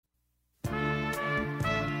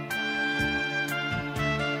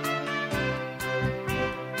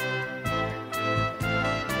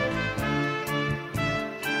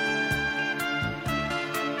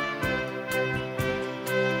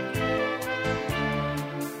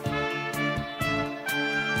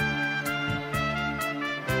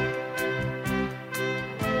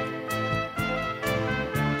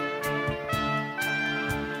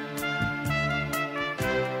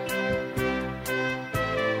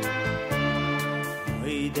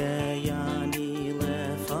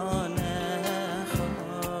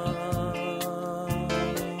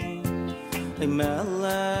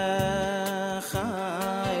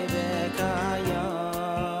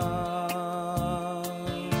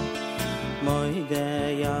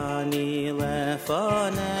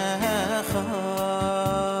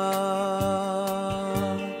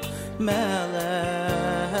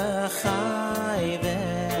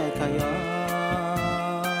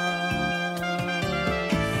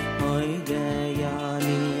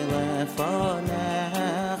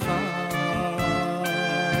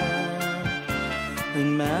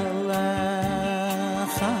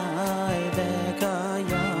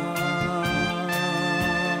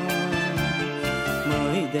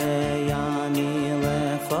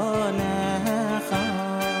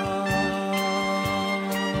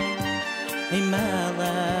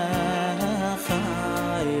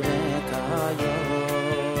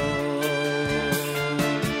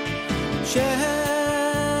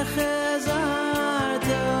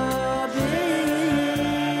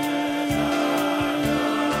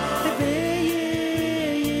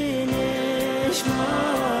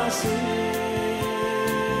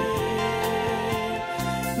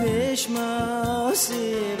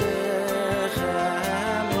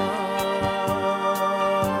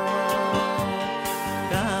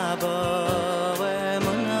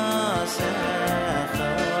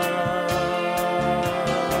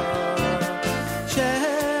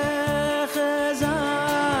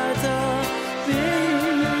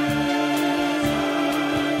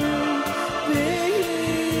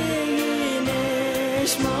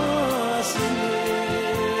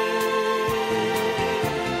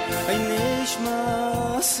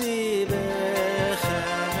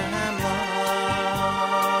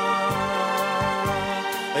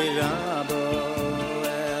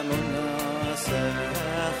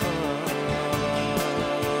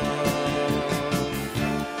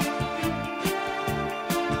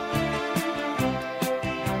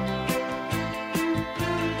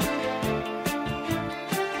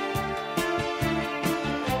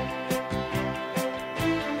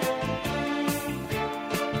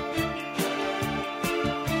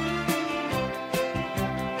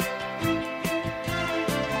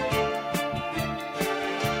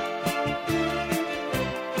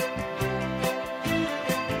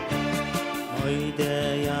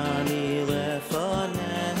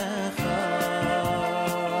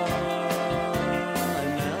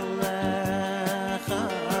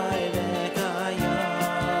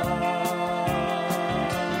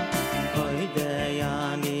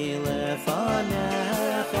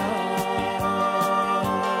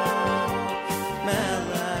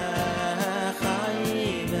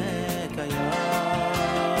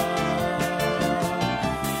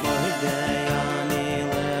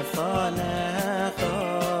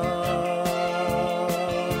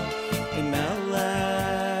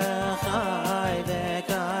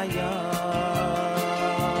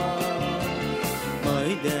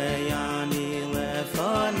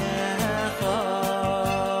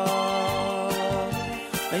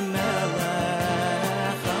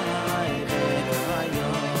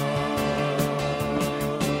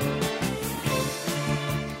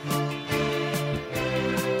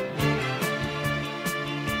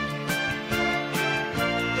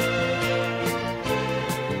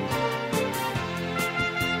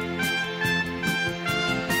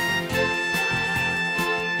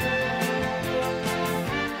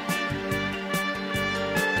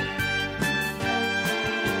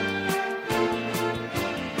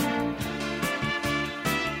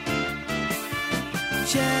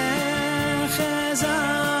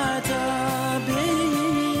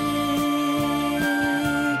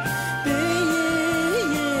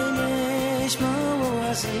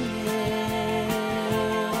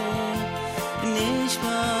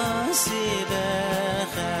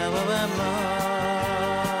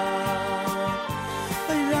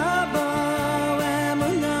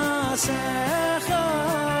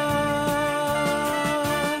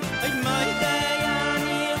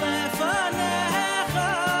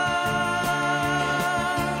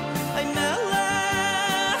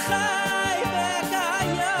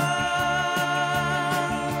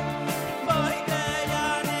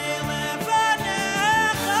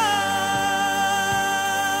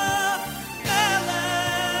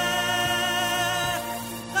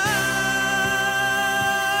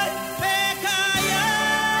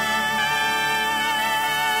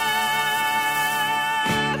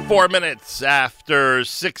4 minutes after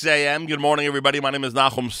 6 a.m. Good morning, everybody. My name is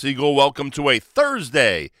Nachum Siegel. Welcome to a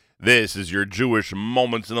Thursday. This is your Jewish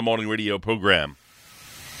Moments in the Morning radio program.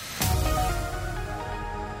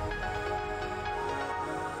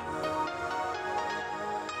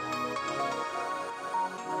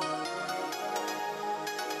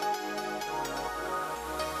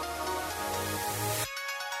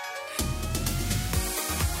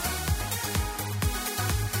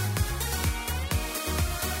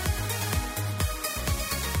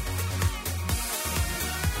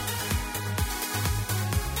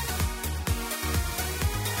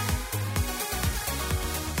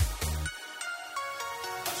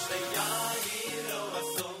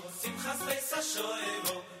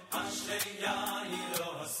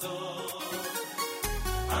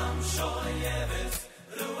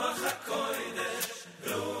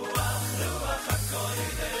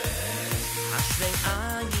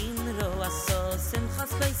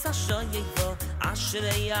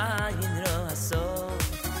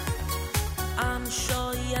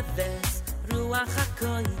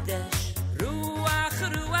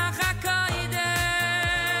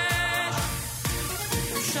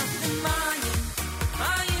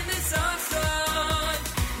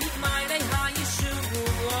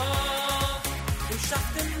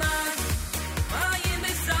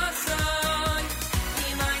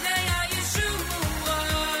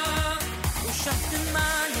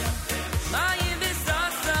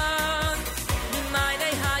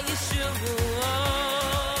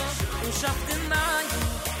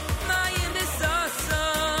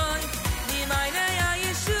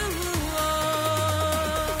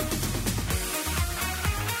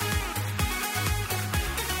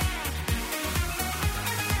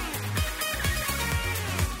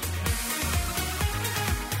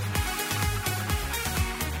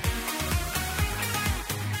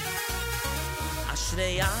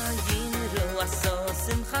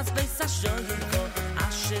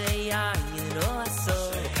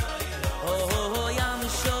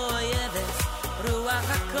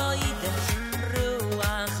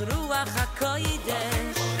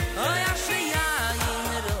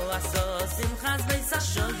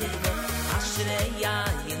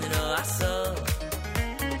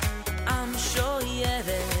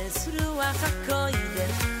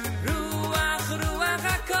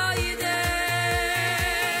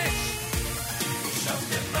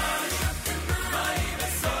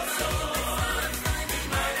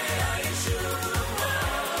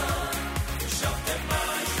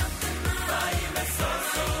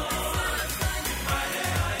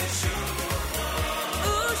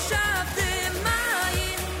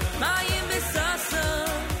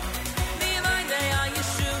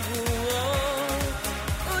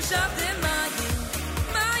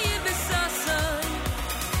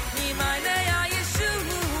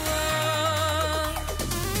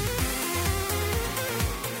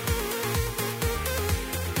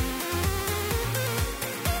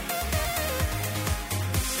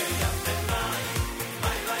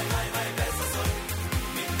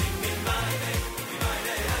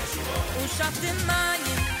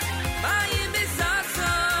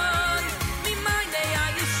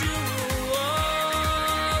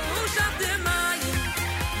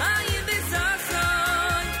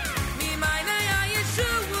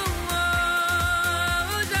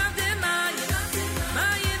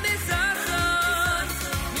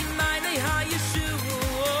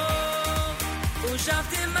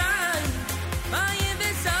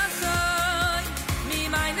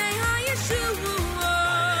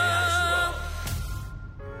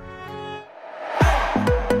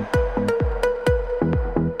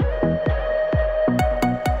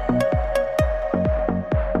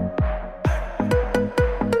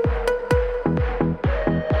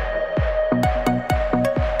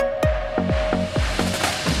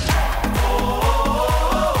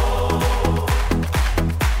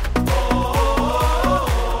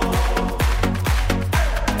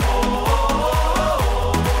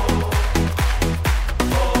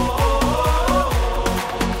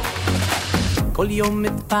 כל יום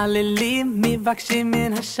מתפללים מבקשים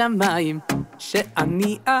מן השמיים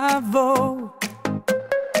שאני אבוא,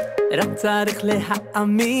 רק צריך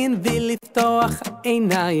להאמין ולפתוח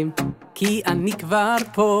עיניים כי אני כבר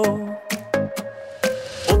פה.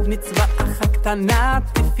 עוד מצווה אחת קטנה,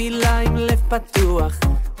 תפילה עם לב פתוח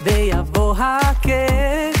ויבוא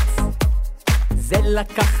הקץ. זה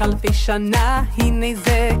לקח אלפי שנה, הנה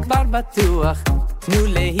זה כבר בטוח, תנו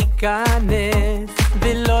להיכנס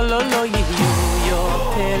ולא לא לא יהיו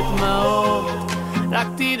יותר דמעות, רק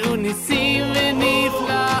תראו ניסים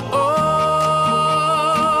ונפלאות.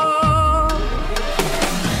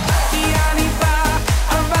 כי אני בא,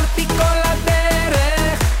 עברתי כל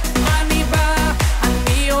הדרך, אני בא,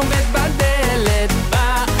 אני עומד בדלת,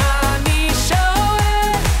 בא אני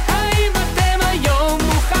שואל, האם אתם היום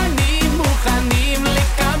מוכנים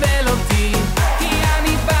לקבל אותי? כי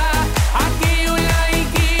אני בא, הגאולה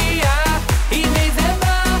הגיעה, הנה זה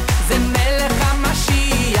בא, זה מלך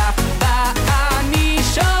המשיח, בא אני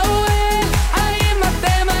שואל, האם אתם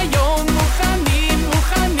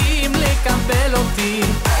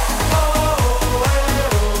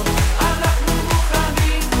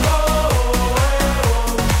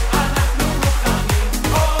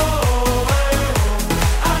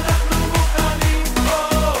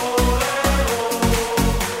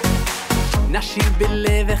נשיר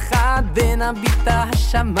בלב אחד ונביט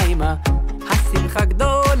השמיימה, השמחה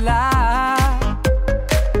גדולה.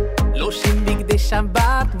 לובשים בגדי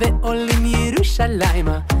שבת ועולים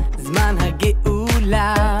ירושלימה, זמן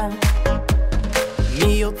הגאולה.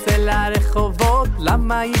 מי יוצא לרחובות,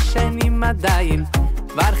 למה ישנים עדיין?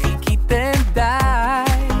 כבר חיכיתם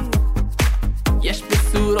די. יש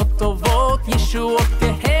בשורות טובות, ישועות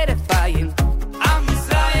כהרף עין. עם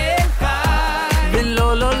ישראל חי.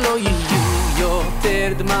 ולא לא לא יהיו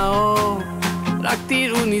יותר דמעות, רק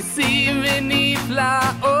תראו ניסים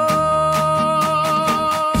ונפלאות.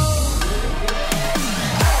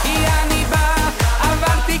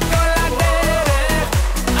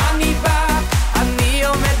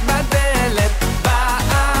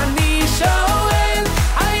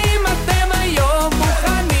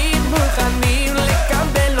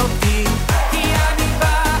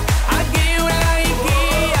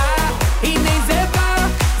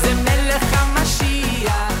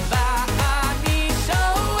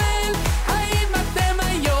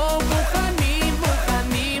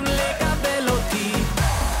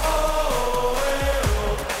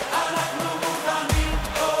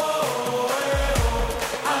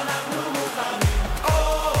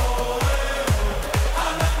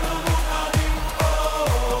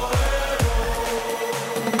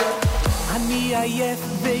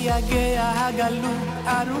 ויגע הגלות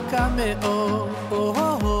ארוכה מאוד.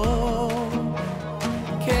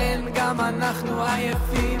 כן, גם אנחנו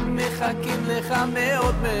עייפים, מחכים לך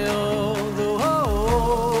מאוד מאוד.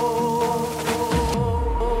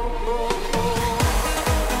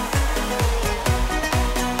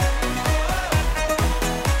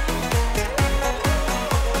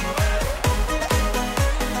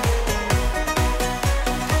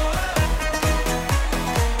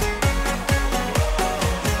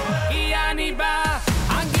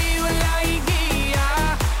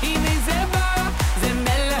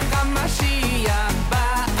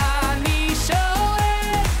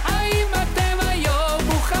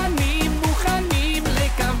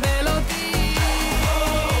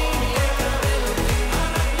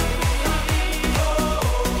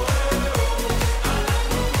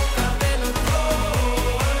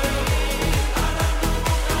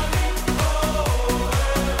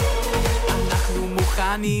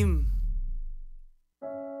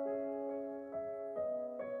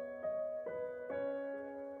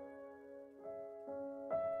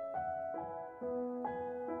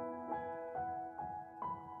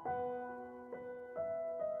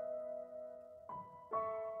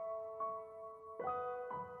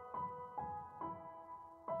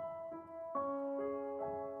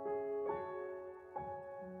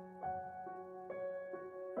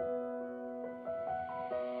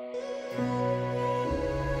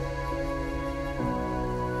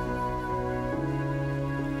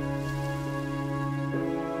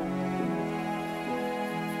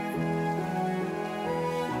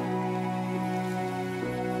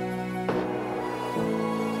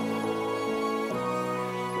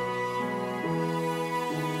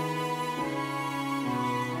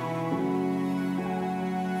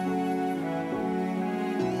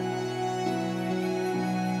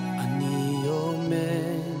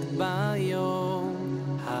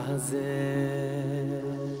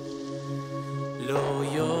 לא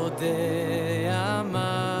יודע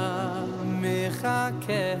מה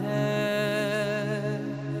מחכה,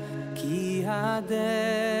 כי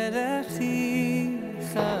הדרך היא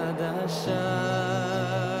חדשה.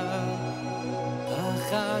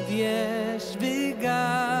 פחד יש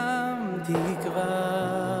וגם תקווה,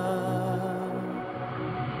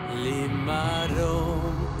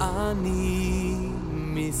 למרום אני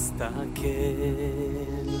מסתכל,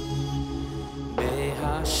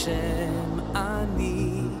 בהשם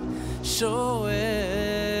אני שואל.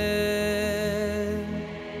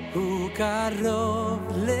 הוא קרוב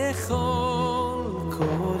לכל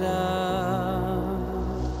קולה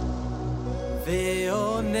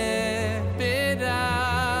ועונה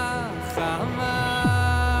ברחמה.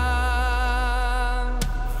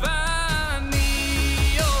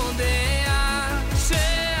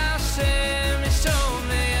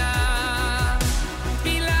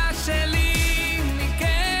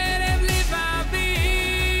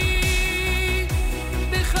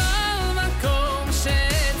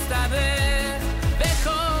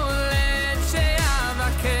 בכל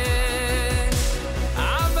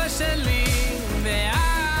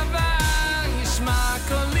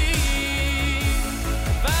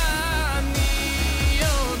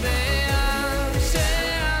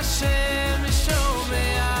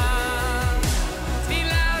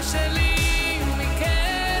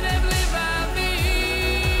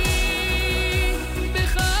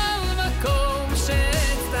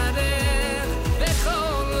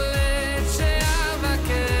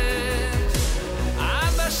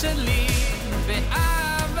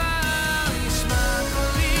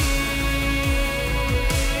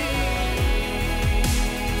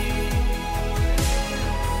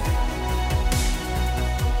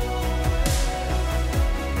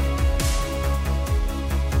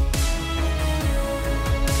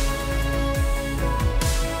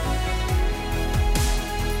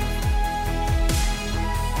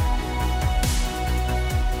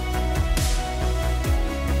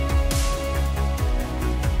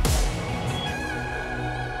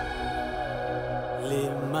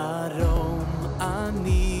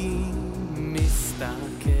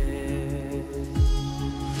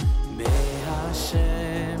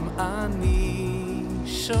מהשם אני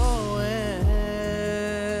שואל,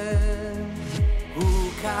 הוא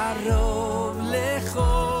קרוב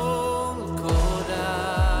לכל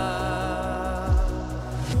קורה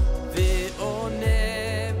ועונה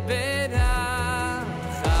ברחמה,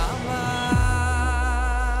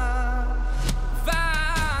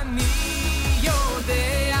 ואני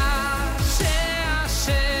יודע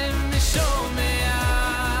שהשם שומע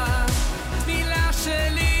תפילה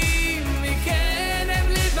שלי מקרב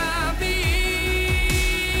לבבי,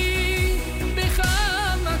 בכל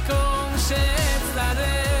מקום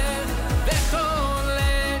שאצטרך, בכל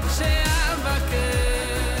עת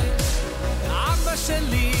שאבקש, אבא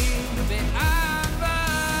שלי ואבא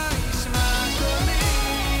ישמע קולי.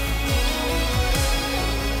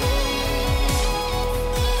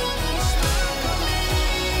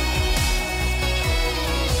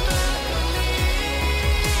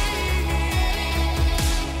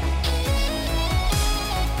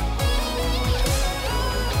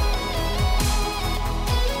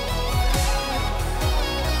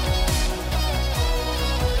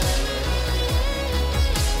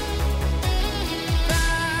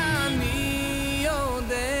 ואני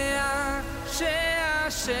יודע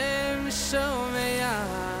שהשם שומע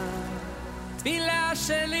תפילה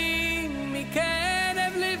שלי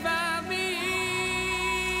מקרב לבבי,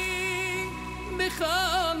 בכל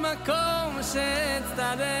מקום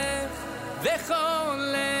שאצטרך,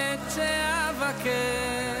 בכל עת שאבקש,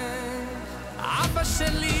 אבא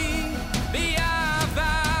שלי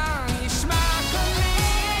באהבה ישמע קולי.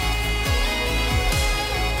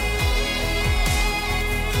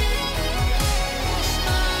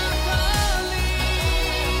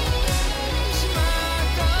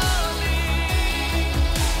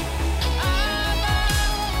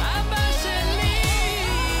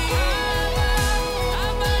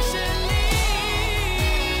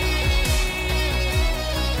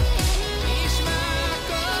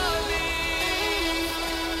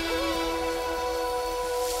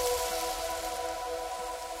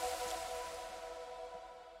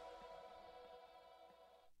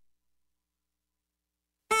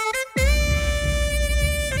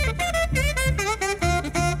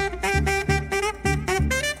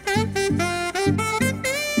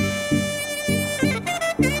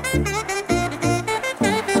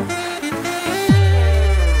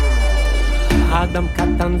 האדם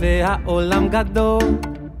קטן והעולם גדול,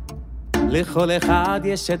 לכל אחד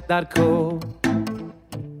יש את דרכו,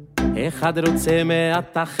 אחד רוצה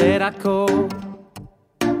מעט אחר הכל,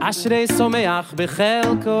 אשרי שמח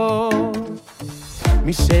בחלקו.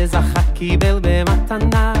 מי שזכה קיבל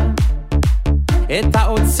במתנה את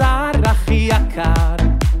האוצר הכי יקר,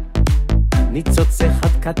 ניצוץ אחד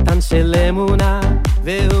קטן של אמונה,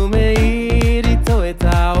 והוא מאיר איתו את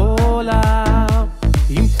העולם.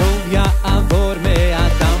 אם טוב יעבור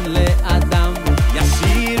מאדם לאדם,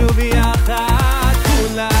 ישירו ביחד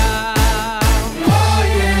כולם.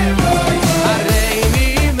 הרי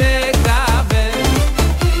מי מקבל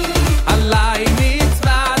עליי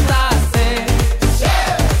מצווה תעשה,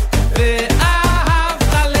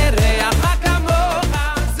 ואהבת לרעך כמוך,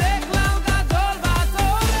 זה כלל גדול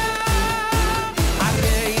בתורה.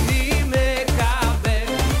 הרי מי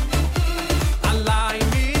מקבל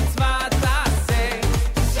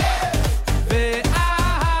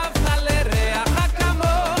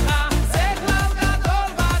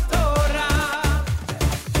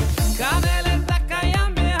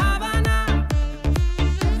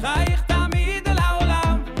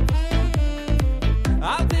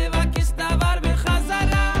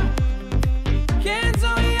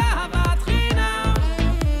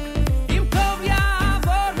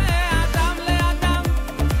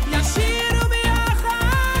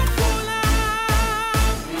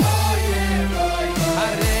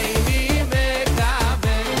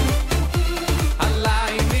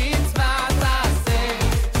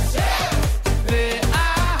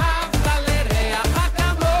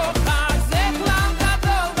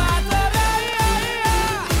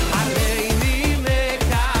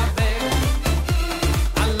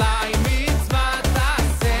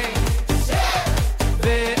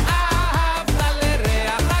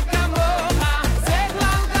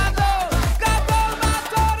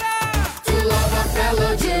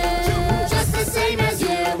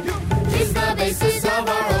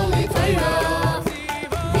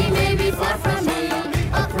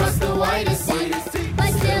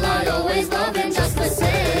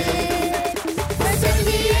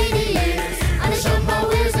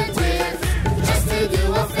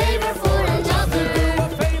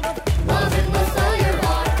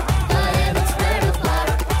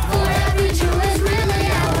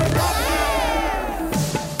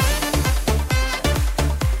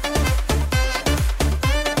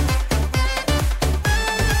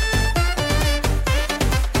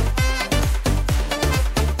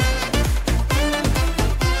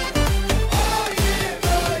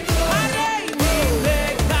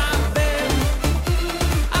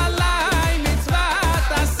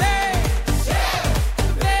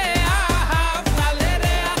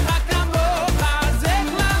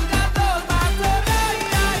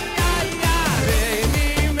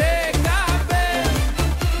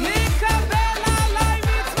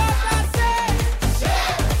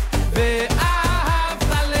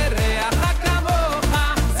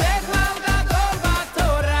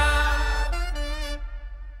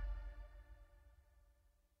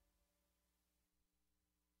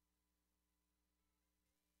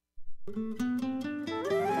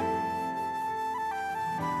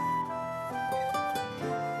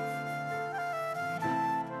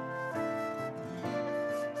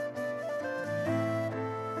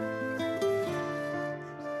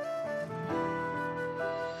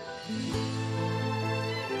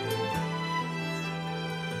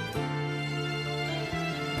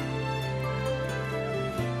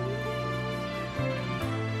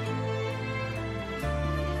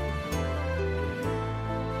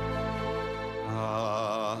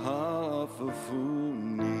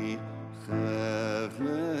Fufuni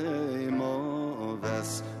chevlei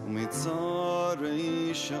moves umitzarei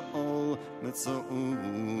sheol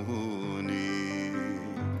metzauni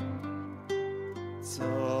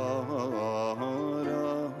tzara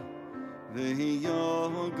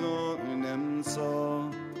v'hiyago nemtza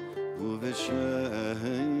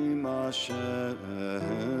uv'shem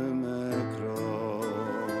Hashem ekra.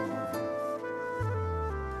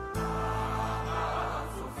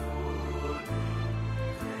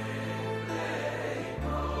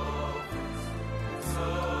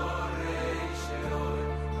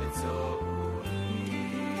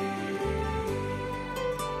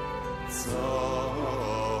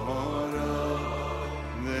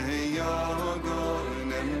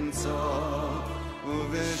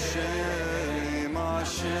 V'shem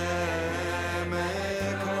Hashem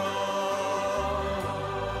ekra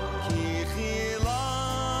ki chilatzto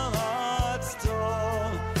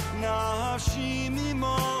nafshi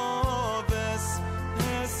mimoves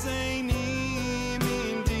eseini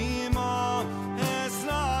min dima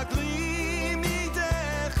eslagli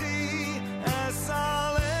midechi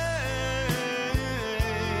esalech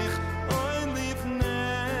oin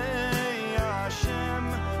lifnei Hashem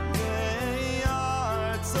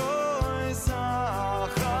ve'artzo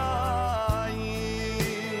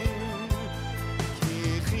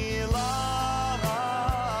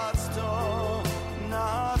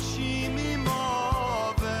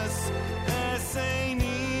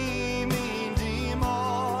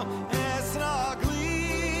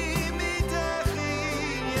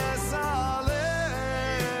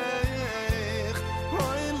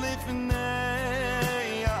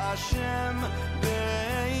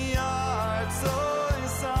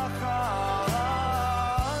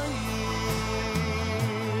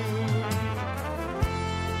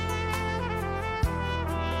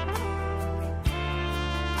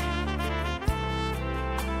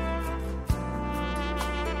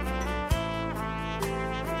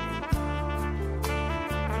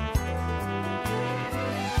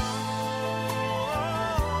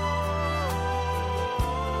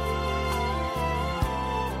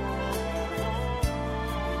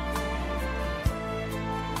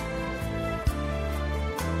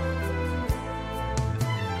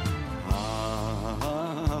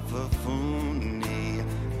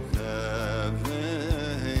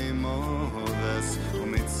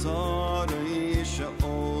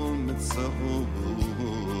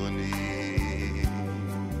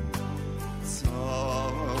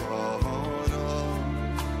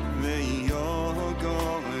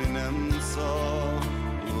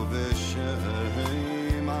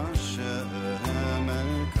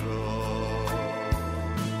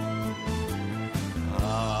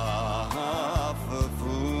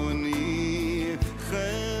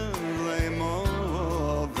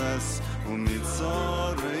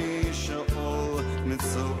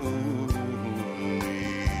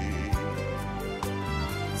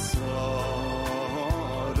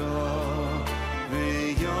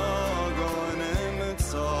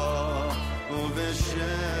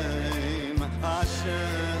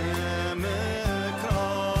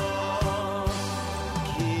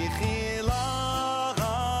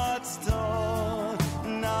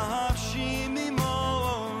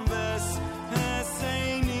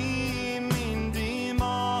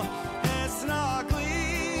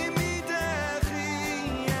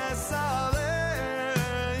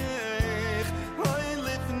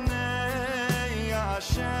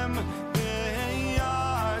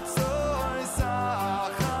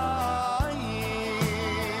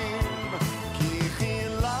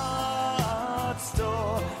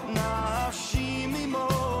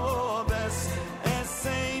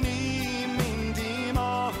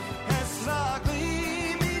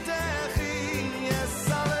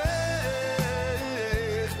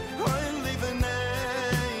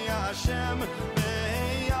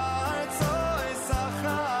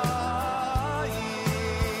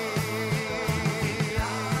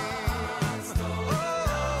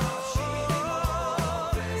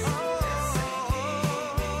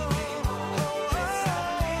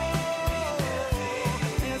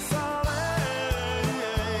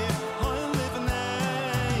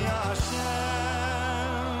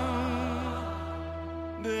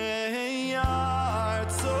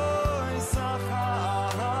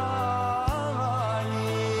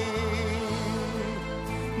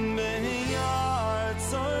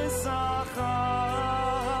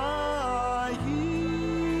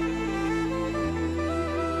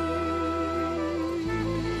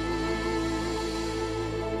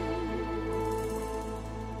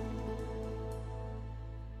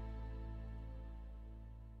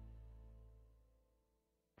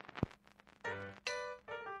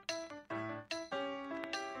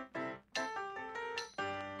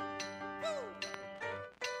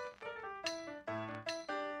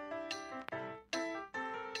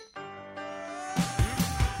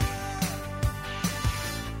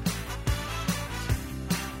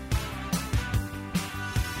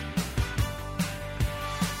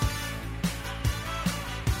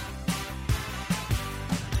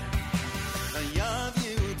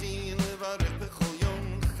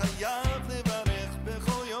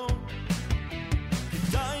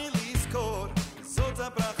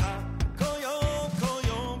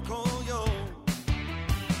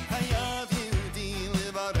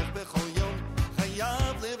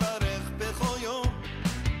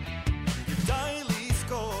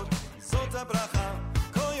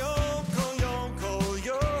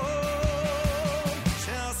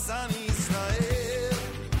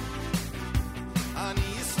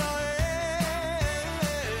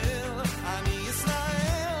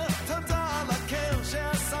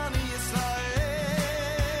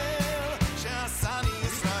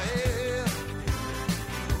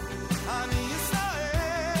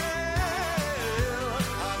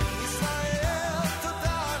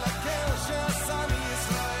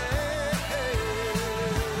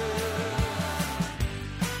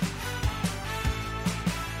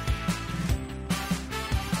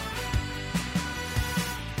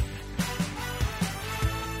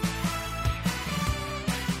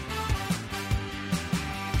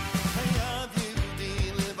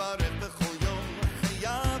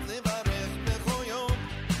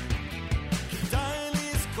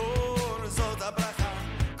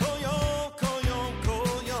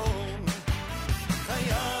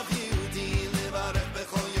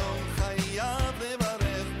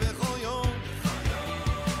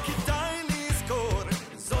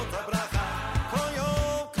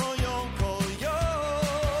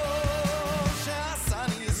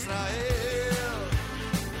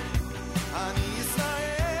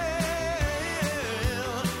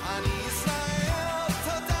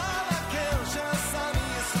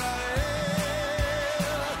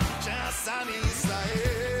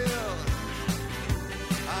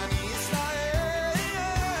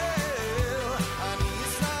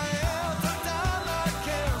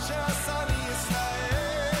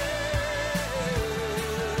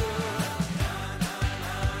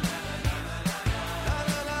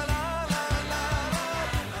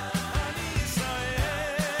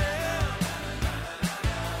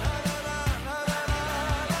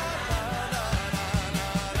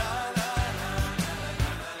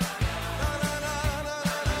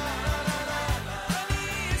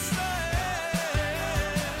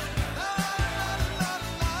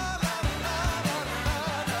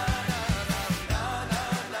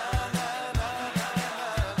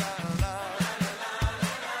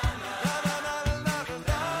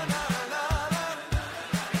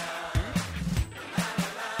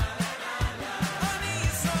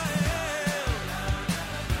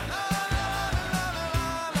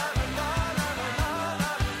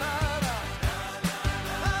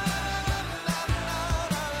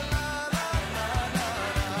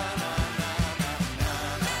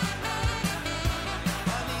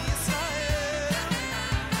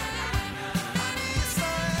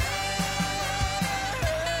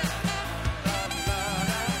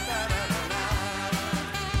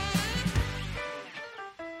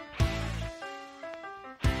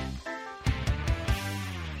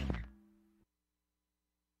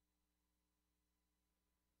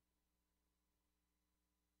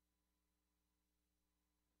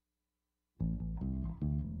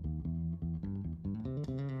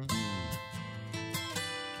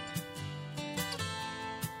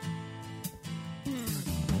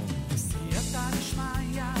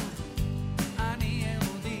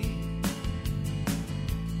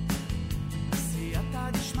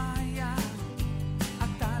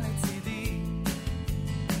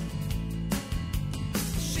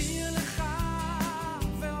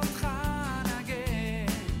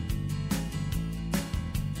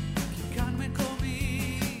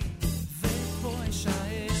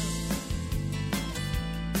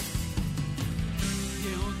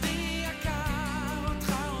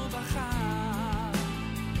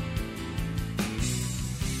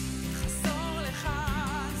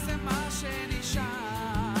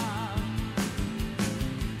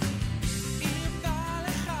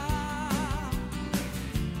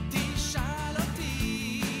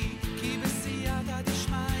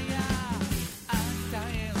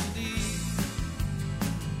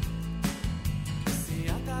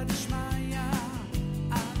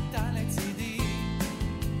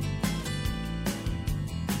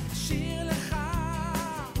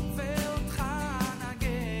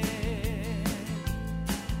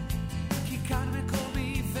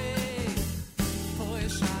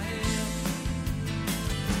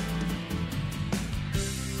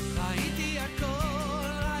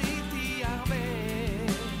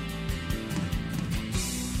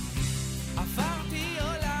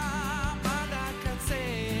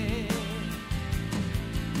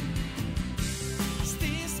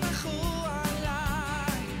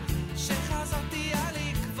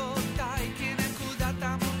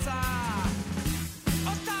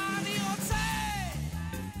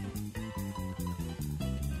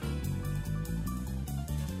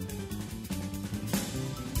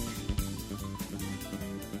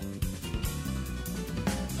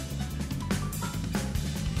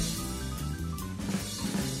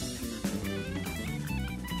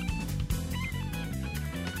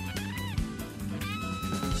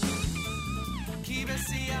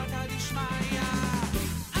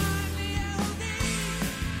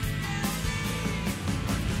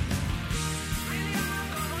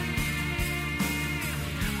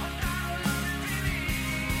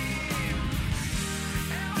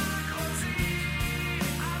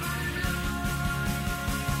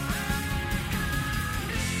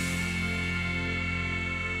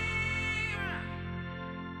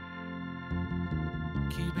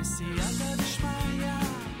כי בסייעתא דשמיא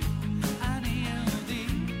אני יהודי,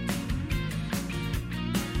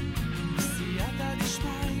 בסייעתא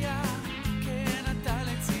דשמיא כן אתה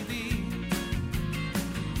לצידי,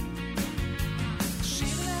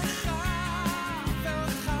 אשיר לך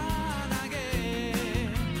ואותך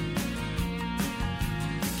נגן,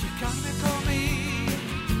 כי כאן מקומי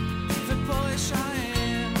ופה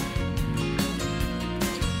אשאר,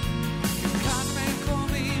 כאן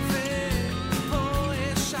מקומי ופה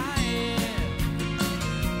אשאר,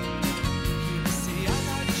 כי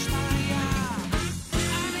בסייעתא דשמיא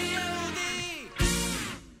אני יהודי.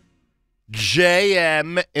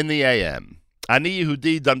 JM in the AM. Ani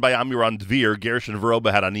Yehudi, done by Amiran Dvir. Gershon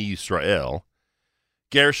Veroba had Ani Yisrael.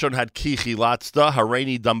 Gershon had Kichi Latzda.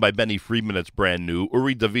 Hareini, done by Benny Friedman, it's brand new.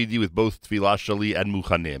 Uri Davidi with both Tfilah Shali and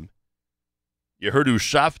Muchanim. You heard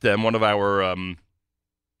Ushaftem, one of our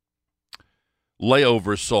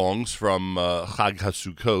layover songs from Chag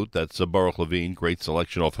HaSukkot. That's Baruch Levine, great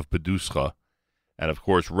selection off of Peduscha. And, of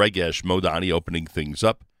course, Regesh Modani opening things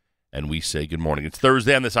up. And we say good morning. It's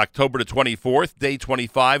Thursday on this October the 24th, day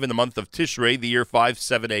 25 in the month of Tishrei, the year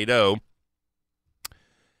 5780.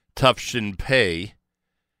 Tufshin Pei.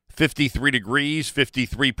 53 degrees,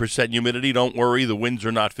 53% humidity. Don't worry, the winds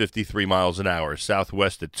are not 53 miles an hour.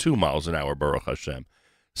 Southwest at 2 miles an hour, Baruch Hashem.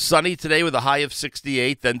 Sunny today with a high of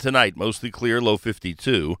 68. Then tonight, mostly clear, low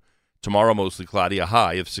 52. Tomorrow, mostly cloudy, a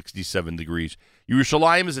high of 67 degrees.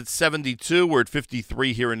 Yerushalayim is at 72. We're at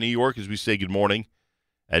 53 here in New York as we say good morning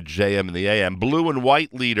at JM in the AM. Blue and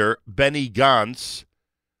white leader Benny Gantz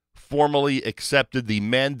formally accepted the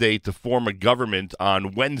mandate to form a government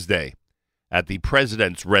on Wednesday at the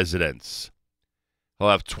president's residence. He'll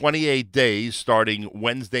have 28 days starting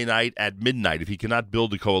Wednesday night at midnight. If he cannot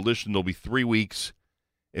build a coalition, there'll be 3 weeks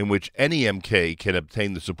in which any MK can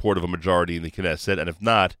obtain the support of a majority in the Knesset, and if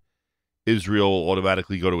not, Israel will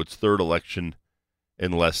automatically go to its third election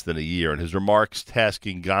in less than a year. In his remarks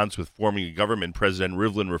tasking Gantz with forming a government, President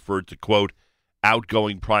Rivlin referred to, quote,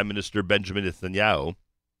 outgoing Prime Minister Benjamin Netanyahu,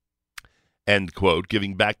 end quote,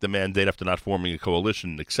 giving back the mandate after not forming a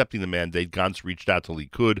coalition. Accepting the mandate, Gantz reached out to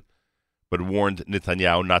Likud, but warned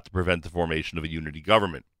Netanyahu not to prevent the formation of a unity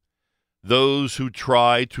government. Those who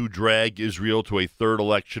try to drag Israel to a third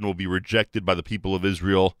election will be rejected by the people of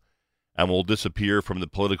Israel and will disappear from the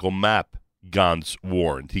political map, Gantz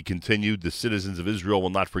warned. He continued, the citizens of Israel will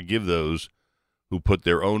not forgive those who put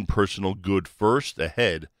their own personal good first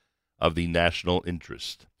ahead of the national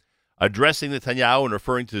interest. Addressing Netanyahu and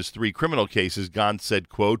referring to his 3 criminal cases, Gantz said,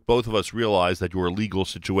 quote, both of us realize that your legal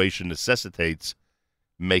situation necessitates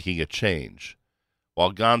making a change.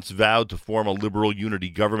 While Gantz vowed to form a liberal unity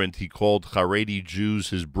government, he called Haredi Jews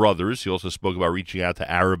his brothers. He also spoke about reaching out to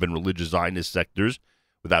Arab and religious Zionist sectors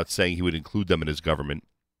without saying he would include them in his government.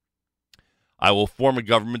 I will form a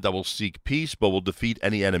government that will seek peace but will defeat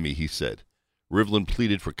any enemy, he said. Rivlin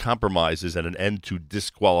pleaded for compromises and an end to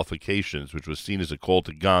disqualifications, which was seen as a call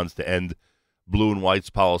to Gantz to end Blue and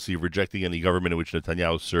White's policy of rejecting any government in which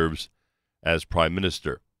Netanyahu serves as prime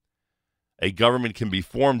minister. A government can be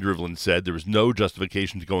formed, Rivlin said. There is no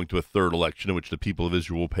justification to going to a third election in which the people of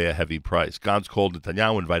Israel will pay a heavy price. Gantz called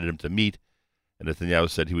Netanyahu, invited him to meet, and Netanyahu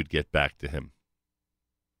said he would get back to him.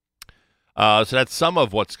 So that's some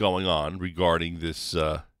of what's going on regarding this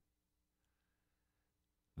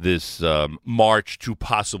march to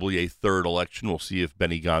possibly a third election. We'll see if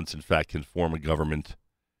Benny Gantz, in fact, can form a government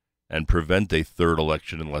and prevent a third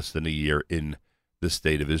election in less than a year in the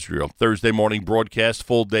state of Israel. Thursday morning broadcast,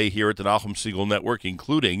 full day here at the Nachum Segal Network,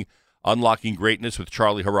 including Unlocking Greatness with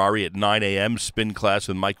Charlie Harari at 9 a.m., Spin Class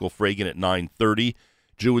with Michael Fragan at 9:30,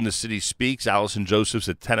 Jew in the City Speaks, Allison Josephs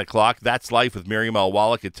at 10 o'clock, That's Life with Miriam L.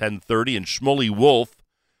 Wallach at 10:30, and Shmuley Wolf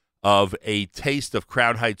of A Taste of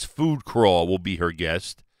Crown Heights Food Crawl will be her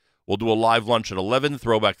guest. We'll do a live lunch at 11,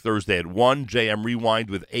 Throwback Thursday at 1, JM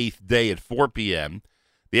Rewind with 8th Day at 4 p.m.,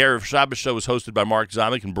 The Erev Shabbos Show is hosted by Mark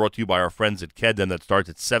Zamek and brought to you by our friends at Kedem. That starts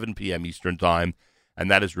at 7 p.m. Eastern Time, and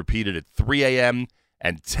that is repeated at 3 a.m.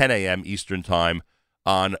 and 10 a.m. Eastern Time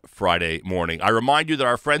on Friday morning. I remind you that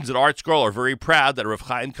our friends at Art Scroll are very proud that Rav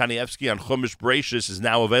Chaim Kanievsky on Chumash Bereishis is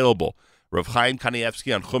now available. Rav Chaim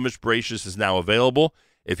Kanievsky on Chumash Bereishis is now available.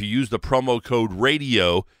 If you use the promo code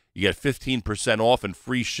RADIO, you get 15% off and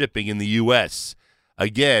free shipping in the U.S.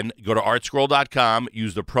 Again, go to artscroll.com,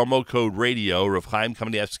 use the promo code radio. Rav Chaim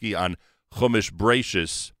Kamenetsky on Chumash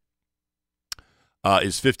Breishis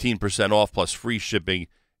is 15% off plus free shipping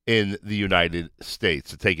in the United States.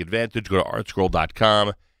 To take advantage, go to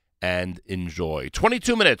artscroll.com and enjoy.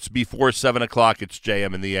 22 minutes before 7 o'clock, it's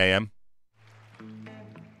JM in the AM.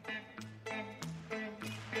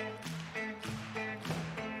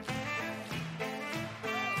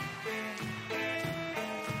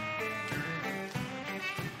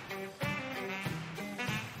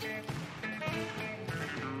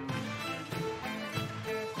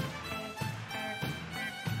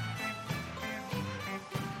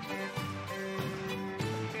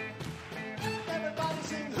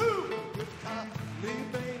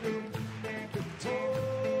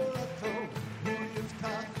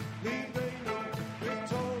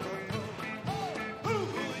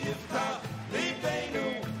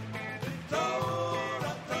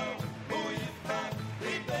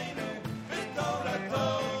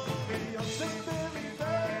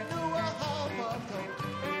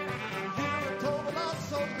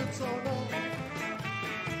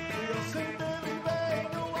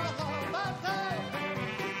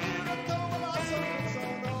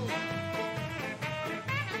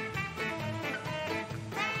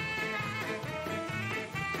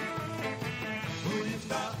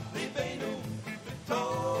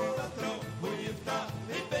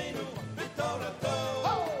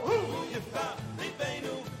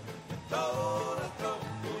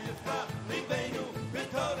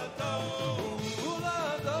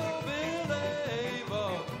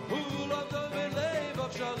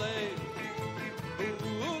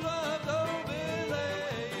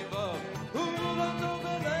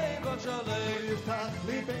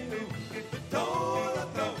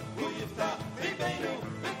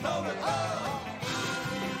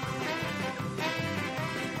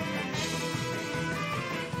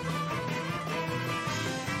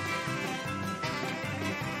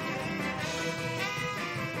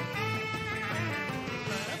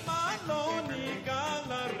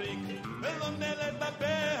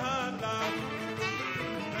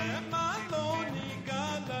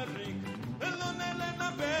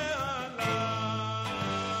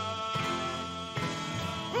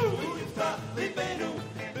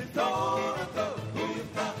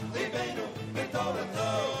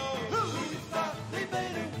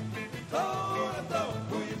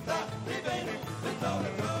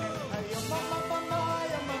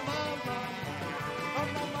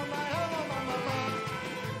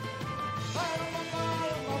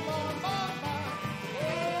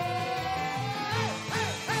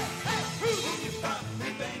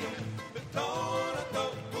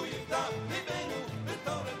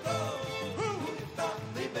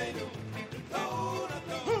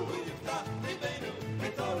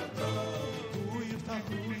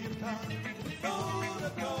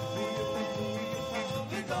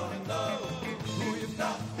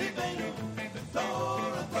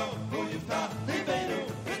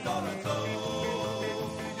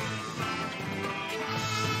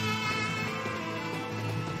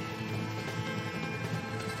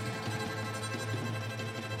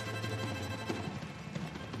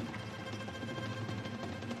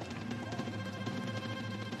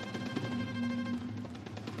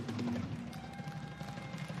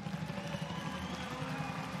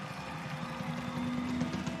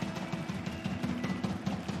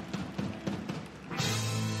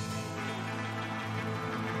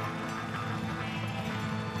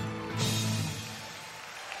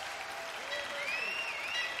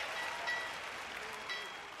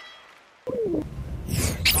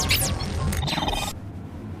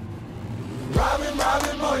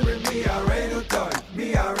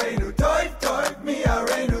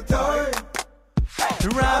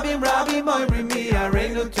 Rabbi, moiri mi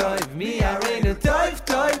areinu toiv, mi areinu toiv,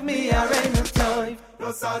 toiv, mi areinu toiv.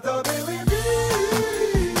 Rosado belibi,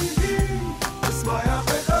 Esmaya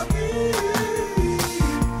bechoki.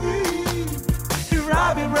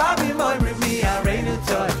 Rabbi, moiri mi areinu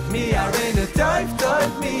toiv, mi areinu toiv,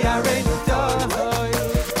 toiv, mi areinu toiv.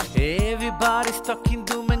 Everybody's talking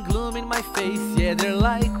doom and gloom in my face. Yeah, they're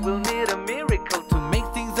like, we'll need a miracle to make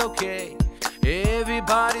things okay.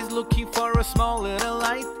 Everybody's looking for a small little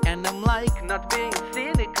light, and I'm like, not being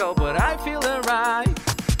cynical, but I feel alright.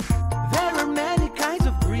 There are many kinds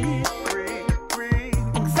of greed,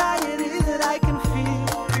 anxiety that I can feel,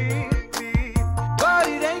 but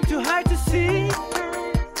it ain't too hard to see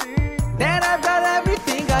that I've got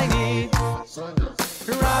everything I need.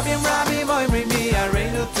 Rabbi, moiri mi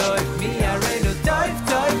areinu toiv, mi areinu toiv,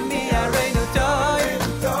 toiv, mi areinu toiv.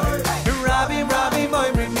 Rabbi,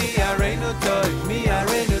 moiri mi areinu toiv, mi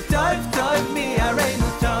areinu toiv, toiv, mi areinu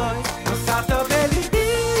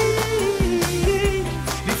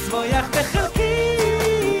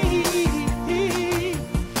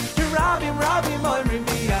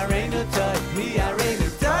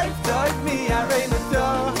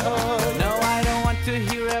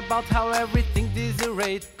everything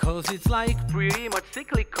disarrayed, cause it's like pretty much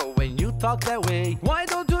cyclical when you talk that way. Why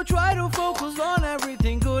don't you try to focus on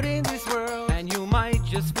everything good in this world? And you might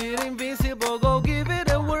just feel invincible, go give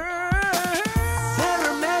it a whirl. There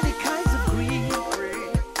are many kinds of greed,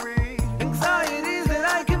 anxieties that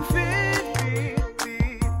I can feel,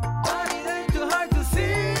 but it ain't too hard to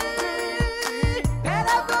see, and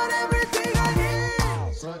I've got everything I need.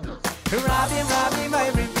 Rabbi, my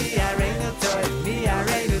Rabbi, I rain a toy, me I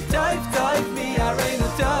rain a toy, me I rain a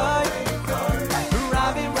toy.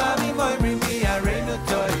 Rabbi, my Rabbi, I rain a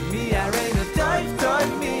toy, me I rain a toy,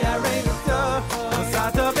 me I rain a toy.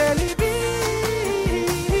 Sato belibi,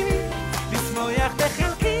 bismoyach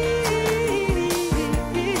bechelki.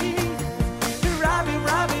 Rabbi,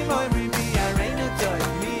 my Rabbi, I rain a toy,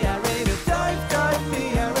 me I rain a toy, me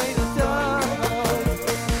I rain a toy.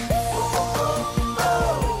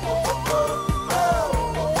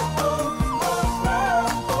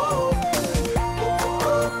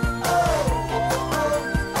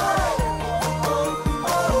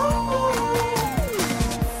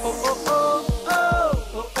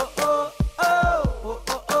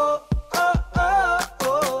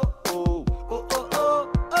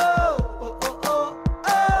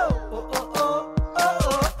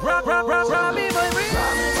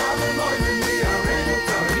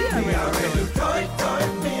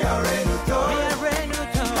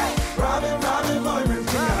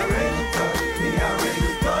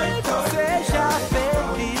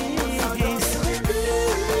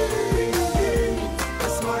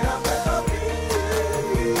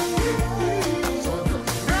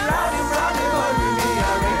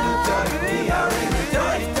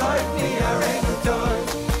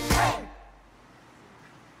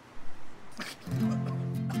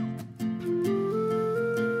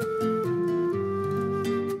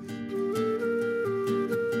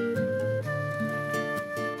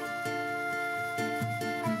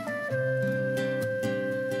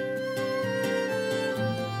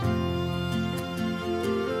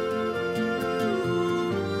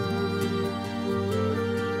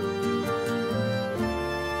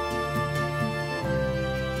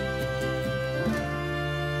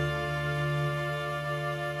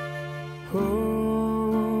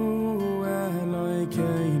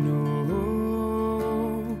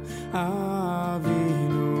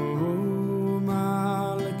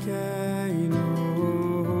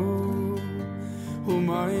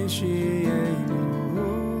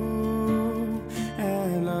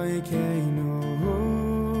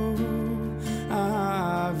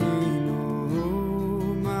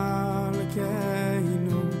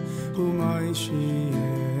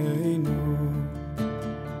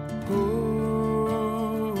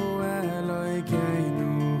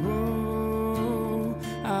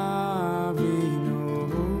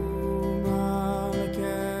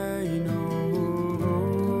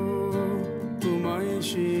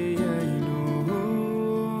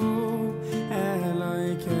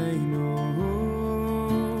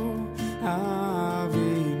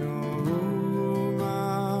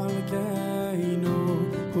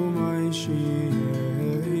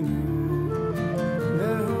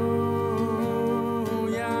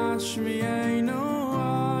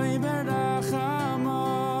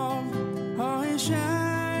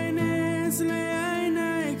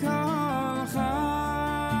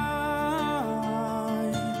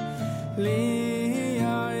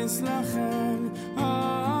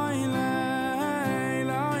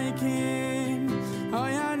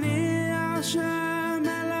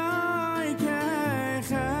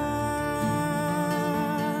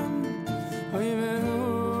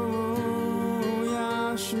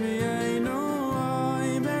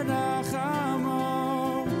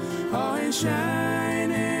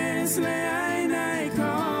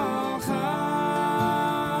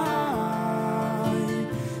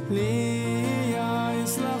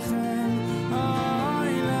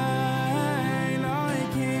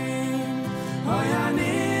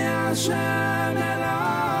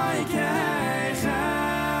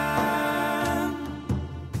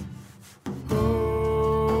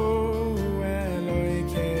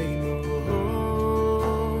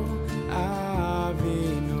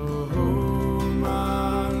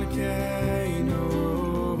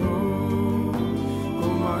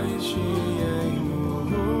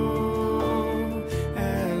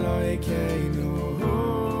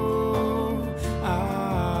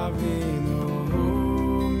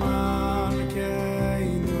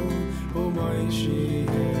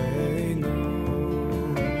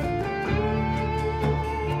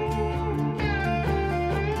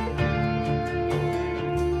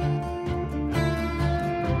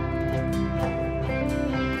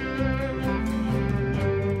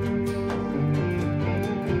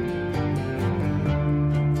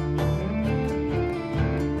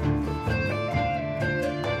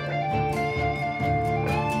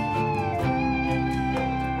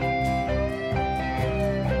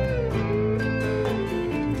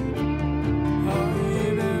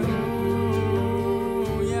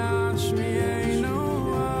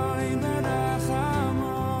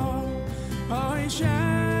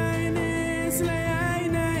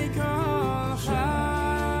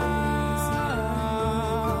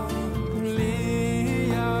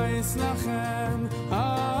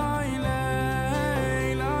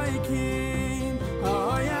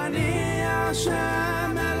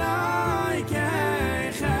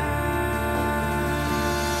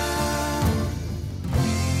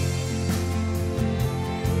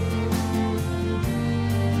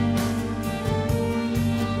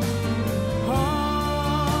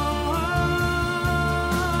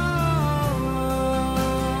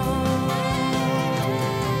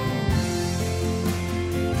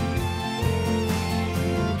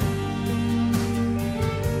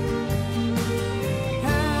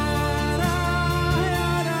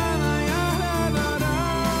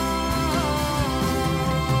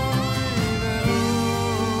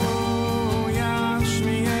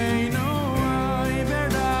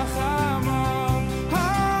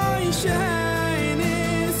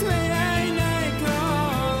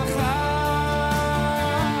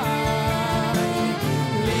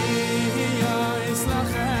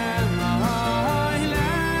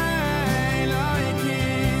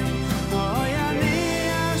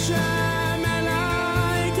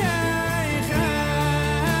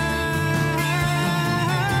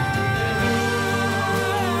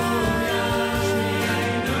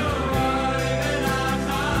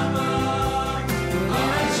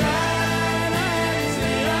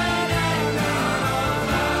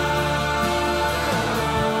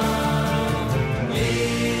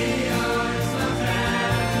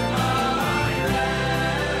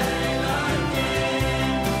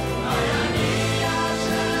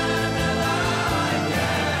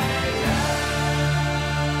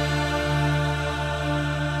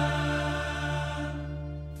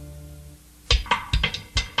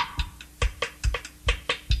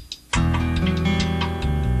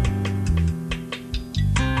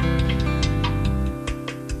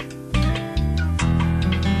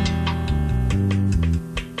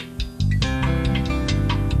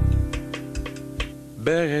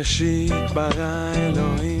 בראשית ברא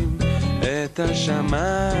אלוהים את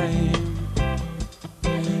השמיים,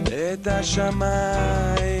 את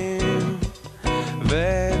השמיים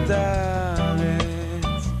ואת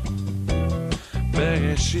הארץ.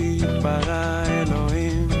 בראשית ברא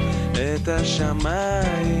אלוהים את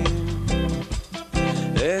השמיים,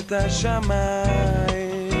 את השמיים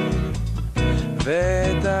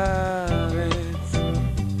ואת הארץ.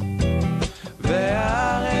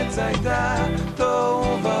 והארץ הייתה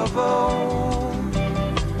תוהו ובוהו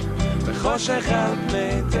וחושך על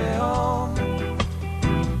פני תהום,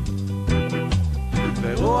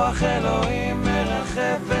 ורוח אלוהים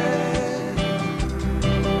מרחפת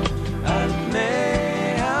על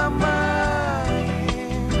פני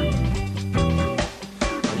המים.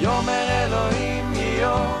 ויאמר אלוהים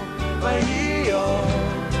יהיה ויהי יום,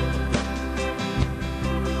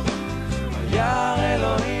 וירא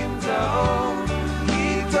אלוהים זרעו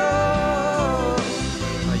כי טוב,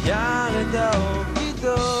 וירא את האור כי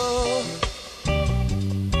טוב.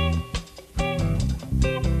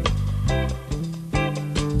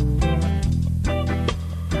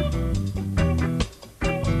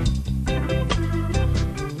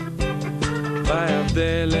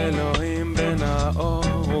 ויבדל אלוהים בין האור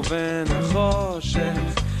ובין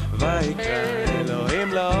החושך, ויקרא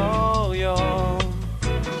אלוהים לאור יום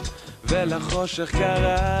ולחושך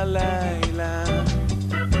קרא לילה.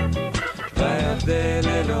 ויבדל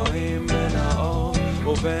אלוהים בין האור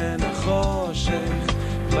ובין החושך,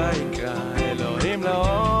 ויקרא אלוהים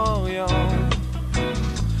לאור יום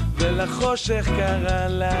ולחושך קרא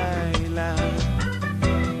לילה.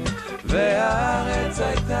 והארץ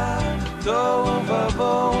הייתה תוהו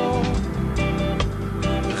ובוהו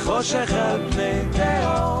וחושך על פני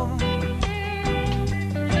תהום,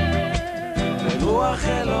 ורוח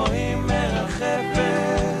אלוהים מרחפת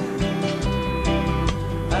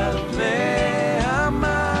על פני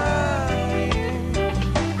המים.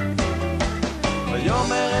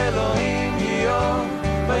 ויאמר אלוהים יהיה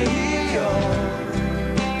ויהי יום,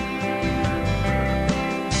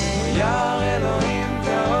 וירא אלוהים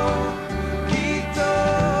טהור כי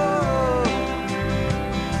טוב.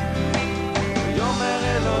 ויאמר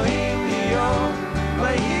אלוהים יהיה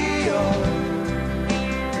ויהי יום,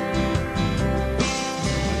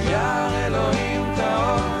 וירא אלוהים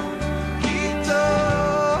טהור כי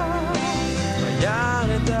טוב, וירא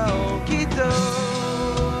את האור כי טוב.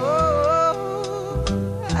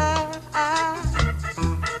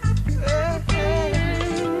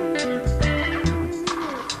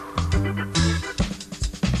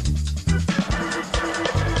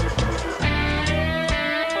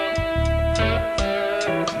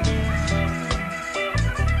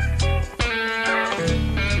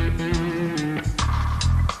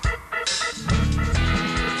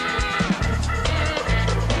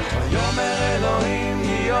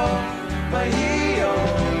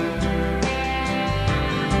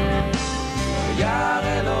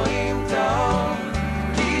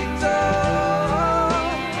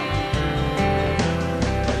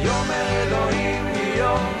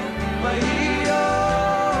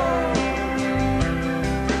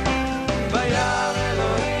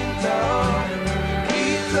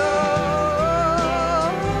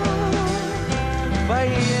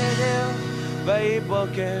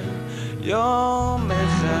 יום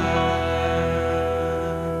אחד.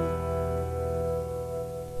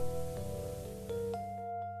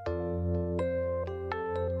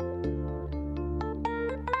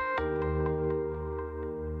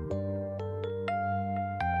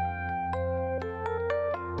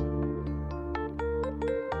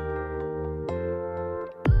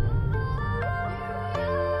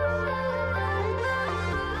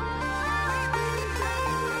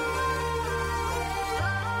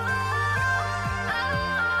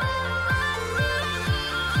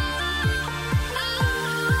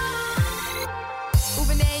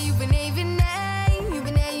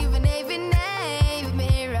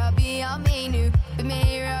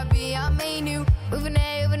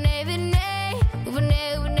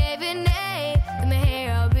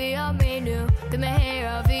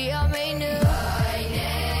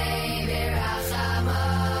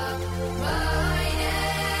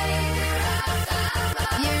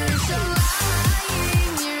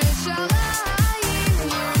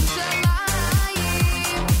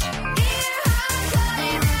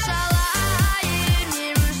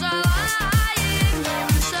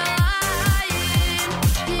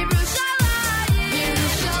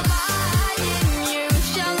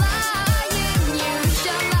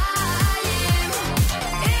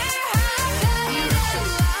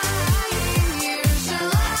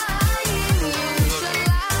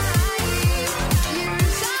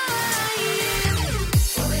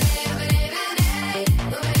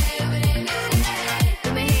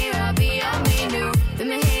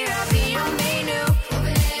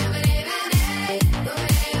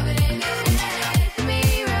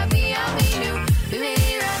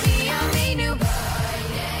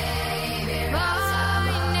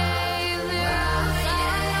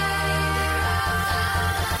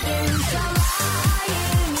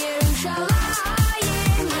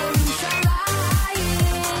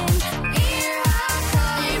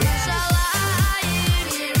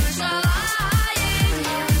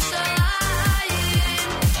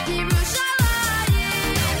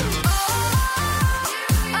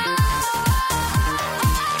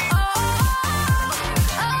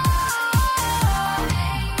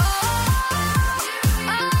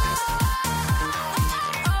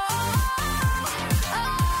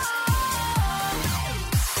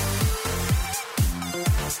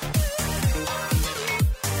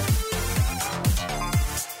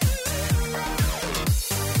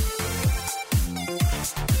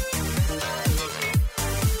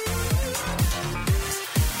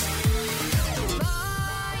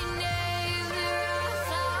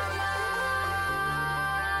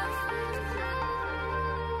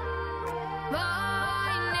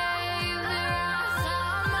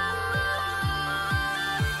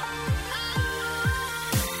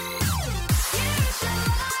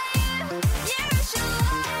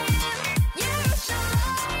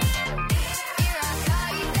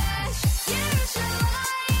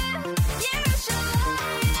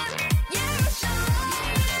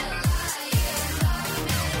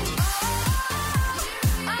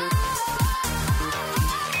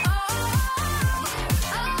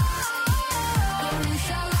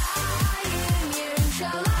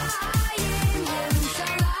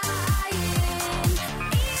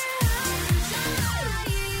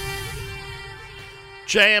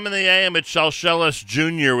 JM in the AM, it's Shalshelis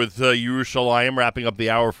Jr. with Yerushalayim wrapping up the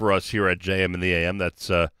hour for us here at JM in the AM.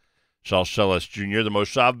 That's Shalshelis Jr., the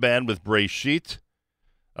Moshav Band with Breshit.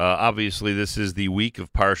 Obviously, this is the week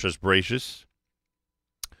of Parshas Breshis.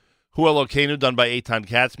 Hu Elokeinu, done by Eitan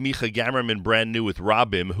Katz. Micha Gamerman, brand new with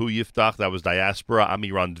Rabim. Hu Yiftach, that was Diaspora.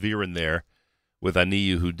 Amiran Dvirin there with Ani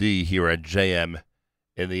Yehudi here at JM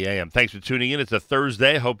in the AM. Thanks for tuning in. It's a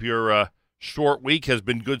Thursday. Hope your short week has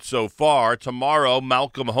been good so far. Tomorrow,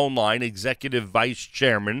 Malcolm Hoenlein, Executive Vice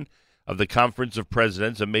Chairman of the Conference of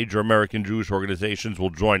Presidents of Major American Jewish Organizations, will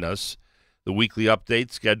join us. The weekly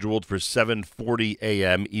update scheduled for 7:40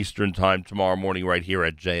 a.m. Eastern Time tomorrow morning right here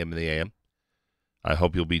at JM in the AM. I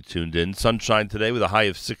hope you'll be tuned in. Sunshine today with a high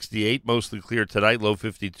of 68, mostly clear tonight, low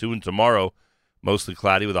 52, and tomorrow mostly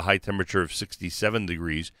cloudy with a high temperature of 67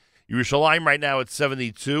 degrees. Yerushalayim right now at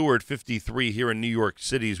 72. We're at 53 here in New York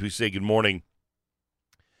City as we say good morning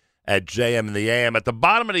at JM in the AM. At the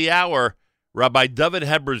bottom of the hour, Rabbi Dovid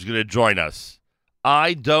Heber is going to join us.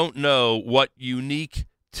 I don't know what unique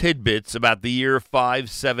tidbits about the year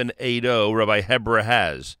 5780 Rabbi Heber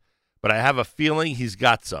has, but I have a feeling he's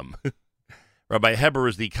got some. Rabbi Heber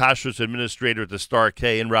is the Kashrus administrator at the Star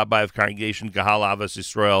K and Rabbi of Congregation Kahal Avos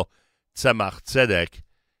Yisrael Tzemach Tzedek.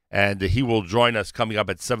 And he will join us coming up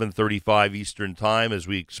at 7:35 Eastern Time as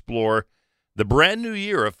we explore the brand new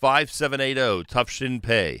year of 5780, Tufshin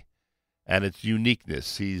Pei, and its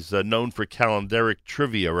uniqueness. He's known for calendaric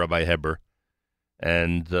trivia, Rabbi Heber.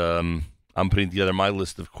 And I'm putting together my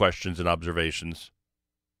list of questions and observations.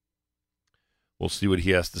 We'll see what he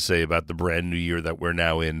has to say about the brand new year that we're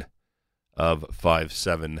now in of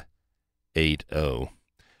 5780.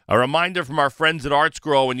 A reminder from our friends at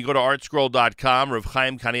ArtScroll, when you go to artscroll.com, Rav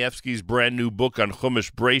Chaim Kanievsky's brand new book on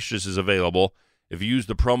Chumash Breshis is available. If you use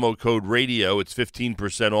the promo code RADIO, it's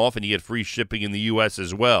 15% off, and you get free shipping in the U.S.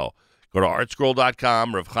 as well. Go to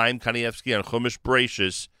artscroll.com, Rav Chaim Kanievsky on Chumash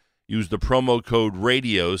Breshis. Use the promo code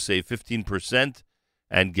RADIO, save 15%,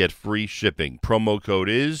 and get free shipping. Promo code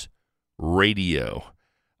is RADIO.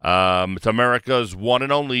 It's America's one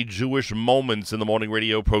and only Jewish Moments in the Morning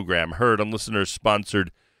radio program, heard on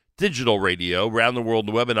listener-sponsored digital radio around the world on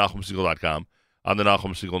the web at NachumSegal.com, on the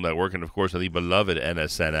Nachum Segal Network, and, of course, on the beloved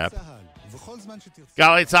NSN app.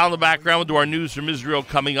 Galei Tzahal in the background. We'll do our news from Israel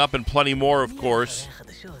coming up and plenty more, of course.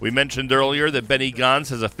 We mentioned earlier that Benny Gantz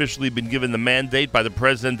has officially been given the mandate by the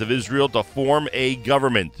President of Israel to form a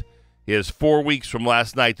government. He has 4 weeks from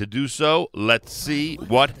last night to do so. Let's see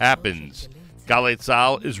what happens. Galei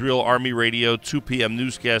Tzahal, Israel Army Radio, 2 p.m.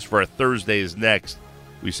 newscast for our Thursday is next.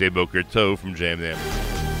 We say Boker Tov from JM.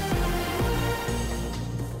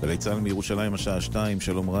 גלי צה"ל מירושלים השעה 2,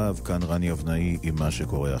 שלום רב, כאן רני אבנאי עם מה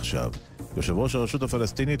שקורה עכשיו. יושב ראש הרשות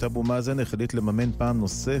הפלסטינית אבו מאזן החליט לממן פעם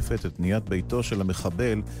נוספת את בניית ביתו של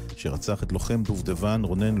המחבל שרצח את לוחם דובדבן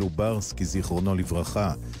רונן לוברסקי זיכרונו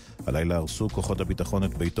לברכה. הלילה הרסו כוחות הביטחון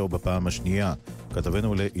את ביתו בפעם השנייה.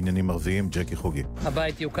 כתבנו לעניינים ערביים ג'קי חוגי.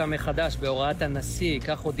 הבית יוקם מחדש בהוראת הנשיא,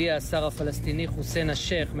 כך הודיע השר הפלסטיני חוסיין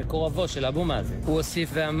השייח, מקורבו של אבו מאזן. הוא הוסיף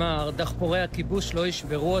ואמר, דחפורי הכיבוש לא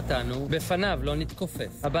ישברו אותנו, בפניו לא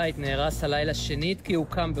נתכופף. הבית נהרס הלילה שנית כי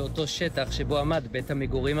הוקם באותו שטח שבו עמד בית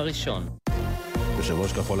המגורים הראשון. יושב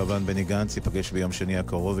ראש כחול לבן בני גנץ ייפגש ביום שני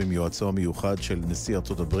הקרוב עם יועצו המיוחד של נשיא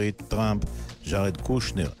ארצות הברית טראמפ, ג'ארד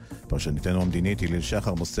קושנר. פרשניתנו המדינית הלל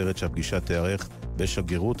שחר מוסרת שהפגישה תיארך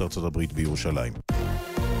בשגרירות ארצות הברית בירושלים.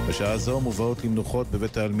 בשעה זו מובאות למנוחות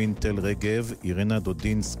בבית העלמין תל רגב אירנה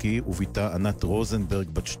דודינסקי וביתה ענת רוזנברג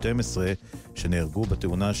בת 12 שנהרגו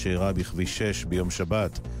בתאונה שאירעה בכביש 6 ביום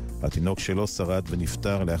שבת. התינוק שלו שרד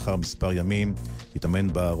ונפטר לאחר מספר ימים,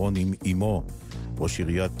 התאמן בארון עם אמו. ראש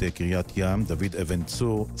עיריית קריית ים, דוד אבן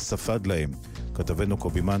צור, ספד להם. כתבנו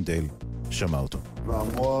קובי מנדל, שמע אותו.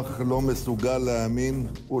 והמוח לא מסוגל להאמין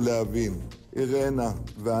ולהבין. אירנה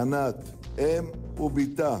וענת, אם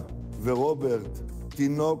וביתה, ורוברט,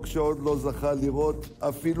 תינוק שעוד לא זכה לראות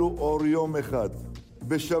אפילו אור יום אחד.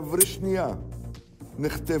 בשברי שנייה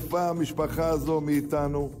נחטפה המשפחה הזו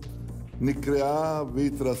מאיתנו, נקרעה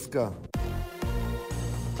והתרסקה.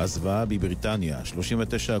 הזוועה בבריטניה,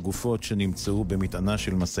 39 הגופות שנמצאו במטענה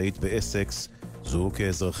של מסעית באסקס, זוהו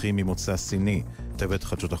כאזרחים ממוצא סיני. כתבת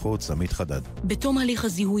חדשות החוץ, עמית חדד. בתום הליך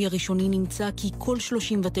הזיהוי הראשוני נמצא כי כל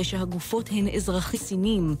 39 הגופות הן אזרחי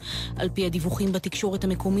סינים. על פי הדיווחים בתקשורת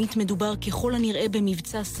המקומית מדובר ככל הנראה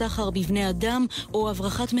במבצע סחר בבני אדם או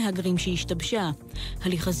הברחת מהגרים שהשתבשה.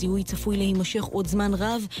 הליך הזיהוי צפוי להימשך עוד זמן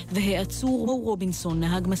רב, והעצור רו רובינסון,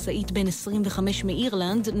 נהג מסעית בן 25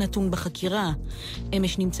 מאירלנד, נתון בחקירה.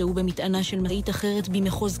 אמש נמצאו במטענה של מסעית אחרת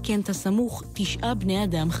במחוז קנט הסמוך 9 בני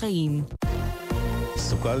אדם חיים.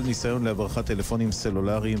 סוכל ניסיון להברחת טלפונים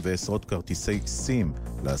סלולריים ועשרות כרטיסי סים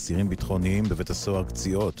לאסירים ביטחוניים בבית הסוהר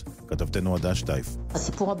קציעות. כתבתנו עדה שטייף.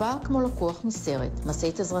 הסיפור הבא כמו לקוח מסרט.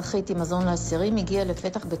 משאית אזרחית עם מזון לאסירים הגיעה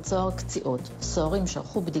לפתח בית סוהר קציעות. סוהרים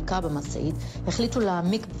שערכו בדיקה במשאית החליטו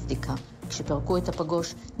להעמיק בבדיקה. כשפרקו את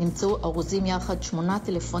הפגוש נמצאו ארוזים יחד 8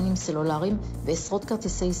 טלפונים סלולריים ועשרות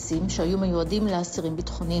כרטיסי סים שהיו מיועדים לאסירים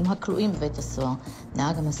ביטחוניים הכלואים בבית הסוהר.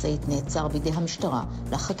 נהג המשאית נעצר בידי המשטרה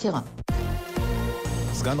לחקירה.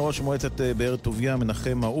 סגן ראש מועצת באר טוביה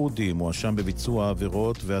מנחם מעודי מואשם בביצוע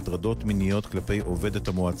עבירות והטרדות מיניות כלפי עובדת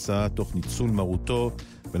המועצה תוך ניצול מרותו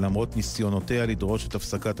ולמרות ניסיונותיה לדרוש את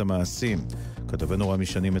הפסקת המעשים. כתבנו רמי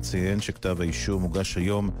שני מציין שכתב האישום מוגש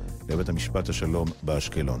היום לבית המשפט השלום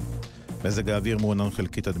באשקלון. מזג האוויר מעונן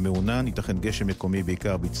חלקית עד מעונן, ייתכן גשם מקומי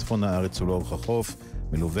בעיקר בצפון הארץ ולאורך החוף,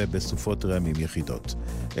 מלווה בסופות רעמים יחידות.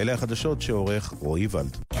 אלה החדשות שעורך רועי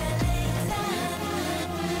ולד.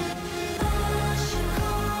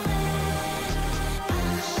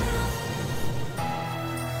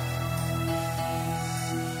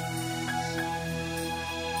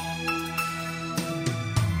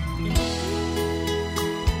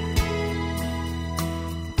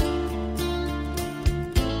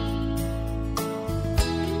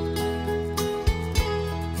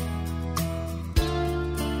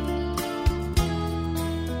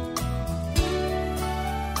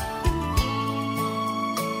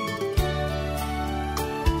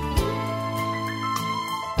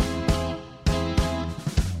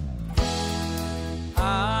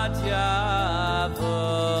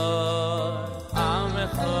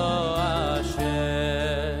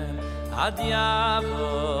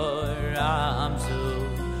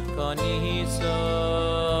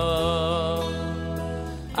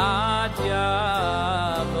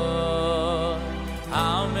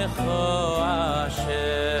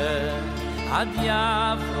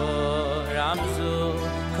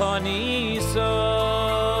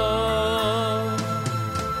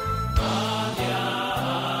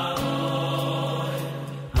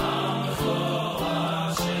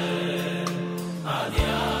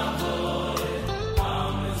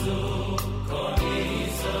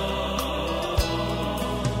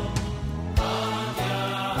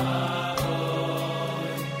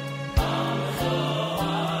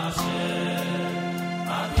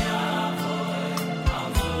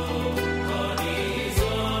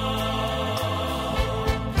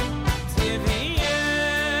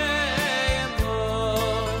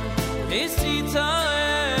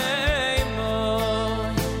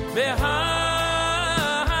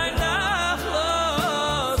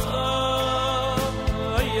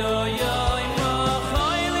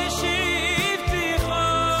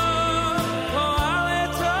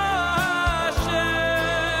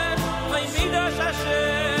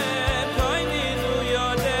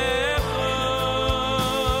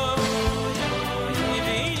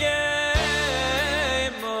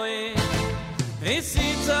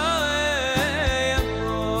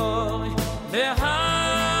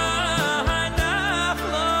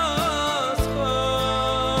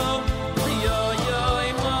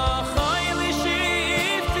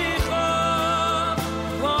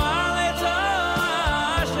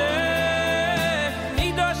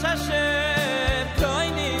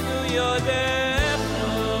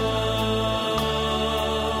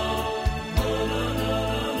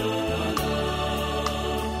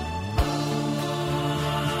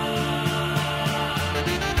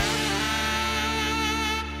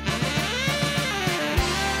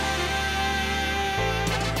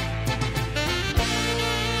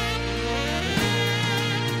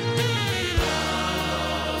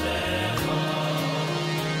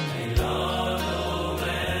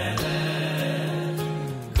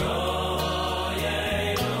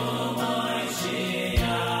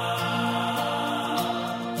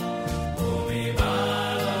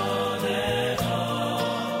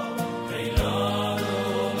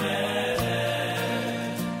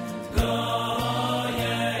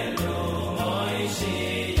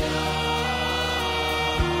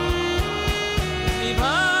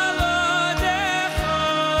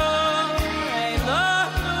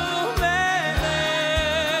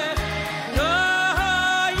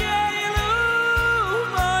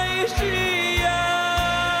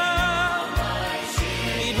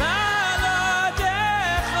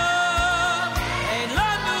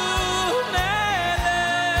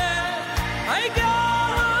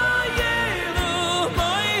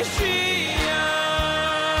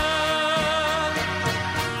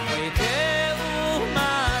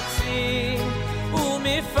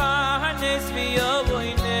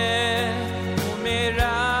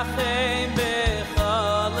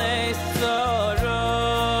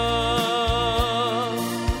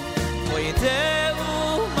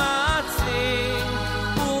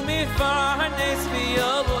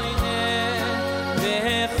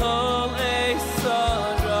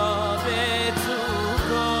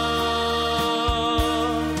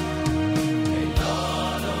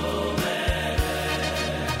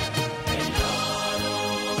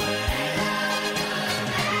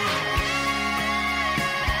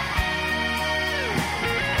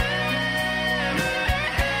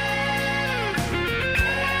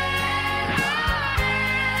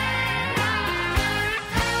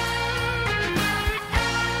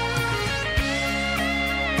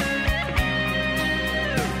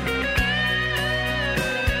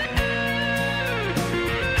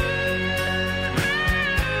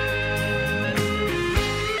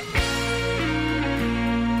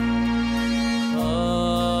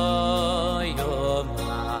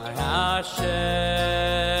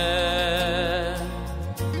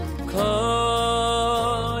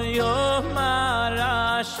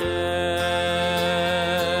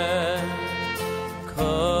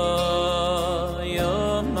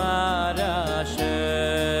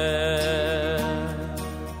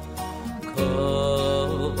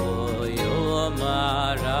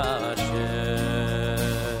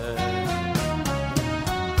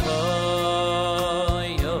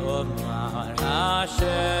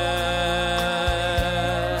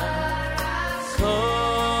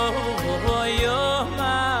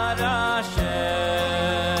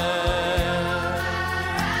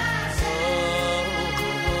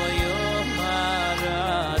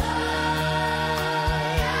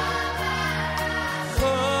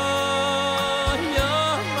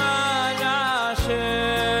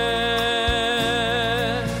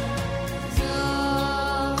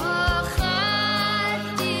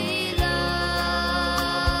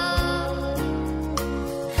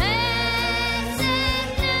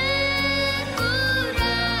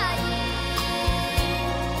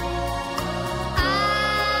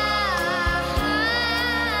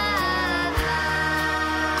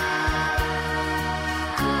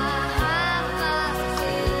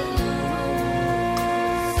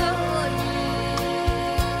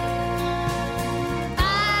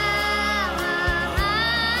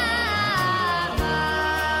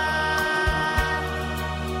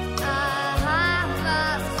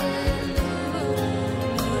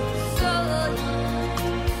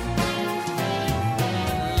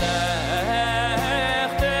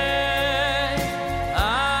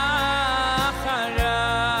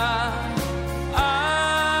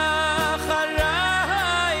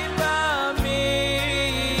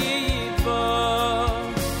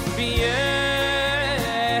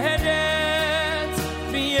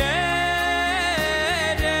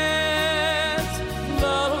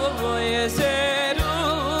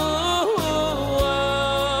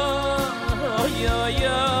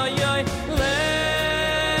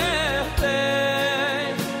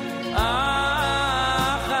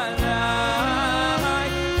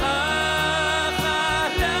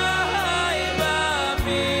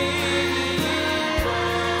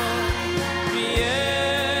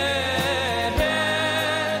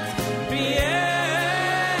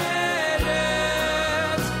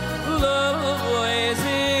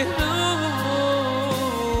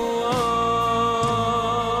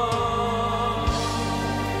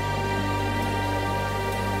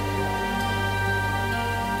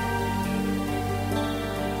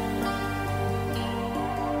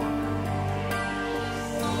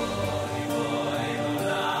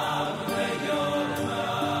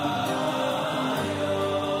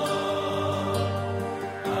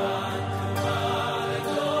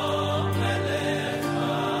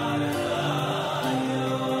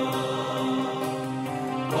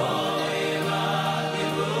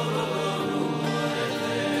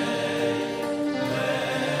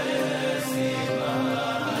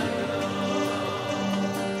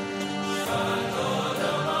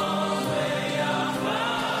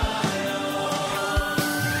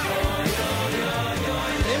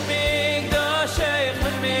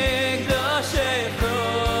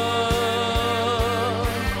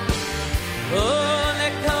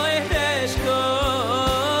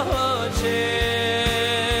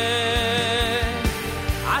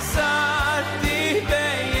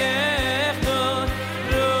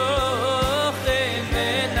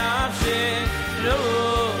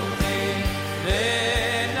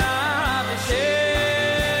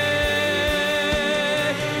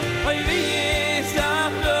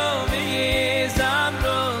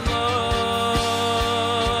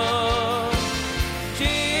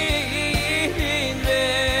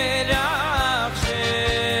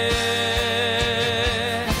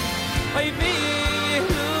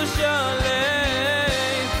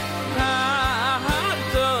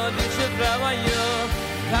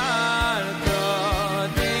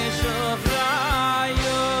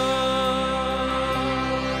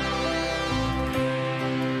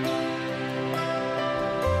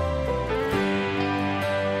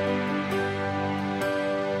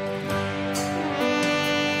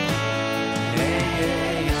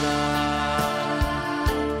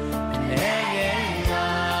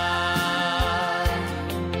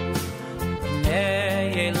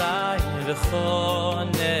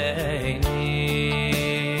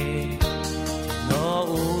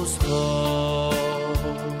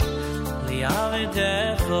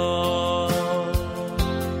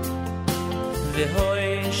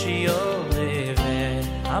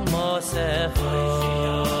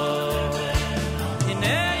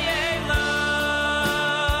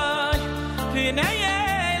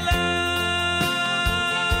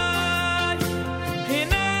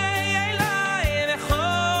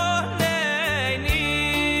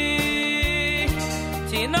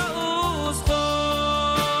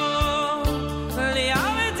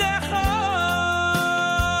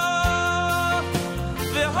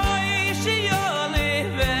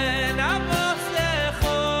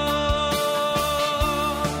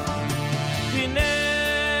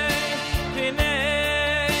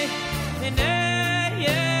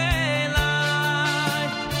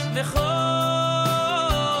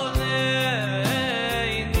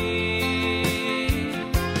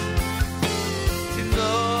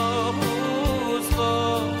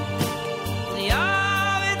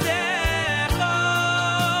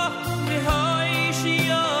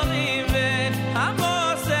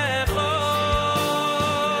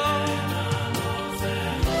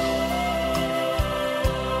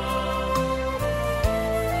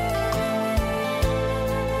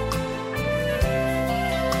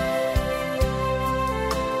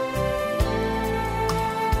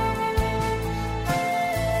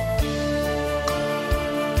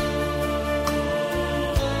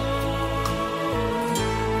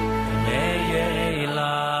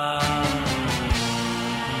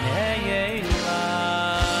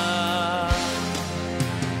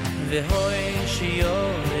 והוי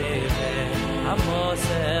שיורי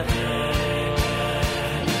והמוסך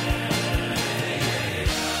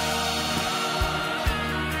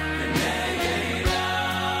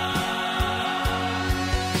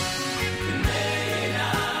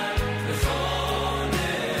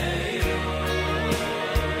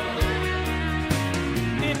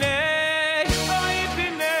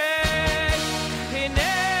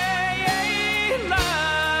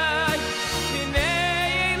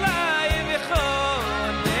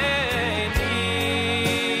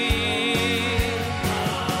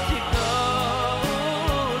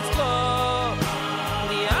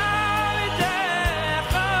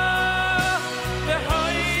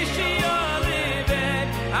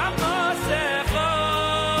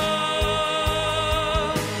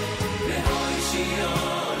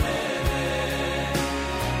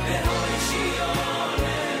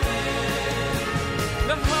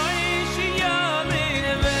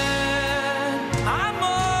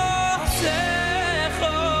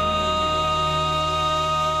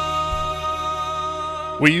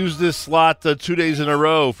We used this slot 2 days in a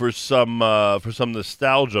row for some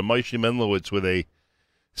nostalgia. Moshe Menlowitz with a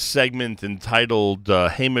segment entitled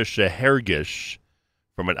Hamish Hergish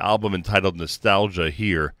from an album entitled Nostalgia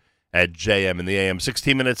here at JM in the AM.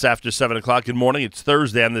 16 minutes after 7 o'clock. Good morning. It's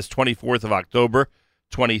Thursday on this 24th of October,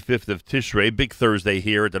 25th of Tishrei. Big Thursday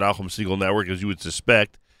here at the Nachum Segal Network, as you would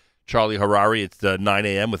suspect. Charlie Harari, it's 9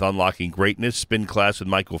 a.m. with Unlocking Greatness. Spin class with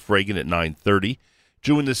Michael Fragan at 9:30.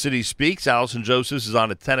 Jew in the City Speaks. Allison Josephs is on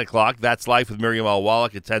at 10 o'clock. That's Life with Miriam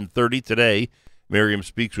Al-Wallach at 10:30. Today, Miriam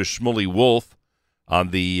speaks with Shmuley Wolf on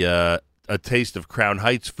the A Taste of Crown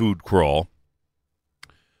Heights food crawl.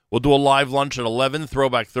 We'll do a live lunch at 11,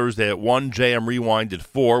 Throwback Thursday at 1, JM Rewind at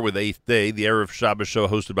 4 with 8th Day. The Erev Shabbos show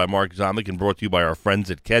hosted by Mark Zamek and brought to you by our friends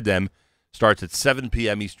at Kedem. Starts at 7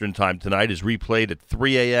 p.m. Eastern Time tonight, is replayed at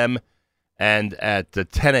 3 a.m. and at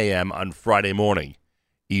 10 a.m. on Friday morning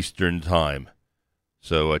Eastern Time.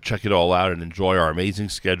 So check it all out and enjoy our amazing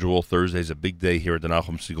schedule. Thursday's a big day here at the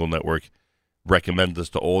Nachum Segal Network. Recommend us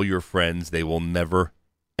to all your friends. They will never,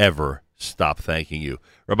 ever stop thanking you.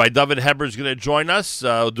 Rabbi Dovid Heber is going to join us.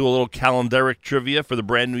 We'll do a little calendaric trivia for the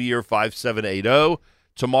brand new year 5780.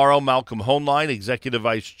 Tomorrow, Malcolm Hoenlein, Executive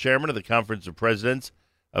Vice Chairman of the Conference of Presidents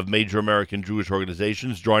of Major American Jewish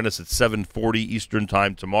Organizations. Join us at 7:40 Eastern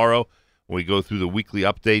Time tomorrow when we go through the weekly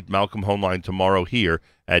update. Malcolm Hoenlein tomorrow here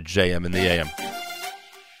at JM in the AM.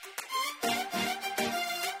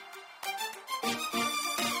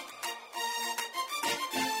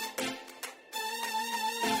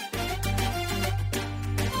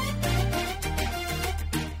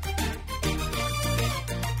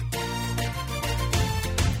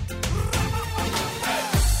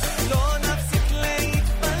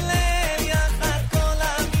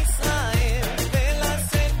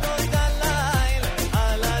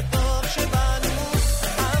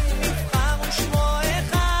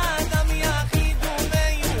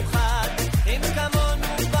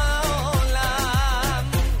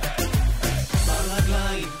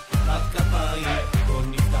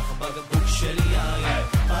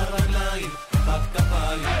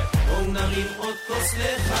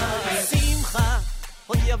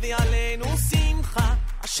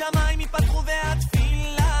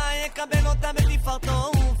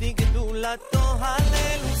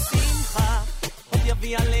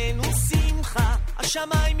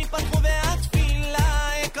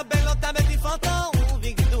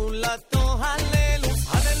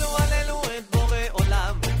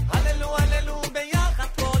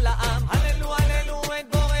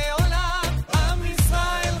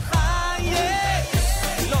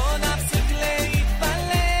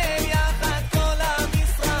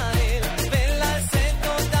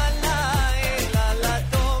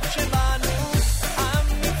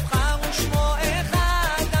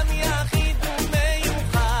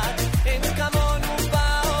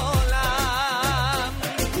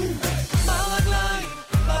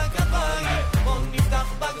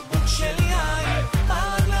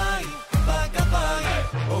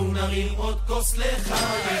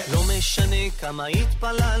 כמה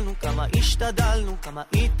התפללנו, כמה השתדלנו, כמה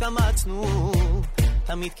התאמצנו,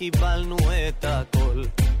 תמיד קיבלנו את הכל,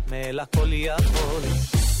 מאל הכל יכול.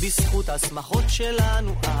 בזכות השמחות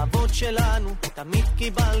שלנו, האהבות שלנו, תמיד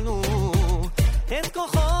קיבלנו את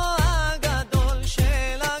כוחו הגדול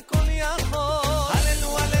של הכל יכול.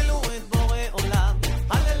 הללו הללו את בורא עולם,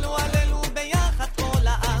 הללו הללו ביחד כל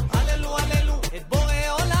העם, הללו הללו את בורא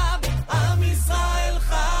עולם, עם ישראל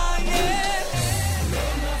חי. לא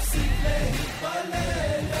נפסיק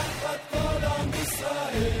להתפלל יחד כל עם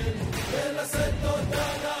ישראל, ולשאת תודה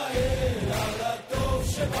לאל על הטוב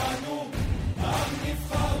שבנו, עם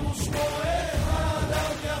נבחר ושמו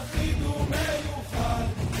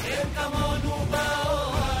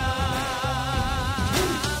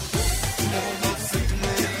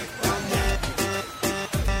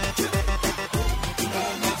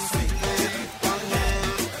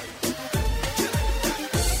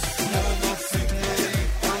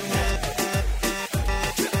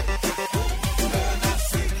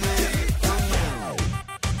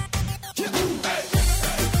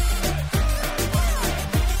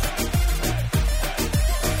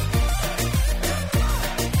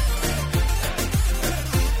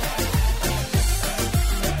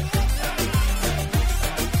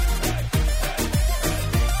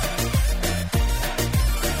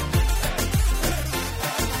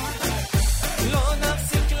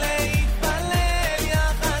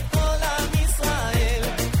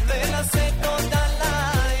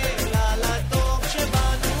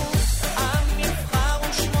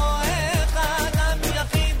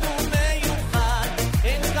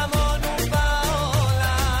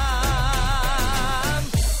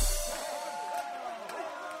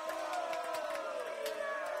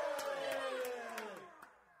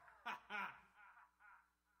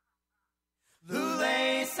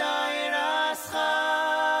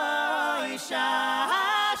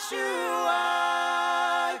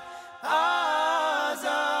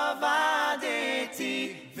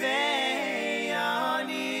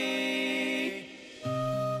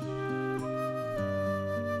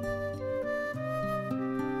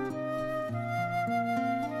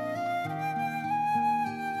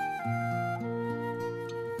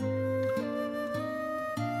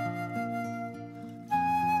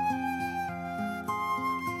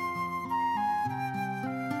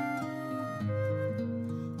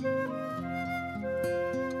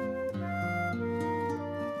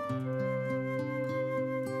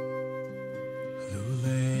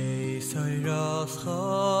Soiros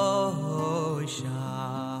Choy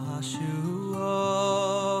Shashuos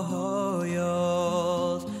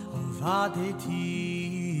Ovadeti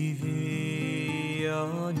Vioni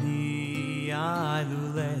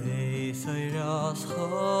Alulei Soiros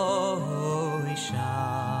Choy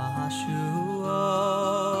Shashuos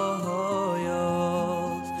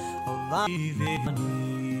Ovadeti Vioni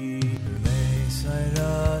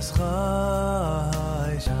Soiros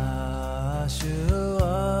Choy Shashuos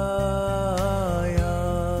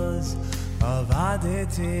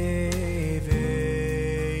Avadeti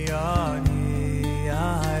V'yani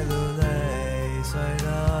Ailulei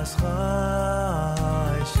Soiros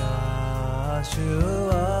Choy Shashuos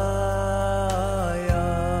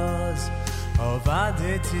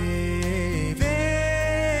Avadeti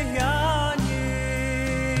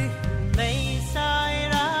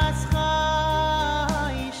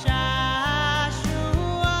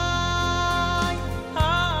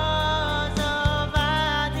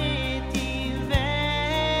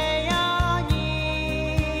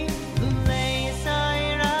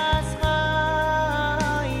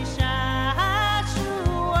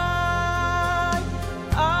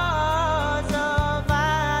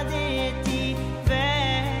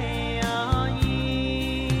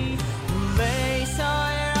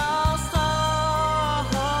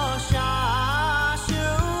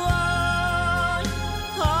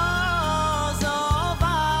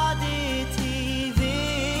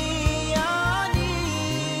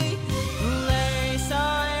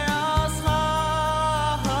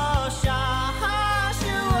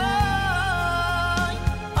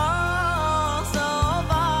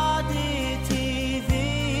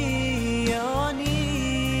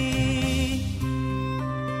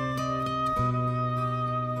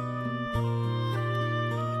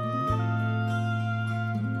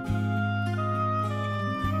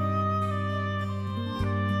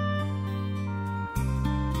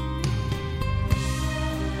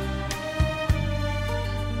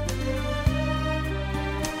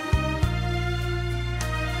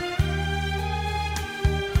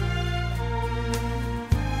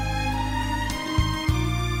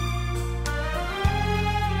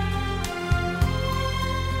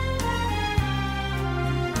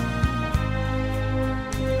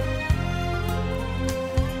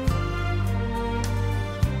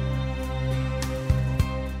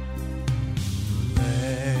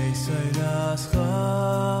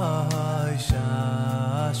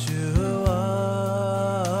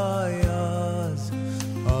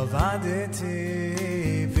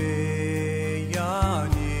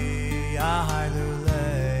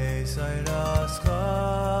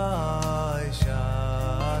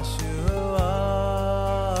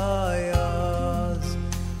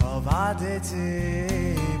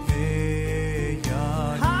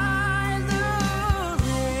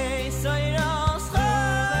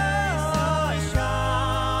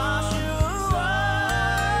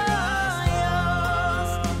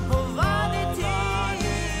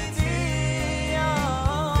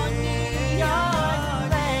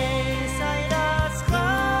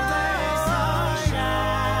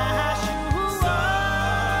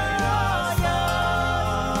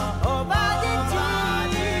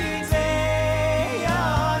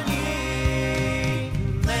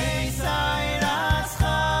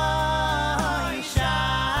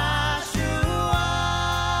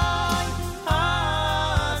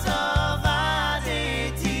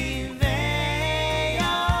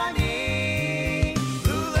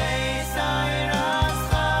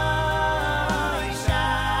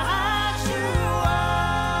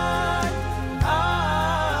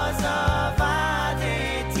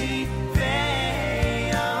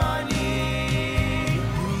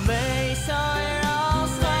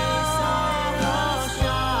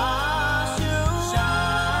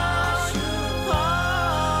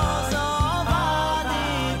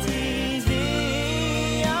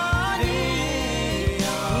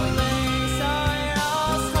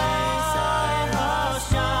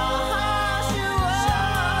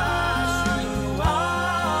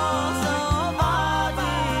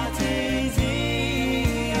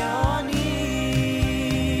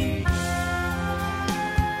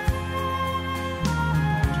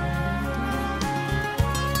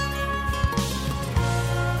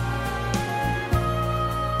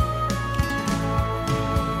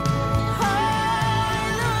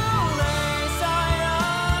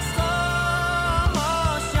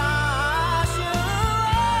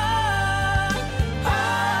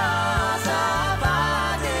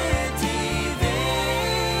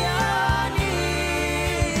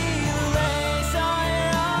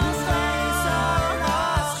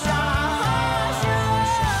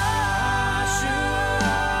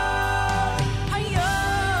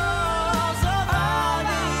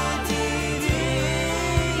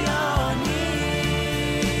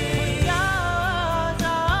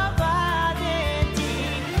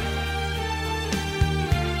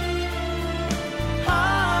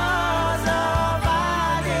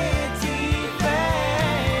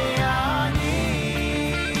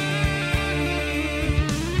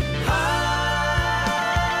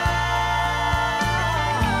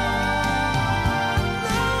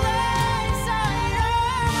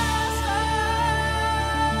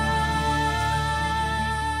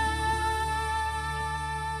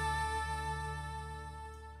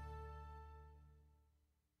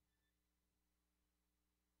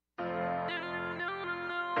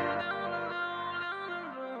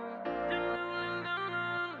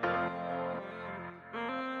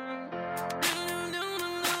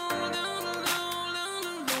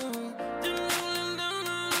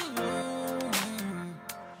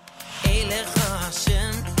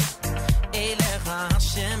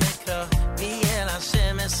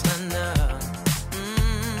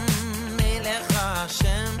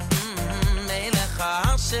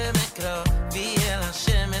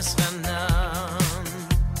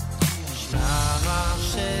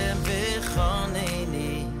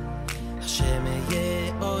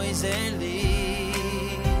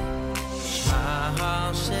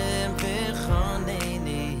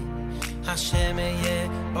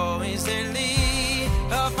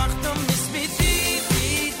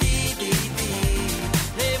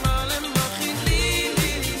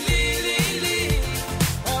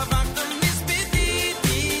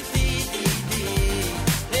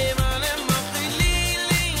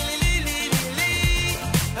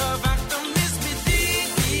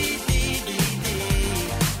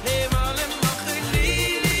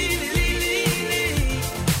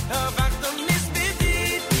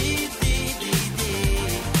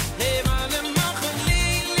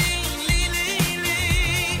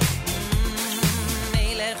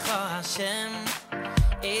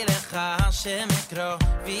Hashem ekro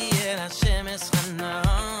v'yel Hashem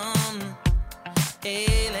eschanon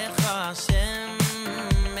Elecha Hashem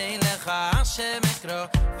Elecha Hashem ekro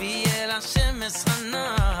v'yel Hashem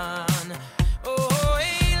eschanon Oh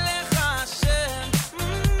Elecha Hashem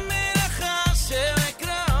Elecha Hashem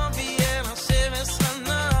ekro v'yel Hashem eschanon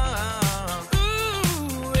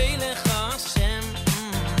Elecha Hashem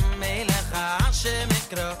Elecha Hashem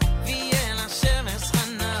ekro v'yel Hashem eschanon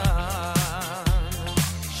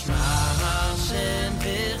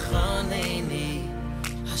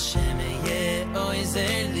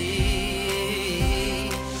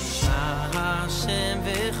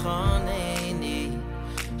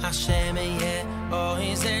Hashem ye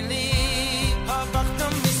oizeli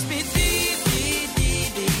Habachtam mispiti di di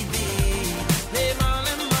di di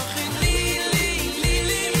Lemalem machili li li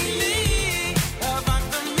li li li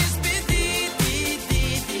Habachtam mispiti di di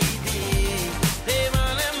di di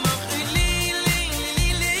Lemalem machili li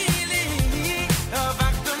li li li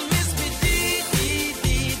Habachtam mispiti di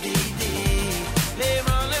di di di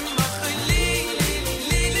Lemalem machili li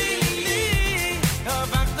li li li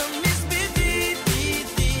Habachtam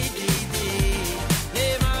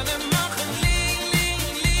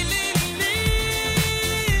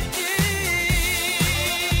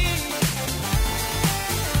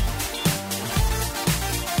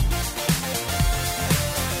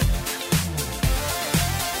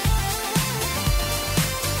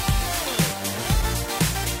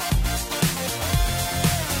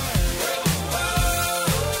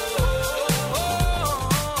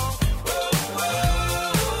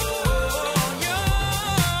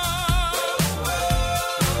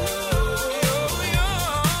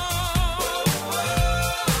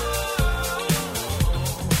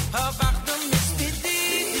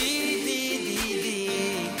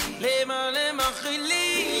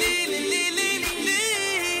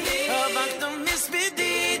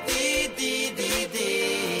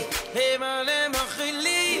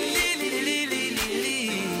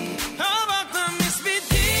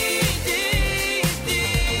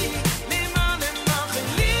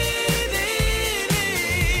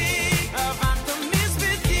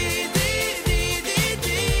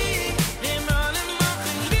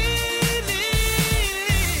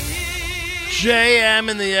JM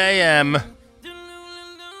in the AM.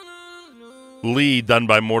 Lee, done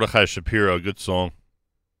by Mordechai Shapiro. Good song.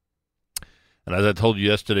 And as I told you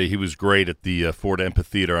yesterday, he was great at the Ford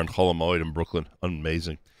Amphitheater on Chol HaMoed in Brooklyn.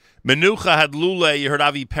 Amazing. Menucha had Lule. You heard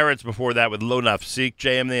Avi Peretz before that with Lo Nafsik.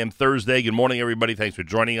 JM in the AM Thursday. Good morning, everybody. Thanks for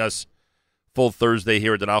joining us. Full Thursday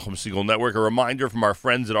here at the Nachum Segal Network. A reminder from our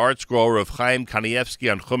friends at Art Scroll of Chaim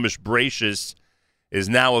Kanievsky on Chumash Breishis is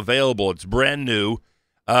now available. It's brand new.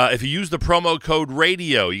 If you use the promo code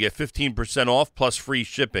RADIO, you get 15% off plus free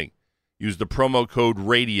shipping. Use the promo code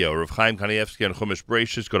RADIO. Rav Chaim Kanievsky on Chumash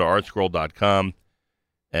Breishis. Go to artscroll.com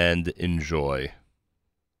and enjoy.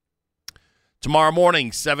 Tomorrow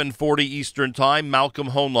morning, 7:40 Eastern Time,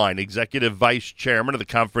 Malcolm Hoenlein, Executive Vice Chairman of the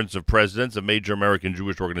Conference of Presidents of Major American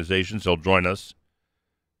Jewish Organizations. He'll join us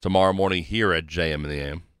tomorrow morning here at JM in the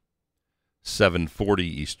AM, 7:40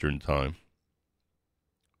 Eastern Time.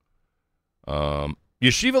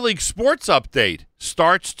 Yeshiva League Sports Update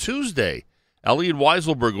starts Tuesday. Elliot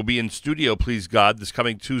Weiselberg will be in studio, please God, this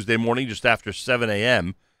coming Tuesday morning just after 7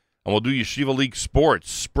 a.m., and we'll do Yeshiva League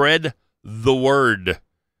Sports. Spread the word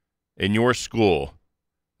in your school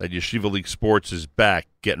that Yeshiva League Sports is back,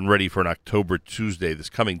 getting ready for an October Tuesday, this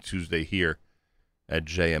coming Tuesday here at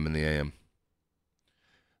JM in the AM.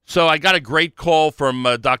 So I got a great call from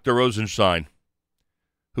Dr. Rosenstein,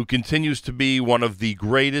 who continues to be one of the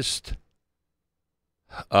greatest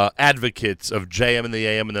advocates of JM in the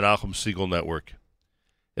AM and the Nachum Segal Network.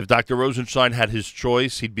 If Dr. Rosenstein had his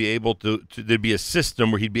choice, he'd be able to there'd be a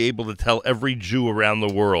system where he'd be able to tell every Jew around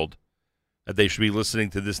the world that they should be listening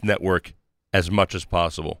to this network as much as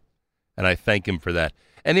possible. And I thank him for that.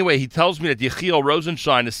 Anyway, he tells me that Yechiel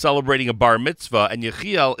Rosenstein is celebrating a bar mitzvah, and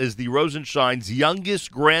Yechiel is the Rosenstein's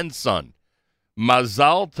youngest grandson.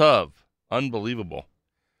 Mazal Tov. Unbelievable.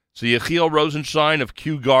 So Yechiel Rosenstein of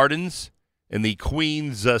Kew Gardens In the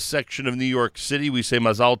Queens section of New York City, we say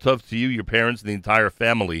Mazal Tov to you, your parents, and the entire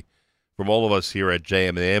family from all of us here at JM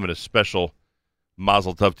and the AM, and a special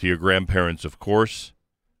Mazel Tov to your grandparents, of course,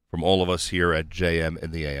 from all of us here at JM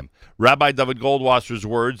and the AM. Rabbi Dovid Goldwasser's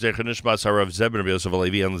words, Zecher Nishmas Harav Zeb Rabbi Yosef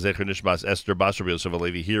Alevi, and Zecher Nishmas Esther Bas Rabbi Yosef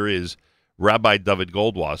Alevi. Here is Rabbi Dovid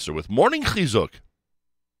Goldwasser with Morning Chizuk.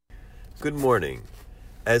 Good morning.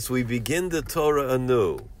 As we begin the Torah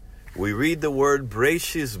anew, we read the word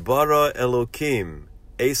Breshis bara Elokim,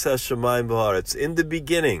 Eis HaShamayim V'Haaretz. In the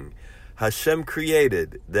beginning, Hashem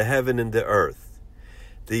created the heaven and the earth.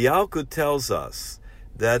 The Yalkut tells us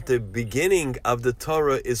that the beginning of the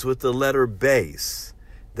Torah is with the letter Beis.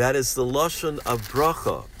 That is the Lashon of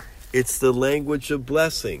Bracha. It's the language of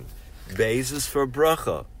blessing. Beis is for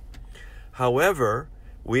Bracha. However,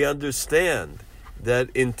 we understand that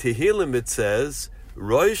in Tehillim it says,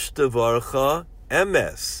 Rosh Devarcha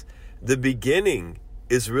Emes. The beginning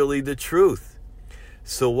is really the truth.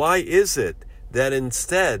 So why is it that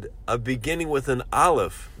instead of beginning with an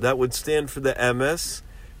Aleph that would stand for the Emes,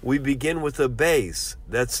 we begin with a Beis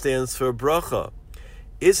that stands for Bracha?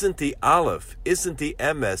 Isn't the Aleph, isn't the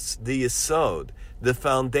Emes the Yesod, the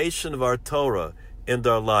foundation of our Torah and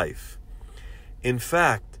our life? In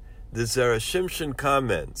fact, the Zera Shimshon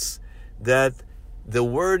comments that the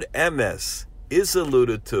word Emes is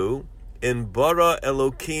alluded to in Bara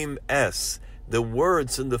Elokim Es, the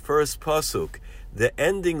words in the first pasuk, the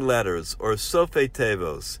ending letters or Sofei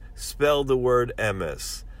Tevos spell the word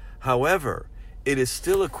Emes. However, it is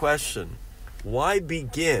still a question, why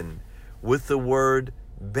begin with the word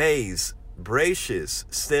Beis, Breshis,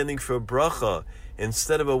 standing for Bracha,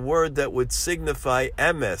 instead of a word that would signify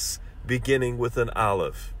Emes, beginning with an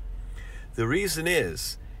Aleph? The reason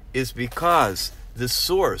is because the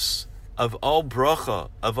source of all bracha,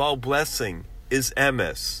 of all blessing, is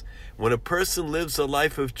Emes. When a person lives a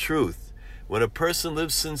life of truth, when a person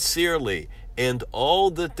lives sincerely, and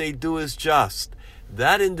all that they do is just,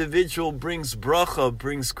 that individual brings bracha,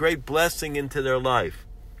 brings great blessing into their life.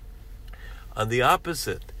 On the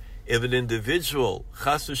opposite, if an individual,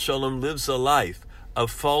 chas v'shalom, lives a life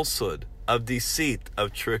of falsehood, of deceit,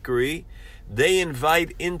 of trickery, they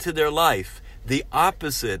invite into their life the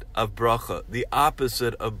opposite of bracha, the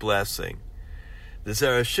opposite of blessing. The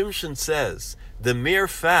Zera Shimshon says, the mere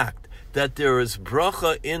fact that there is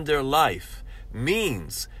bracha in their life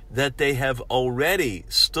means that they have already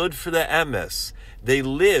stood for the emes. They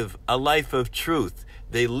live a life of truth.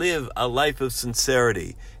 They live a life of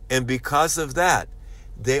sincerity. And because of that,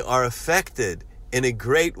 they are affected in a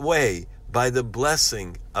great way by the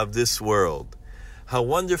blessing of this world. How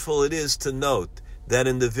wonderful it is to note that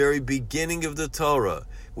in the very beginning of the Torah,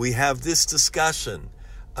 we have this discussion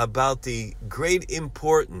about the great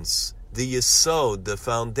importance, the yesod, the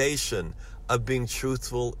foundation of being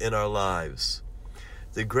truthful in our lives.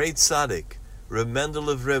 The great tzaddik, Reb Mendel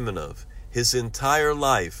of Rimonov, his entire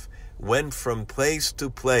life went from place to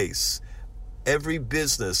place. Every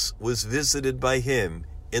business was visited by him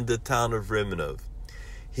in the town of Rimonov.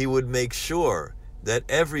 He would make sure that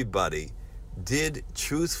everybody did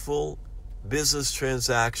truthful business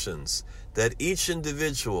transactions, that each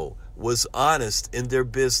individual was honest in their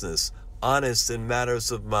business, honest in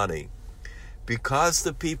matters of money. Because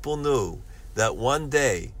the people knew that one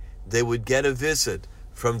day they would get a visit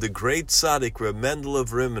from the great tzaddik Reb Mendel of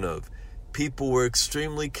Rimonov, people were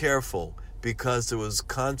extremely careful because there was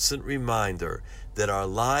constant reminder that our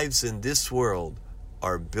lives in this world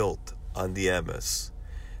are built on the emes.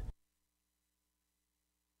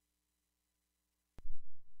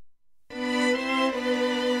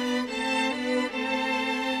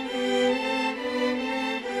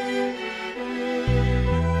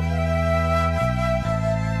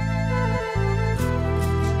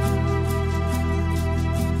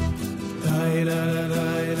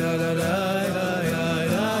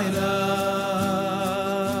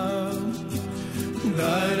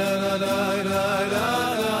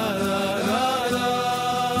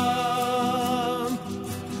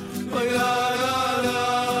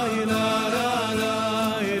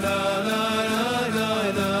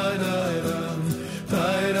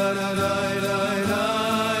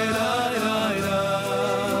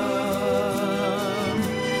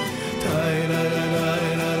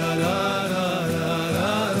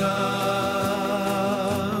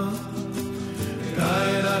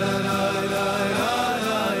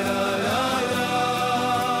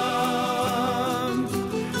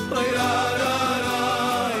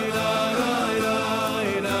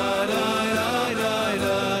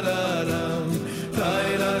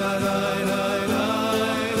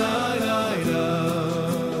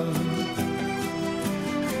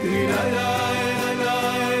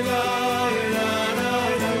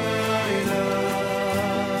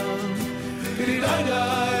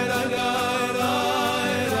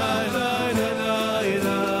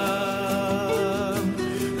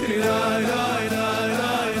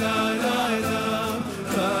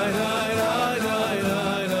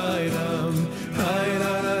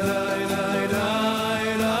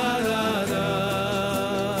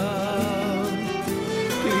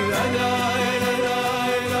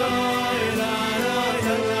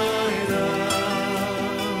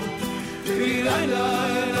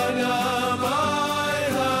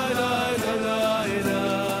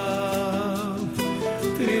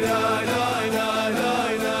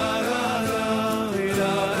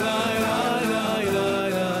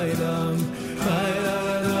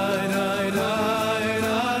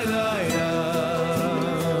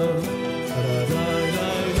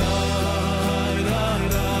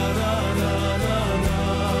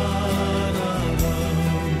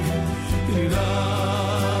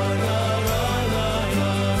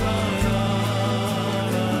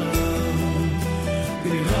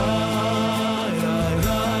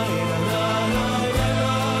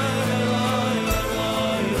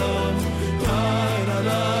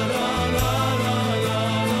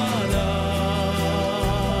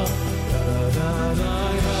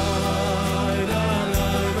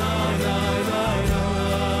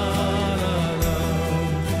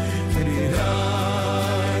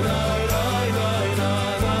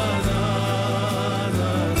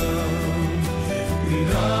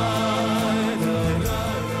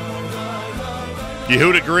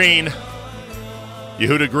 Yehuda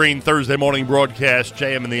Green, Thursday morning broadcast,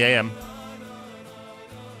 JM and the AM.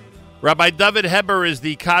 Rabbi Dovid Heber is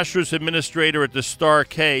the Kashrus administrator at the Star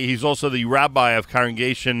K. He's also the rabbi of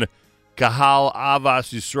Congregation Kahal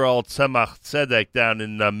Avas Yisrael Tzemach Tzedek down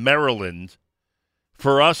in Maryland.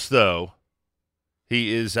 For us, though,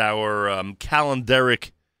 he is our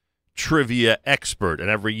calendaric trivia expert, and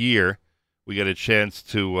every year we get a chance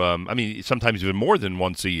to, sometimes even more than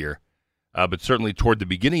once a year, but certainly toward the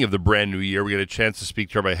beginning of the brand new year, we get a chance to speak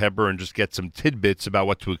to Rabbi Heber and just get some tidbits about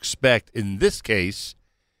what to expect, in this case,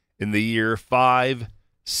 in the year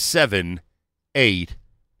 5780.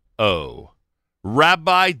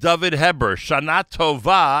 Rabbi Dovid Heber, Shana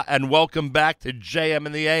Tova, and welcome back to JM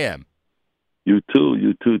and the AM. You too,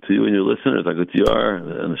 to you and your listeners. Agut Yar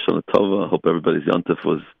and Shana Tova. Hope everybody's Yontif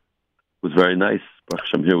was very nice. Baruch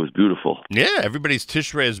Hashem here was beautiful. Yeah, everybody's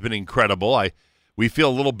Tishrei has been incredible. We feel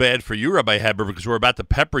a little bad for you, Rabbi Heber, because we're about to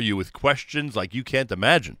pepper you with questions like you can't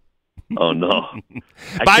imagine. Oh, no.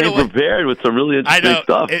 I came prepared with some really interesting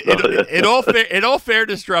stuff. In all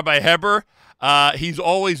fairness to Rabbi Heber, he's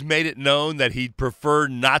always made it known that he'd prefer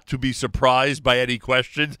not to be surprised by any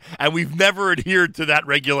questions, and we've never adhered to that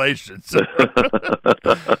regulation. So.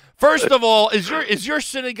 First of all, is your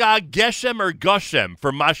synagogue Geshem or Goshem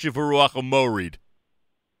for Mashiv Ruach Morid?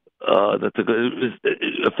 That's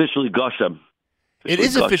officially Goshem. It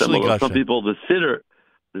is officially Goshem. Some people, a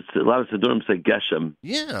lot of Siddurim say Geshem.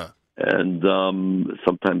 Yeah. And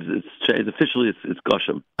sometimes it's changed. Officially, it's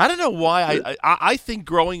Goshem. I don't know why. I think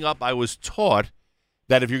growing up, I was taught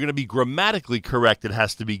that if you're going to be grammatically correct, it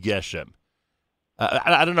has to be Geshem.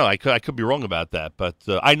 I don't know. I could be wrong about that, but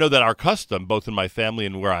I know that our custom, both in my family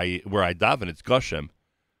and where I daven, it's Goshem,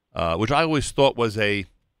 which I always thought was not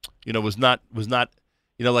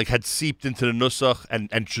like had seeped into the nusach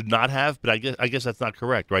and should not have. But I guess that's not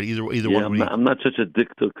correct, right? Either one. I'm not such a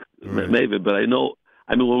diktuk, maybe, but I know.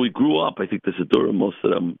 I mean, when we grew up, I think the Siddurim, most of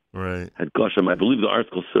them had Goshem. I believe the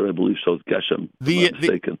article, sir, shows Geshem.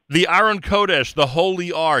 The Aron Kodesh, the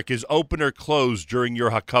Holy Ark, is open or closed during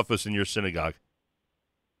your hakafas in your synagogue?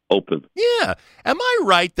 Open. Yeah. Am I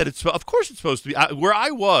right that of course it's supposed to be? Where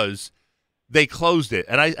I was, they closed it.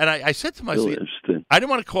 And I said to myself, I didn't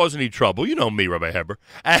want to cause any trouble. You know me, Rabbi Heber.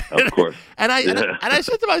 Of course. And I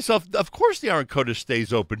said to myself, of course the Aron Kodesh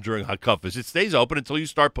stays open during hakafas. It stays open until you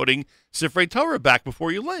start putting Sifrei Torah back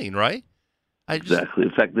before you lane, right? Exactly.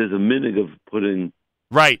 In fact, there's a minig of putting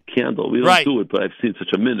candle. We don't do it, but I've seen such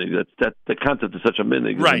a minig. That the concept of such a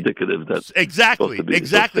minig is indicative that exactly.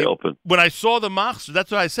 Open. When I saw the machzor,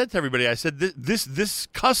 that's what I said to everybody. I said this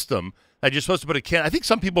custom that you're supposed to put a candle. I think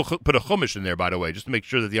some people put a chumash in there, by the way, just to make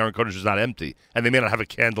sure that the Aron Kodesh is not empty, and they may not have a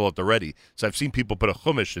candle at the ready. So I've seen people put a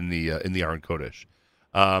chumash in the Aron Kodesh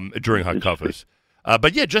during hakafas.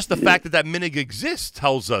 But yeah, just the fact that minig exists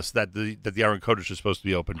tells us that the Aron Kodesh is supposed to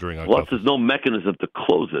be open during hakafas. Plus, there's no mechanism to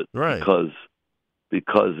close it, right?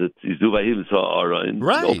 Because it's you do vayim Aron,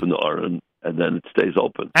 you open the Aron, and then it stays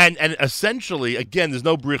open. And essentially, again, there's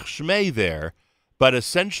no brich shmei there. But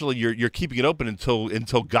essentially, you're keeping it open until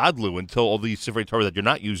Godlu, until all the Sifrei Torah that you're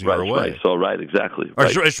not using are away. So exactly. Or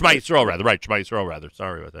Shema Yisrael, rather. Right, Shema Yisrael, rather.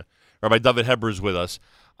 Sorry about that. Rabbi Dovid Heber is with us.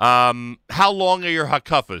 How long are your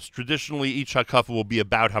hakafas? Traditionally, each hakafa will be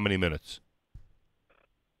about how many minutes?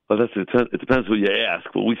 Well, it depends who you ask.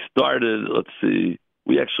 But we started. Let's see.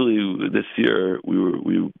 We actually this year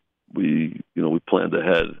we planned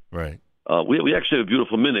ahead. Right. We actually have a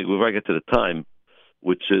beautiful minhag. Before I get to the time.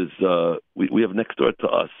 Which is, we have next door to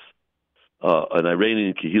us an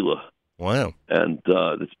Iranian kehillah. Wow. And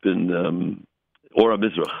it's been Ora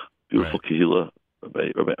Mizrach, beautiful kehillah.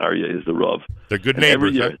 Rabbi Aryeh is the Rav. They're good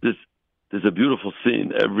neighbors. Every year, there's a beautiful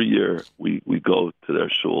scene. Every year we go to their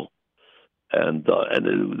shul. And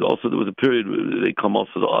also there was a period where they come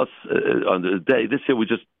also to us on the day. This year we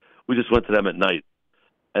just went to them at night.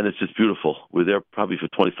 And it's just beautiful. We're there probably for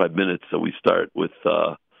 25 minutes. So we start with...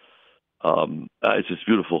 it's just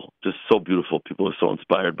beautiful, just so beautiful. People are so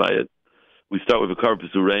inspired by it. We start with a Karv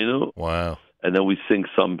Pesureinu. Wow. And then we sing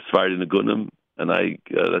some Sephardi Nagunim. And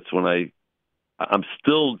that's when I'm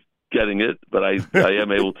still getting it, but I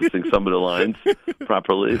am able to sing some of the lines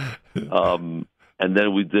properly. And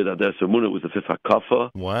then we did Ades Emunah, it was the fifth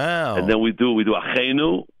Hakafa. Wow. And then we do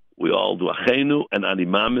Achenu. We all do Achenu and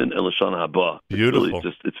Animamin and Lashon Haba. Beautiful.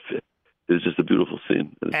 It's just a beautiful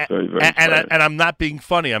scene. It's very, very inspiring. And I'm not being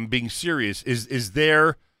funny. I'm being serious. Is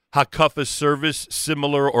their Hakafa service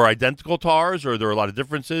similar or identical to ours, or are there a lot of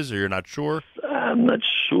differences, or you're not sure? I'm not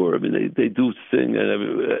sure. I mean, they do sing.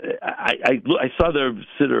 And I saw their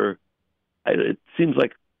siddur. It seems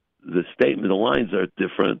like the lines are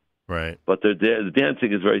different. Right. But the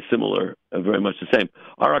dancing is very similar and very much the same.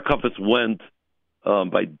 Our akafas went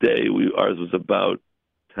by day. Ours was about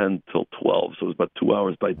 10 till 12, so it was about 2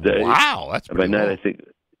 hours by day. Wow, that's and by pretty night, long. I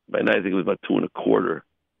think it was about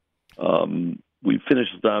 2.25. We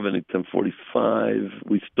finished davening 10:45.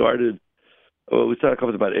 We started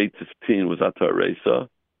akafas about 8:15. Was Atar Reisa.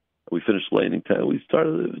 We finished laning 10. We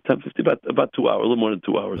started at 10:50, about 2 hours, a little more than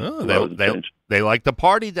 2 hours. Oh, 2 hours and change. they like to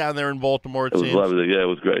party down there in Baltimore, it It was seems. lovely. Yeah, it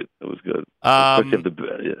was great. It was good. Yeah.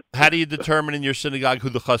 How do you determine in your synagogue who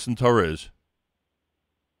the Chassan Torah is?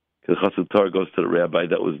 The Chassan Torah goes to the rabbi.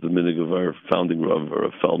 That was the minig of our founding Rav,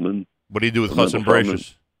 Rav Feldman. What do you do with Chassan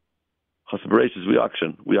Bereshis? Chassan Bereshis, we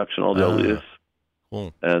auction. We auction all the aliyahs.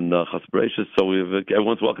 Cool. And Chassan Bereshis, so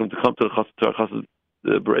everyone's welcome to come to the Chassan Torah, Chassan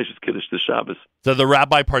Bereshis Kiddush this Shabbos. So the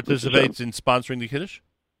rabbi participates in sponsoring the Kiddush?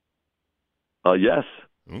 Yes.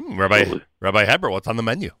 Rabbi Heber, what's on the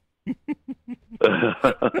menu?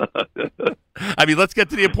 I mean, let's get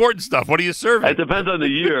to the important stuff. What are you serving? It depends on the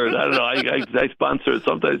year. I don't know. I sponsor it.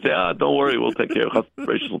 Sometimes I say, don't worry, we'll take care of it.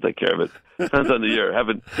 Chassan will take care of it. Depends on the year.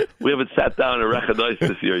 We haven't sat down and recognized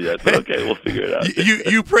this year yet, but okay, we'll figure it out.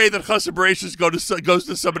 You pray that Chassan Bereshis goes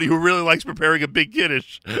to somebody who really likes preparing a big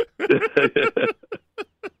Kiddush.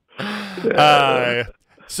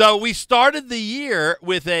 So we started the year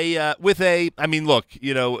with a. I mean, look,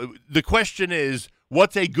 the question is,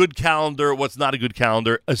 what's a good calendar? What's not a good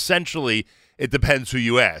calendar? Essentially, it depends who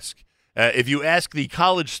you ask. If you ask the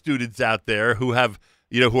college students out there who have,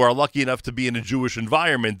 who are lucky enough to be in a Jewish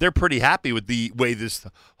environment, they're pretty happy with the way this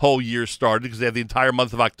whole year started because they have the entire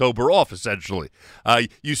month of October off, essentially.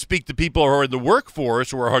 You speak to people who are in the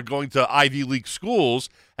workforce or are going to Ivy League schools,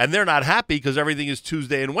 and they're not happy because everything is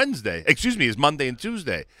Tuesday and Wednesday. Is Monday and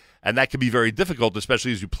Tuesday. And that can be very difficult,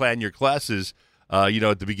 especially as you plan your classes,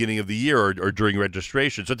 at the beginning of the year or during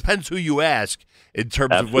registration. So it depends who you ask in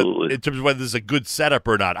terms of whether this is a good setup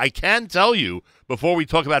or not. I can tell you, before we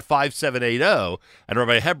talk about 5780, and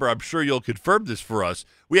Rabbi Heber, I'm sure you'll confirm this for us,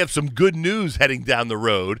 we have some good news heading down the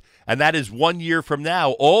road, and that is 1 year from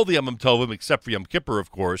now, all the Yom Tovim, except for Yom Kippur,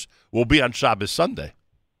 of course, will be on Shabbos Sunday.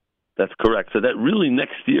 That's correct. So that really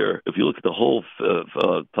next year, if you look at the whole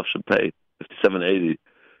Tafshin Pei 5780,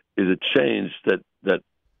 is a change that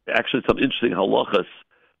actually some interesting halachas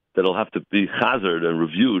that'll have to be chazard and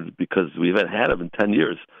reviewed because we haven't had them in 10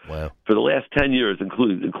 years. Wow. For the last 10 years,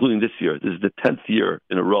 including this year, this is the 10th year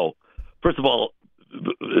in a row. First of all,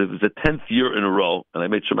 it was the 10th year in a row, and I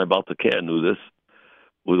made sure my Baal Takeh knew this,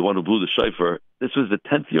 was the one who blew the shofar. This was the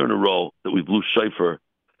 10th year in a row that we blew shofar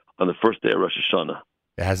on the first day of Rosh Hashanah.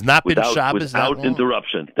 It has not been Shabbos without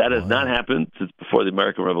interruption. That has not happened since before the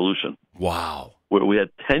American Revolution. Wow. Where we had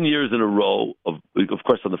 10 years in a row of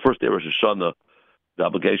course, on the first day of Rosh Hashanah, the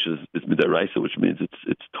obligation is midaraisa, which means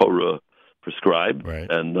it's Torah prescribed,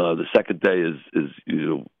 right. And the second day is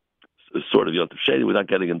sort of Yom Tov Sheni. We're not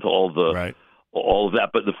getting into all of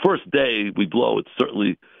that, but the first day we blow, it's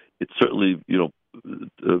certainly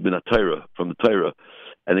minat Torah, from the Torah,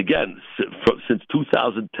 and again since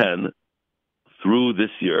 2010 through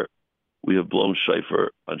this year, we have blown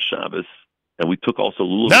shofar on Shabbos. And we took also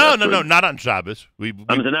lulav. No, not on Shabbos.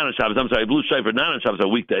 Not on Shabbos. I'm sorry, I blew shofar not on Shabbos,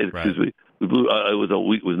 on weekdays. Right. Excuse me. We blew.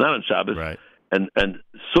 It was not on Shabbos. Right. And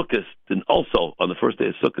Sukkot, and also on the first day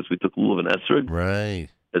of Sukkot, we took lulav and esrog. Right.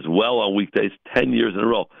 As well on weekdays, 10 years in a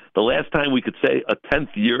row. The last time we could say a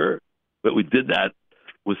 10th year that we did that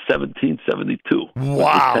was 1772.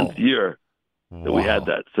 Wow. The 10th year that we had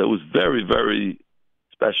that. So it was very, very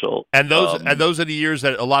special. And those are the years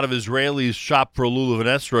that a lot of Israelis shop for lulav and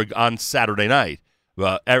esrog on Saturday night,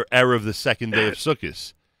 erev the second day of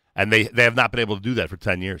Sukkot, and they have not been able to do that for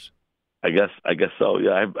 10 years. I guess so.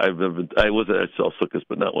 Yeah, I was at Sukkot,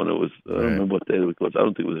 but not when it was. I don't remember what day it was. I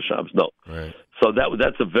don't think it was a Shabbos. No. Right. So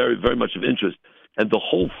that's a very, very much of interest, and the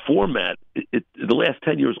whole format. The last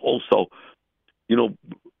 10 years also,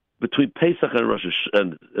 between Pesach and Rosh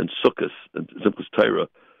and Sukkot and Simchas Torah,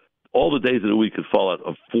 all the days of the week could fall out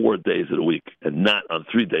of 4 days of the week and not on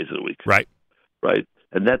 3 days of the week. Right.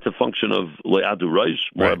 And that's a function of Le'adu Rosh.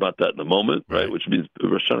 More about that in a moment, right? Which means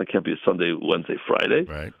Rosh Hashanah can't be a Sunday, Wednesday, Friday.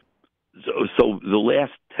 Right. So the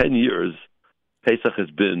last 10 years, Pesach has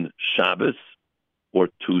been Shabbos or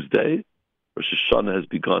Tuesday. Rosh Hashanah has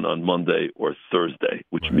begun on Monday or Thursday,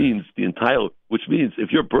 which means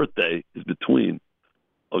if your birthday is between,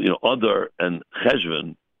 Adar and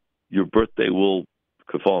Cheshvan, your birthday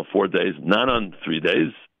could fall on 4 days, not on 3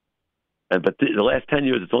 days. But the last 10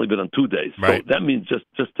 years, it's only been on 2 days. Right. So that means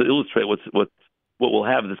just to illustrate what we'll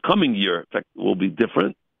have this coming year, in fact, will be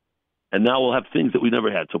different. And now we'll have things that we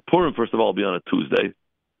never had. So Purim, first of all, will be on a Tuesday,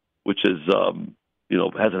 which is,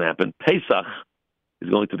 hasn't happened. Pesach is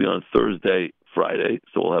going to be on Thursday, Friday.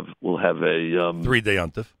 So we'll have a 3-day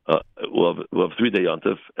yontif. We'll have 3-day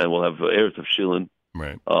yontif, and we'll have Eretz of Shilin.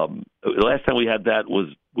 Right. The last time we had that was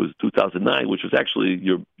 2009, which was actually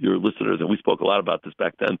your listeners, and we spoke a lot about this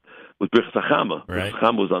back then, with Birchas Hachama. Right. Birchas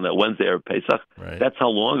Hachama was on that Wednesday of Pesach. Right. That's how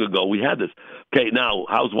long ago we had this. Okay, now,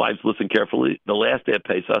 housewives, listen carefully. The last day of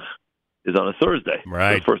Pesach is on a Thursday.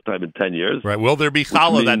 Right. For the first time in 10 years. Right. Will there be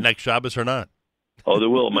challah that next Shabbos or not? Oh, there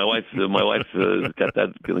will. My wife got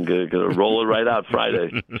that gonna roll it right out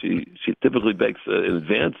Friday. She typically bakes in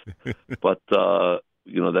advance, but that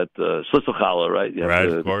shlitzul challah, right? You have right,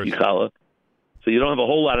 to of course. Challah. So you don't have a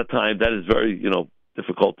whole lot of time. That is very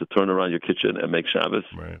difficult to turn around your kitchen and make Shabbos.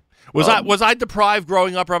 Right. Was I deprived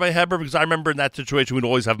growing up, Rabbi Heber? Because I remember in that situation we'd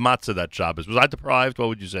always have matzah that Shabbos. Was I deprived? What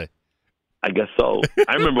would you say? I guess so.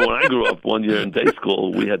 I remember when I grew up one year in day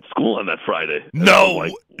school, we had school on that Friday. No,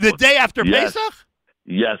 the day after Pesach?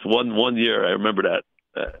 Yes, one year. I remember that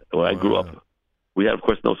when I grew up. We had, of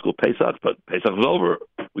course, no school Pesach, but Pesach was over.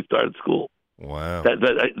 We started school. Wow.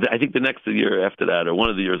 I think the next year after that, or one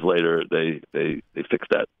of the years later, they fixed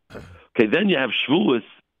that. Okay, then you have Shavuos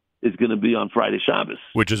is going to be on Friday Shabbos,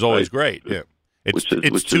 which is always great. Yeah, it's 2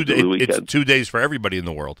 days. It's 2 days for everybody in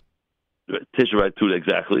the world. Tisha, right? 2 days,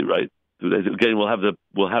 exactly right. 2 days. Again, we'll have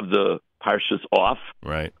the parshas off,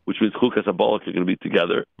 right? Which means Chukas Abalak are going to be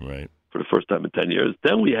together, right, for the first time in 10 years.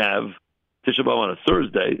 Then we have Tisha B'Av on a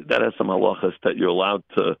Thursday. That has some halachas that you're allowed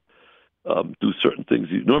to do certain things.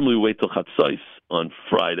 You normally wait till Chatzais on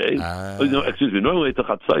Friday. Normally wait till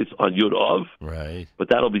Chatzais on Yud Av. Right. But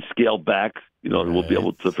that'll be scaled back. We'll be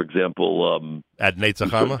able to, for example, add Neitzach do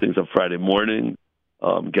certain things on Friday morning,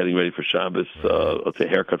 getting ready for Shabbos, let's say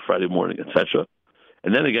haircut Friday morning, etc.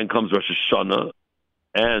 And then again comes Rosh Hashanah,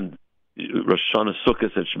 and Rosh Hashanah,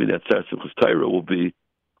 Sukkot, and Shemini Atzeres, Simchas Torah will be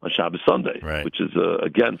on Shabbos Sunday, right. Which is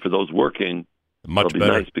again for those working. Much better.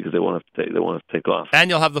 Nice because they won't have to take off. And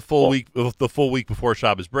you'll have the full week before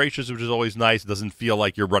Shabbos Breishis, which is always nice. It doesn't feel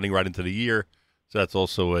like you're running right into the year, so that's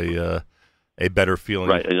also a better feeling.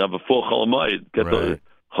 Right, and you have a full Cholamayid. The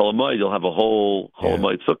Cholamayid, you'll have a whole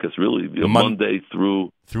Cholamayid Sukkot, really, Monday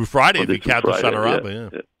through Friday. Monday if you count the Hoshana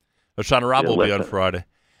Rabbah, Hoshana Rabbah will be on Friday.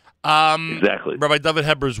 Exactly. Rabbi Dovid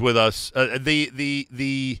Heber's with us.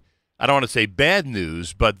 The I don't want to say bad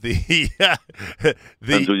news, but depends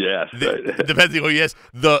who you ask. Depending who you ask.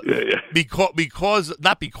 Because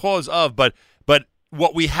not because of, but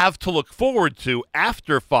what we have to look forward to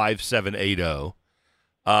after 5780.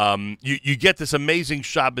 You get this amazing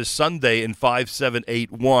Shabbos Sunday in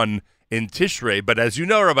 5781 in Tishrei, but as you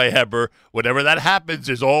know, Rabbi Heber, whenever that happens,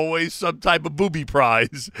 there's always some type of booby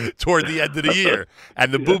prize toward the end of the year,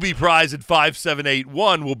 and the booby prize in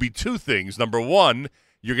 5781 will be two things. Number one,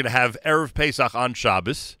 you're going to have Erev Pesach on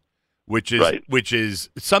Shabbos, which is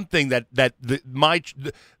something that the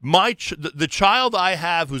child I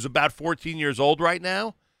have, who's about 14 years old right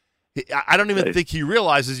now, I don't even think he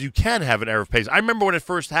realizes you can have an Erev Pesach. I remember when it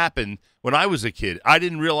first happened when I was a kid. I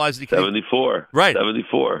didn't realize it. 74, right?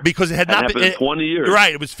 74, because it had not been in 20 years.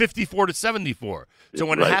 Right, it was 54 to 74. So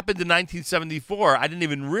when it happened in 1974, I didn't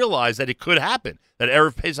even realize that it could happen. That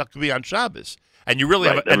Erev Pesach could be on Shabbos. And you really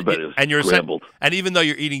have, and you're scrambled. And even though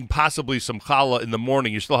you're eating possibly some challah in the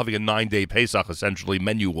morning, you're still having a 9-day Pesach essentially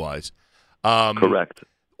menu-wise. Correct.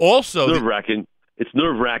 Also, It's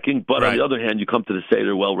nerve-wracking, but on the other hand, you come to the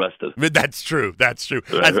Seder well-rested. That's true.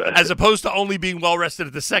 As opposed to only being well-rested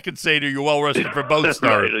at the second Seder, you're well-rested for both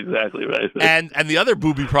stars. Right, exactly, right. And the other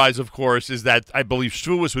booby prize, of course, is that I believe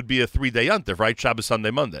Shavuos would be a 3-day yontif, right? Shabbos, Sunday,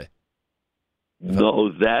 Monday.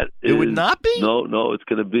 No, it would not be. No, it's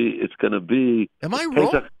going to be. Am I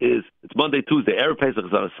wrong? Pesach it's Monday, Tuesday. Erev Pesach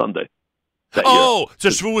is on a Sunday. So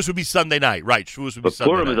Shavuos would be Sunday night, right? Shavuos would be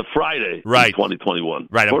Sunday Purim night. is a Friday, right? In 2021,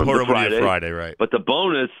 right? Purim would be a Friday, right? But the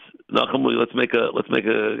bonus, let's make a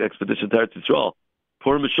expedition to Eretz Yisrael.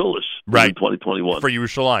 Purim is Shulish, right? In 2021 for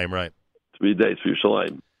Yerushalayim, right? 3 days for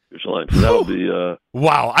Yerushalayim. So that'll be.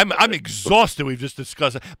 Wow, I'm exhausted. We've just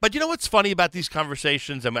discussed it. But you know what's funny about these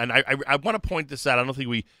conversations, and I want to point this out. I don't think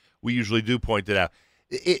we usually do point it out.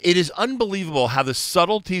 It is unbelievable how the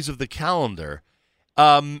subtleties of the calendar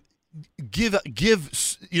end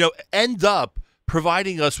up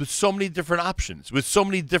providing us with so many different options, with so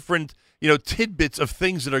many different tidbits of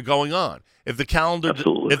things that are going on. If the calendar,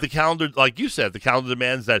 like you said, the calendar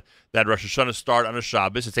demands that Rosh Hashanah start on a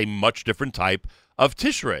Shabbos, it's a much different type of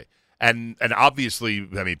Tishrei. And obviously,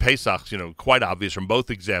 I mean, Pesach's, quite obvious from both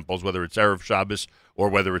examples, whether it's Erev Shabbos or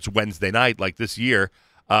whether it's Wednesday night like this year.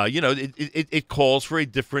 It calls for a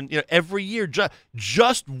different, every year,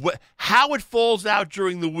 just how it falls out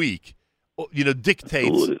during the week,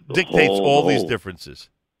 dictates all these differences.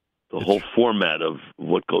 the whole format of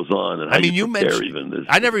what goes on and how you prepare even is.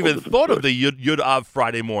 I never even thought of the Yud Av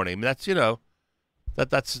Friday morning. I mean,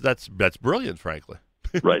 that's that's brilliant, frankly.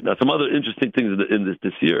 Right. Now, some other interesting things in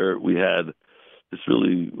this year, we had this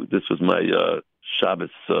was my Shabbos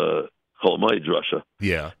Chol Hamoed drasha.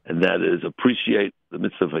 Yeah. And that is appreciate the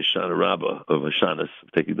mitzvah of Hoshana Rabbah, of Hoshanas,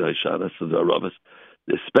 taking the Hoshanas of the Rabbas,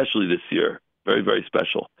 especially this year, very, very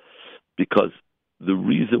special, because the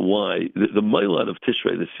reason why the Mailad of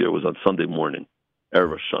Tishrei this year was on Sunday morning,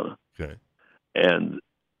 Erev Rosh Hashanah. Okay.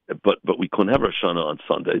 But we couldn't have Rosh Hashanah on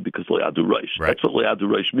Sunday because Le'adu Reish. Right. That's what Le'adu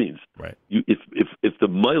Reish means. Right. If the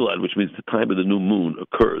Mailad, which means the time of the new moon,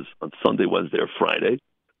 occurs on Sunday, Wednesday, or Friday,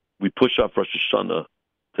 we push off Rosh Hashanah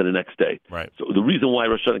to the next day. Right. So the reason why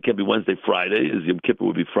Rosh Hashanah can't be Wednesday, Friday is Yom Kippur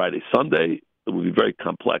would be Friday, Sunday. It would be very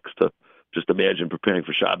complex to just imagine preparing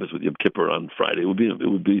for Shabbos with Yom Kippur on Friday. It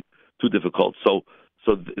would be too difficult. So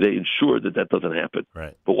they ensure that doesn't happen.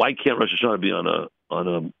 Right. But why can't Rosh Hashanah be on a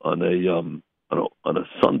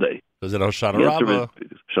Sunday? Because it Hoshana Rabbah.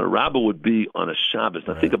 Hoshana Rabbah would be on a Shabbos.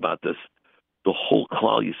 Now think about this: the whole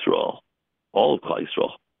Klal Yisrael, all of Klal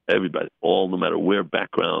Yisrael, everybody, all, no matter where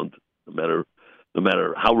background, no matter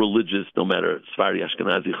how religious, no matter Sephardi,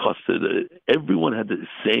 Ashkenazi, Chassid, everyone had the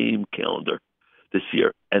same calendar this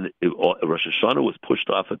year, and Rosh Hashanah was pushed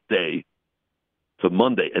off a day to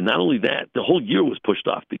Monday. And not only that, the whole year was pushed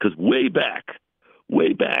off because way back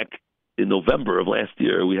in November of last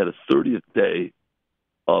year, we had a 30th day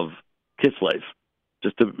of Kislev.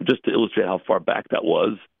 Just to illustrate how far back that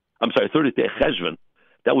was. I'm sorry, 30th day of Cheshvan.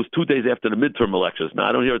 That was 2 days after the midterm elections. Now,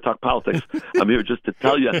 I don't here to talk politics. I'm here just to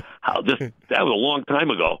tell you how that was a long time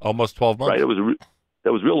ago. Almost 12 months. Right,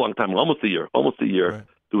 that was a real long time, almost a year. Right.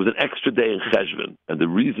 There was an extra day in Cheshvan, and the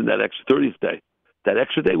reason that extra 30th day, that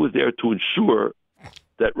extra day was there to ensure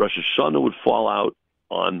that Rosh Hashanah would fall out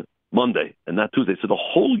on Monday and not Tuesday. So the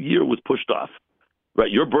whole year was pushed off.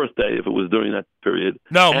 Right, your birthday, if it was during that period.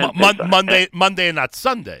 No, Monday and not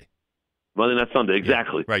Sunday. Monday, not Sunday,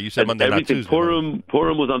 exactly. Yeah, right, you said Monday, not Tuesday. Purim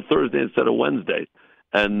was on Thursday instead of Wednesday,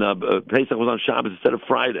 and Pesach was on Shabbos instead of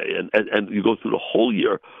Friday, and you go through the whole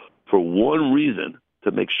year for one reason,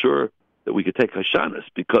 to make sure that we could take Hashanahs,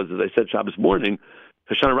 because, as I said, Shabbos morning,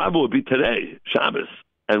 Hoshana Rabbah would be today, Shabbos,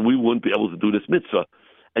 and we wouldn't be able to do this mitzvah.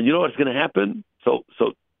 And you know what's going to happen? So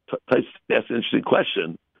Tais asked an interesting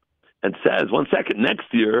question and says, 1 second,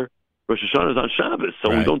 next year, Rosh Hashanah is on Shabbos, so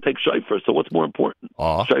we don't take Shofar. So what's more important,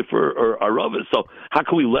 Shofar or Aravas? So how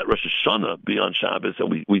can we let Rosh Hashanah be on Shabbos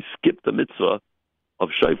and we skip the mitzvah of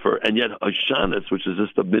Shofar, and yet Hashanah, which is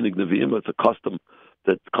just a minig neviim, it's a custom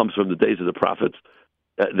that comes from the days of the prophets,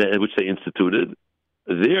 which they instituted,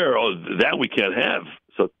 that we can't have.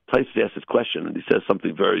 So Tyson asks this question, and he says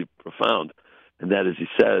something very profound, and that is, he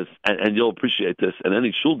says, and you'll appreciate this, and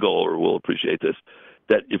any shul goer will appreciate this,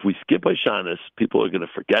 that if we skip Hashanah, people are going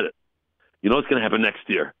to forget it. You know what's going to happen next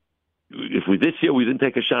year? If this year we didn't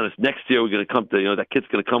take Hashanah, next year we're going to come to, that kid's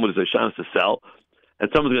going to come with his Hashanah to sell, and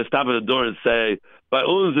someone's going to stop at the door and say, by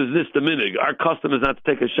uns is this the minig? Our custom is not to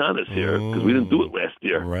take Hashanah here because we didn't do it last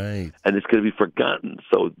year. Right. And it's going to be forgotten.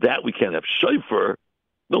 So that we can't have. Shofar,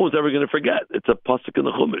 no one's ever going to forget. It's a pasuk in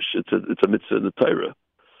the Chumash. It's a mitzvah in the Torah.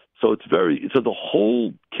 So so the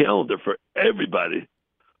whole calendar for everybody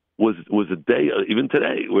was a day, even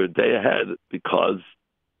today, we're a day ahead because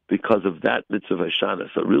of that mitzvah Hashanah.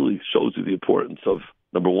 So it really shows you the importance of,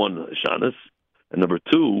 number one, Hashanah, and number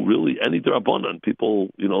two, really any D'Rabbanan. People,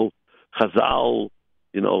 Chazal,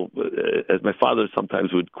 as my father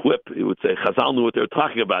sometimes would quip, he would say, Chazal knew what they were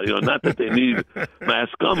talking about. Not that they need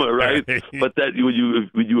maskama, right? But that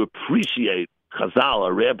when you appreciate Chazal,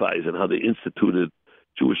 our rabbis, and how they instituted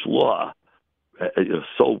Jewish law,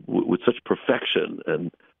 so with such perfection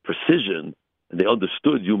and precision, and they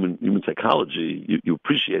understood human psychology, you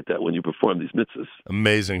appreciate that when you perform these mitzvahs.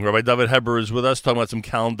 Amazing. Rabbi Dovid Heber is with us, talking about some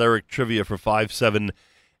calendaric trivia for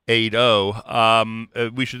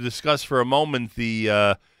 5780. We should discuss for a moment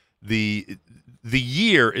the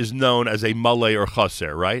year is known as a malay or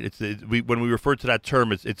chesir, right? When we refer to that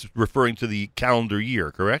term, it's referring to the calendar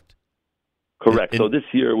year, correct? Correct. So this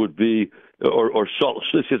year would be, or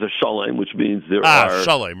this is a shalom, which means there are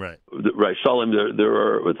shalom, right? Right, shalom. There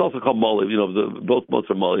are. It's also called malay. Both months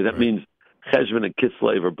are malay. That means Cheshvan and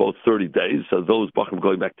Kislev are both 30 days. So those bachrim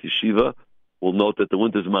going back to yeshiva will note that the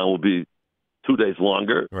winter zman will be 2 days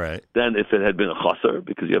longer than if it had been a chasser,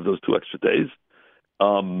 because you have those 2 extra days.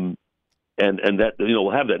 And that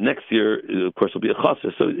we'll have that next year. Of course, will be a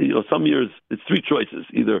chasser. So some years it's 3 choices: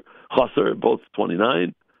 either chasser, both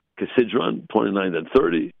 29, Kesidron 29 and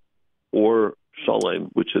 30, or Shalem,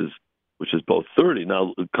 which is both 30.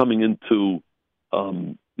 Now coming into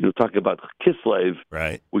talking about Kislev.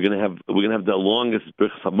 Right. We're gonna have the longest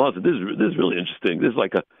Birchas Hamazon. This is really interesting. This is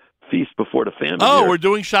like a feast before the famine. Oh, here. we're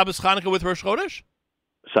doing Shabbos Chanukah with Rosh Chodesh?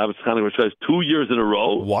 Shabbos Chanukah Rosh Chodesh 2 years in a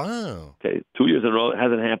row. Wow. Okay, 2 years in a row. It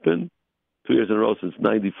hasn't happened 2 years in a row since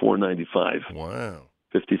 94, 95. Wow.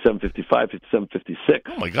 57, 55, 57,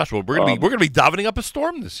 56. Oh my gosh! Well, we're gonna be davening up a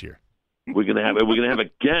storm this year. We're gonna have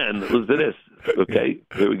again. Listen to this. Okay,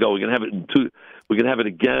 here we go. We're gonna have it in We're gonna have it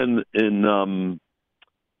again in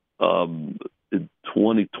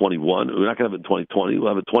 2021. We're not gonna have it in 2020. We'll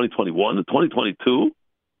have it 2021, 2022,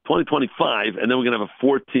 2025, and then we're gonna have a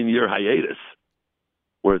 14-year hiatus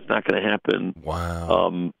where it's not going to happen.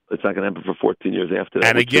 Wow. It's not going to happen for 14 years after that.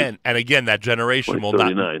 And again, that generation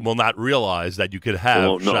will not realize that you could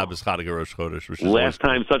have Shabbos Chanukah Rosh Chodesh. Which is last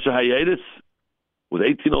time such a hiatus was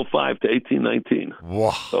 1805 to 1819.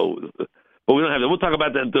 Wow. So, but we don't have that. We'll talk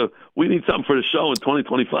about that. We need something for the show in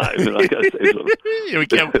 2025. I gotta say so.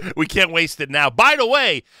 we can't waste it now. By the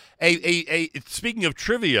way, speaking of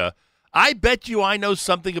trivia, I bet you I know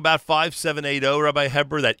something about 5780, Rabbi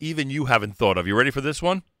Heber, that even you haven't thought of. You ready for this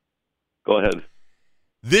one? Go ahead.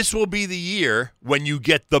 This will be the year when you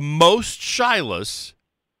get the most shilas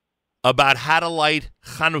about how to light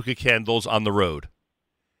Chanukah candles on the road.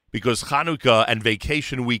 Because Chanukah and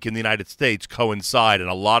vacation week in the United States coincide, and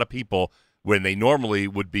a lot of people, when they normally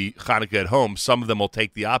would be Chanukah at home, some of them will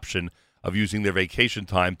take the option of using their vacation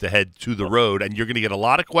time to head to the road. And you're going to get a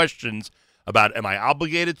lot of questions about, am I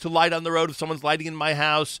obligated to light on the road if someone's lighting in my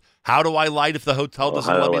house? How do I light if the hotel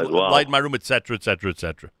doesn't let me light in my room, et cetera, et cetera, et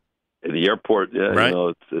cetera? In the airport, yeah, right?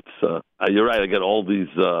 You're right. I get all these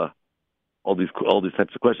types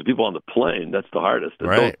of questions. People on the plane, that's the hardest.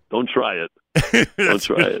 Right. Don't try it. Don't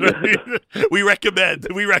try it. We recommend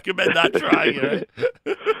not trying it. Right?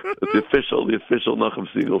 The official Nachum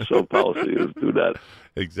Siegel show policy is do that.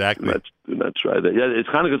 Exactly. Do not try that. Yeah, it's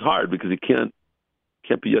kind of hard because you can't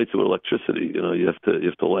be yotze with electricity. You have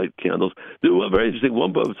to light candles. Very interesting.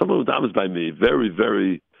 Someone who damas by me, very,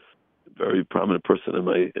 very, very prominent person in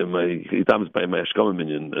my he damas by my Ashkelon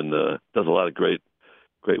minion and does a lot of great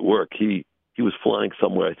work. He was flying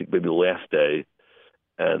somewhere, I think maybe the last day,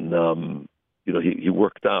 and he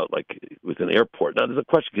worked out like with an airport. Now there's a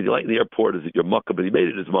question: can you light in the airport? Is it your mukkah? But he made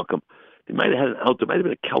it his mukkah. He might have had an outdoor. Might have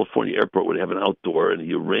been a California airport where they have an outdoor, and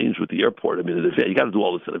he arranged with the airport. I mean, in advance. You got to do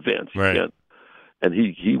all this in advance. Right. You can't. And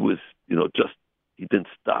he was, he didn't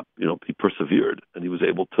stop. He persevered, and he was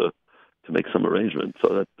able to make some arrangements.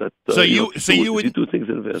 So you would do things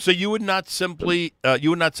in advance. So you would not simply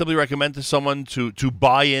recommend to someone to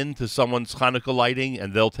buy into someone's Hanukkah lighting,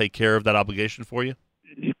 and they'll take care of that obligation for you.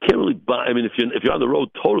 You can't really buy. I mean, if you're on the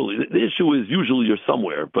road totally, the issue is usually you're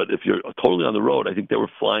somewhere. But if you're totally on the road, I think they were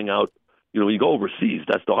flying out. When you go overseas,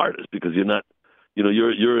 that's the hardest because you're not.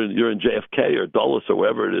 You're in JFK or Dulles or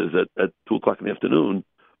wherever it is at 2:00 in the afternoon,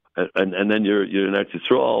 and then you're in Eretz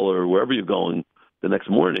Yisrael or wherever you're going the next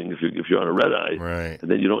morning if you're on a red eye, right?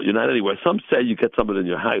 And then you're not anywhere. Some say you get someone in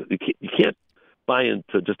your house. You can't buy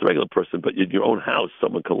into just a regular person, but in your own house,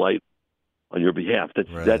 someone can light on your behalf. That's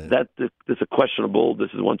a questionable.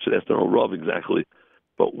 This is one should ask their own Rav exactly,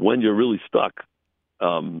 but when you're really stuck,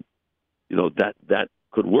 that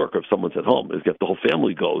could work. Or if someone's at home, if the whole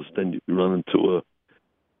family goes, then you run into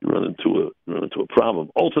a problem.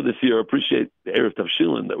 Also, this year, appreciate the Erev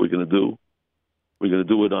Tavshilin that we're going to do. We're going to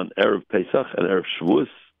do it on Erev Pesach and Erev Shavuos,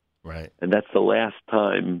 right? And that's the last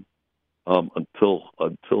time until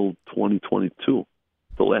 2022.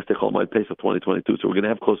 The last day called my Pesach 2022. So we're going to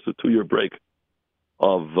have close to a 2-year break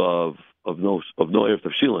of no Erev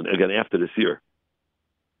Tavshilin again after this year.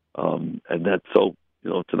 And that's so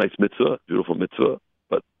it's a nice mitzvah, beautiful mitzvah.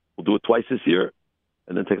 We'll do it twice this year,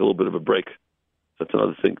 and then take a little bit of a break. That's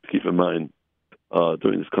another thing to keep in mind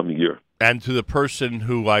during this coming year. And to the person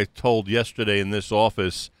who I told yesterday in this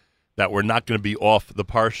office that we're not going to be off the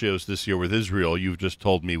Parshios this year with Israel, you've just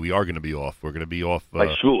told me we are going to be off. We're going to be off by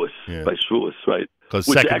Shavuos. Yeah. By Shavuos, right?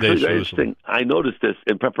 Which actually is very interesting. I noticed this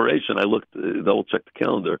in preparation. I looked. I'll check the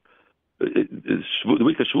calendar. The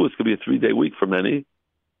week of Shavuos could be a 3-day week for many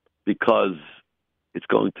because it's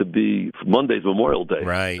going to be Monday's Memorial Day.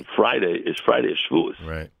 Right. Friday is Shavuos.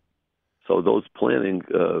 Right. So those planning,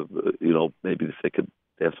 maybe if they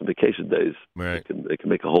have some vacation days, right. They can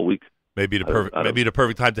make a whole week. Maybe the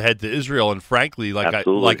perfect time to head to Israel. And frankly,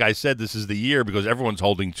 like I said, this is the year because everyone's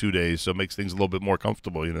holding 2 days, so it makes things a little bit more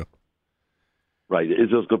comfortable. Right.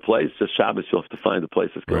 Israel's a good place. Just Shabbos, you'll have to find a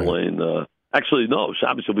place that's going to lay in. Actually, no.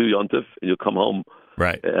 Shabbos, you'll be Yontif, and you'll come home.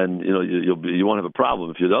 Right. And you won't have a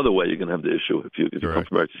problem. If you're the other way, you're going to have the issue. If you come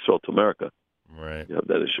from Eretz Yisrael to America, right, you have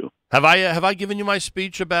that issue. Have I given you my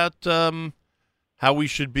speech about how we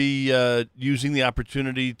should be using the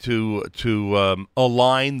opportunity to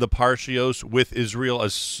align the Parshios with Israel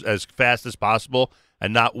as fast as possible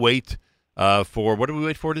and not wait for, what did we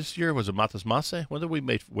wait for this year? Was it Matas Maseh? What did we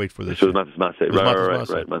wait for this year? It was Matas Maseh.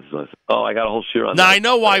 Right. Matas Maseh. Oh, I got a whole shir on now, that. I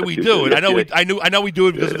know why we do it. I know we do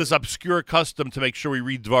it because of this obscure custom to make sure we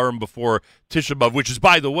read Dvarim before Tisha B'Av, which is,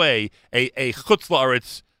 by the way, a Chutz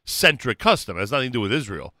La'aretz-centric custom. It has nothing to do with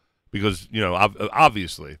Israel. Because,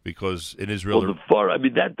 obviously, because in Israel... Well, the Dvarim, I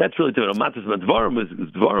mean, that's really different. Matas Dvarim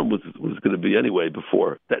was going to be anyway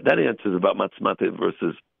before. That answers about Matas Maseh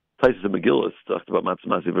versus Taisus and Megillah talked about Matas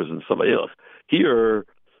Maseh versus Savailach. Here,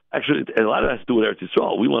 actually, and a lot of that has to do with Eretz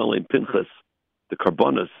Yisrael. We want to lay Pinchas, the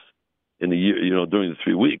Karbonis, in the year, during the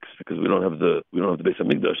 3 weeks, because we don't have the Beis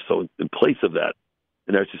Hamikdash. So in place of that,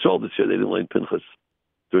 in Eretz Yisrael this year, they didn't lay Pinchas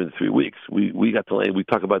during the 3 weeks. We got to lay. We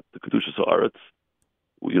talk about the Kedushas Haaretz,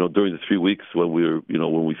 during the 3 weeks when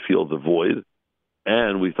when we feel the void,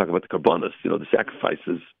 and we talk about the Karbonis, the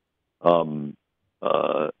sacrifices,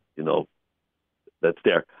 that's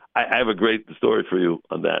there. I have a great story for you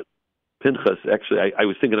on that. Pinchas, actually, I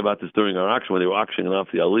was thinking about this during our auction when they were auctioning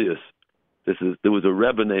off the Aliyahs. There was a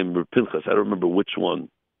Rebbe named Pinchas. I don't remember which one.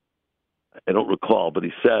 I don't recall, but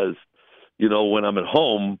he says, when I'm at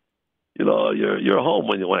home, you're home.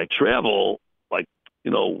 When I travel, like,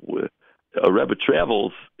 a Rebbe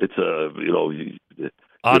travels, it's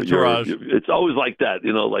entourage. It's always like that,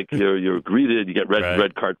 like you're greeted, you get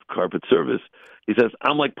red carpet service. He says,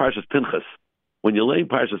 I'm like Parshas Pinchas. When you're laying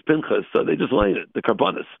Parshas Pinchas, they just lay it, the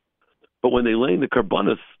Karbonis. But when they lay the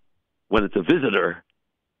Karbonis, when it's a visitor,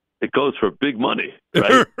 it goes for big money,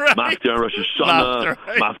 right? Maftir on Rosh Hashanah,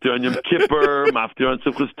 Maftir on Yom Kippur, Maftir on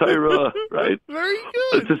Simchas Torah, right? Very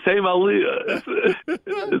good. It's the same aliyah.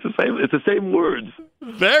 It's the same words.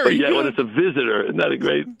 Very good. When it's a visitor, isn't that a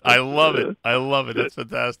great? I love it. That's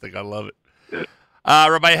fantastic. I love it.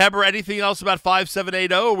 Rabbi Heber, anything else about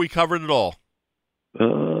 5780? Or we covered it all?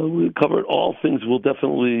 We covered all things. We'll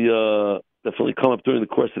definitely come up during the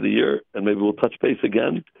course of the year, and maybe we'll touch base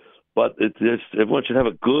again. But everyone should have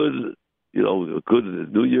a good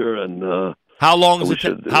New Year. And how long does it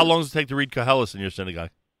take to read Koheles in your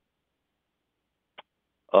synagogue?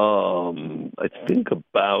 I think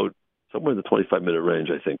about somewhere in the 25-minute range.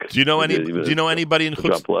 I think. Do you know anybody in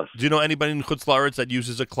Chutz La'aretz that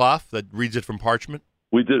uses a cloth that reads it from parchment?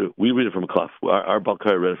 We did it. We read it from a cloth. Our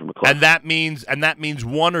Balkai read it from a cloth. And that means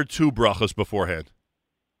one or two brachos beforehand.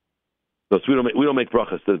 No, so we don't make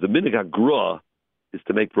brachos. The minhag hagrua is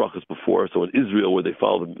to make brachos before. So in Israel, where they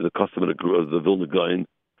follow the custom of the Vilna Gaon,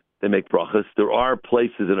 they make brachos. There are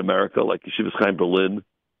places in America, like Yeshivas Chaim Berlin,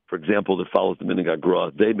 for example, that follows the minhag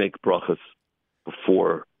hagrua. They make brachos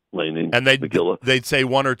before laning Megillah. They'd say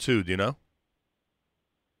one or two. Do you know?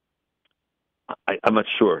 I'm not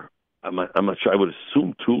sure. I'm not sure. I would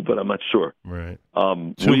assume two, but I'm not sure. Right.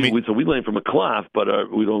 We lane from a cloth, but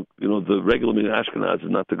we don't. The regular meaning Ashkenaz is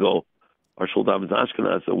not to go. Our shul davens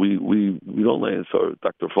Ashkenaz, so we don't lane. So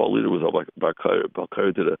Dr. Fall Leader was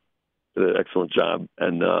Balkair did an excellent job,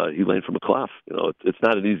 and he laned from a cloth. It's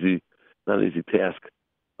not an easy task.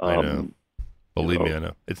 I know. Believe me, I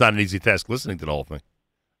know. It's not an easy task listening to the whole thing.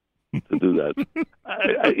 To do that,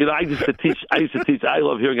 I used to teach. I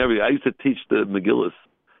love hearing everything. I used to teach the Megillas.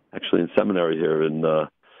 Actually, in seminary here in our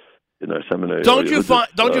seminary. Don't you find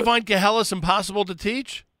Koheles impossible to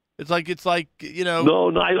teach? It's like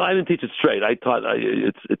No, I didn't teach it straight. I taught.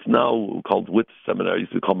 It's now called Witz Seminary. It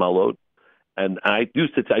used to be called Malot, and I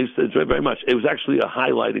used to very much. It was actually a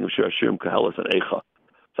highlighting of Shir Hashirim, Koheles, and Eicha.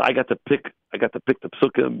 So I got to pick the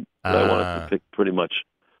psukim that I wanted to pick. Pretty much,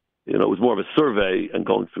 it was more of a survey and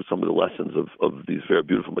going through some of the lessons of these very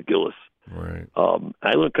beautiful Megillas. Right.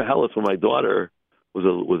 I learned Koheles when my daughter was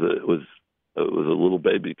a little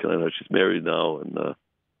baby. I know she's married now, and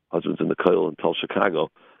husband's in the Koil in Tel Chicago,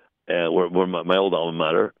 and we're my old alma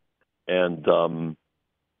mater. And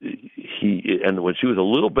when she was a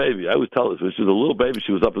little baby, I always tell this, when she was a little baby,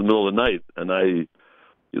 she was up in the middle of the night, and I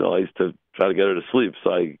used to try to get her to sleep.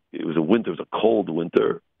 So it was a cold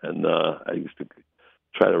winter, and I used to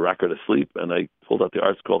try to rock her to sleep, and I pulled out the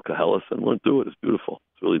art scroll Koheles and went through it. It's beautiful.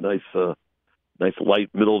 It's really nice light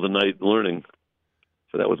middle of the night learning.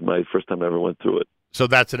 So that was my first time I ever went through it. So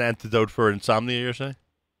that's an antidote for insomnia, you're saying?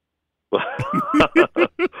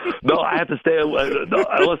 No, I had to stay. No,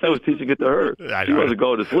 unless I was teaching it to her. She wasn't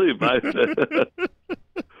going to sleep.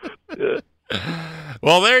 Yeah.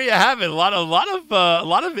 Well, there you have it. A lot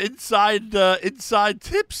of inside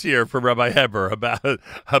tips here from Rabbi Heber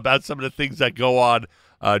about some of the things that go on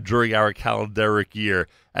during our calendaric year.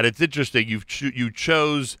 And it's interesting. You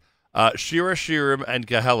chose Shir Hashirim and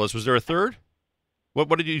Koheles. Was there a third?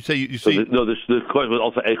 What did you say? You So see? the course was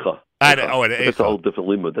also Eicha. And That's a whole different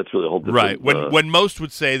limud. That's really a whole different. Right. When most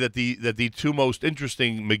would say that the two most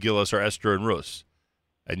interesting Megillas are Esther and Rus,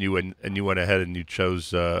 and you went ahead and you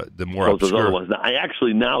chose the more those obscure other ones. Now, I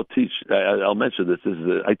actually now teach. I'll mention this.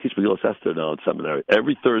 I teach Megillas Esther now in seminary.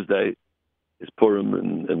 Every Thursday is Purim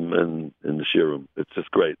in the shiurim. It's just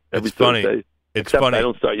great. Every funny. Thursday. It's Except funny. I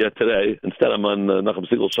don't start yet today. Instead, I'm on Nachum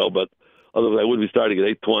Siegel's show, but otherwise I would be starting at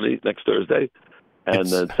 8:20 next Thursday, and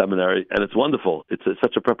seminary. And it's wonderful. It's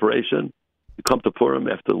such a preparation. You come to Purim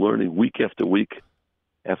after learning week after week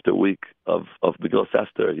after week of Megillas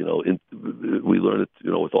Esther. We learn it,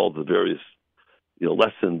 with all the various,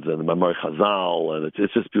 lessons and Mamar Chazal, and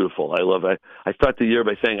it's just beautiful. I love it. I start the year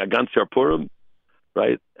by saying Agan Shar Purim,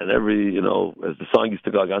 right? And every, as the song used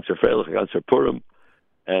to go, Agan Shar Freilich, Agan Shar Purim.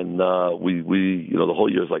 And we the whole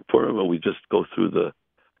year is like Purim, and we just go through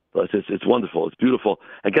it's wonderful. It's beautiful.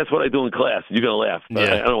 And guess what I do in class? You're going to laugh. Yeah.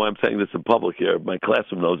 I don't know why I'm saying this in public here. My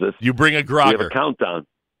classroom knows this. You bring a grogger. We have a countdown.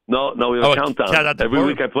 No, we have a countdown. Every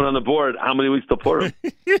week I put on the board how many weeks to Purim.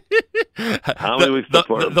 How many weeks to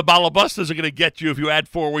Purim? The balabustas are going to get you if you add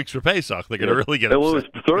 4 weeks for Pesach. They're going to really get upset.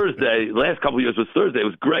 It was Thursday. Last couple of years was Thursday. It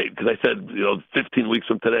was great because I said 15 weeks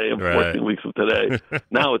from today and 14 weeks from today.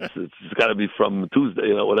 Now it's got to be from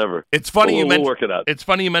Tuesday. Whatever. It's funny we'll work it out. It's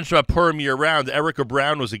funny you mentioned about Purim year round. Erica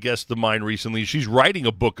Brown was a guest of mine recently. She's writing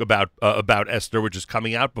a book about Esther, which is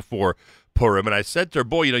coming out before Purim, and I said to her,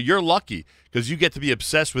 boy, you're lucky because you get to be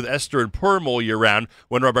obsessed with Esther and Purim all year round.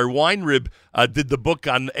 When Rabbi Weinrib did the book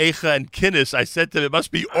on Eicha and Kinnis, I said to him, it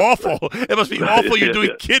must be awful. It must be awful you're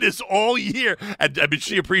doing Kinnis all year. And I mean,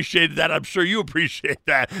 she appreciated that. I'm sure you appreciate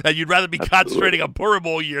that. And you'd rather be concentrating on Purim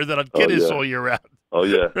all year than on Kinnis all year round. Oh,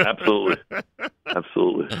 yeah, absolutely.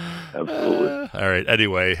 Absolutely. All right.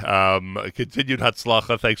 Anyway, continued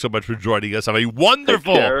Hatzlacha. Thanks so much for joining us. Have a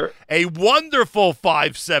wonderful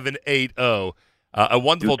 5780. A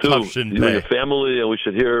wonderful Tufshin You and your family, and we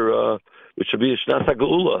should hear, it should be a Shnas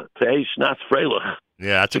HaGeula. Tehei Shnas Freilich.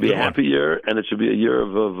 Yeah, that's a good one. It should be a happy year, and it should be a year of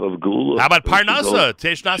Geula. How about Parnasa?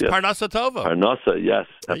 Tehei Shnas Parnasa Tova. Parnasa, yes,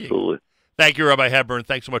 absolutely. Thank you, Rabbi Heber, and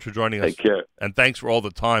thanks so much for joining us. Take care. And thanks for all the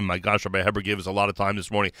time. My gosh, Rabbi Heber gave us a lot of time this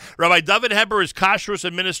morning. Rabbi Dovid Heber is Kashrus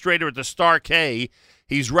Administrator at the Star K.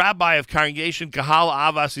 He's Rabbi of Congregation Kahal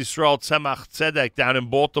Avas Yisrael Tzemach Tzedek down in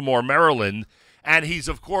Baltimore, Maryland. And he's,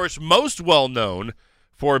 of course, most well-known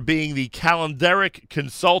for being the calendaric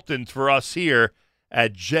consultant for us here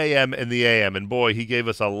at JM in the AM. And, boy, he gave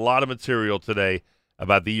us a lot of material today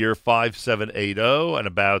about the year 5780 and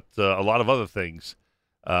about a lot of other things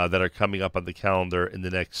that are coming up on the calendar in the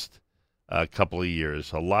next couple of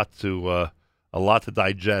years. A lot to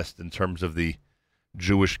digest in terms of the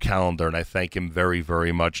Jewish calendar, and I thank him very,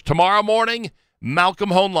 very much. Tomorrow morning, Malcolm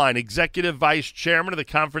Hoenlein, Executive Vice Chairman of the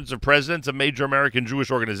Conference of Presidents of Major American Jewish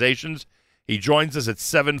Organizations. He joins us at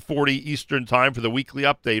 7:40 Eastern Time for the weekly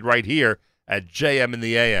update right here at JM in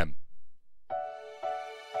the AM.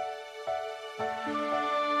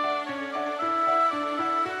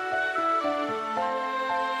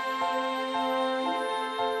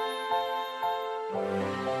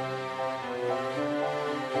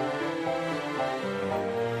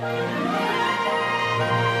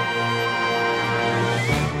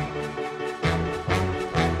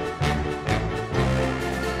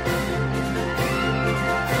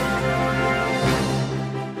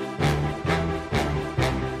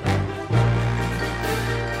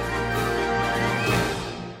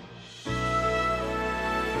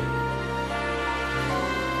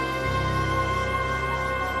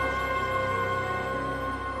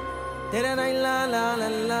 Did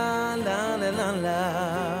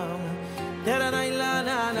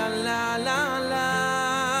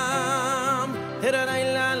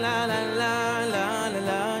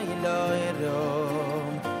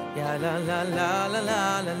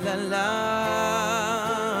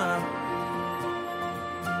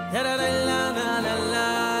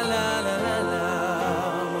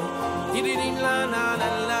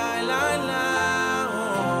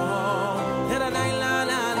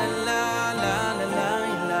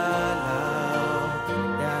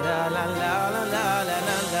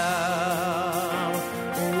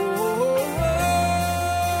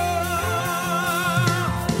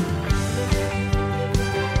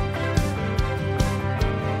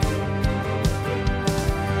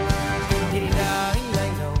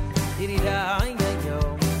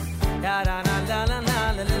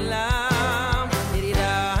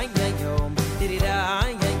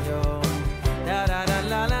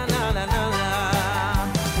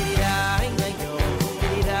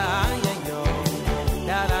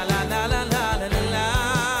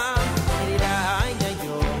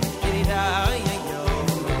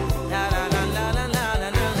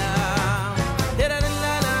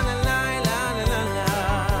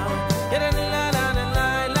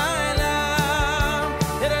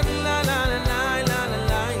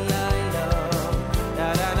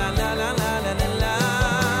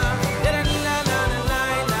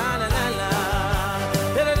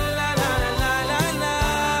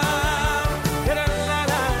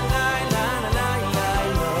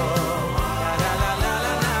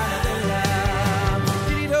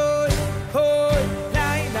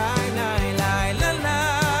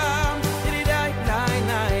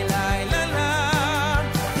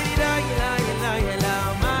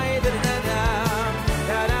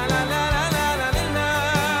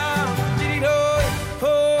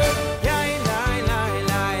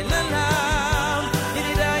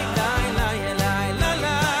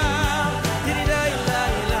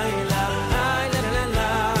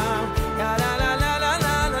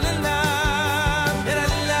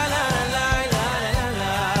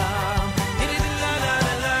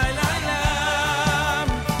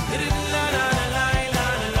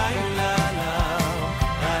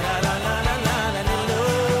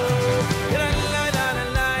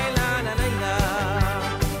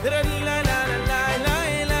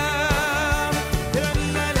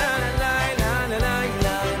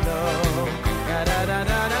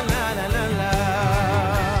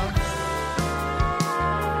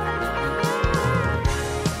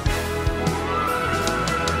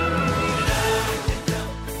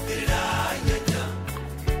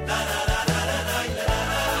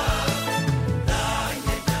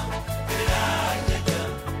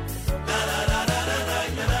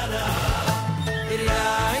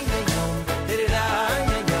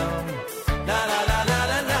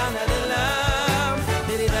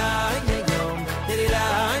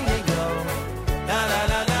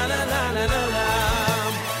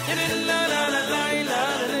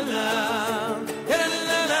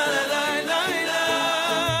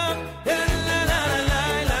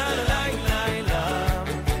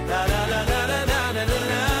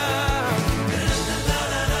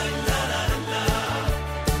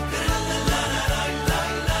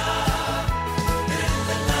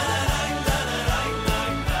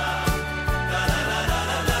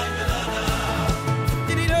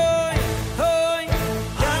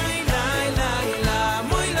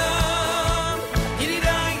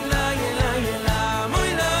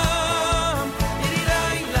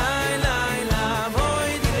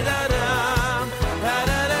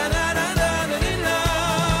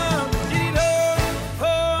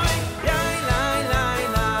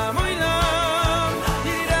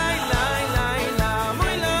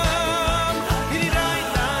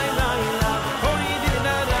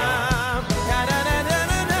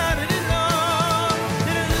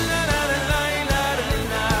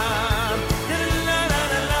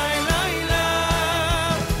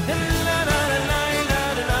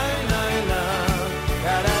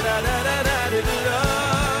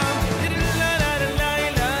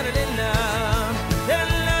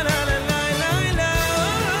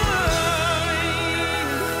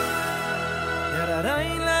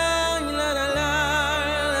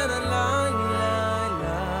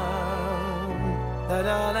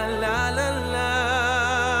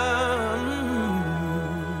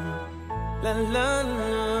La la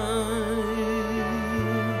la.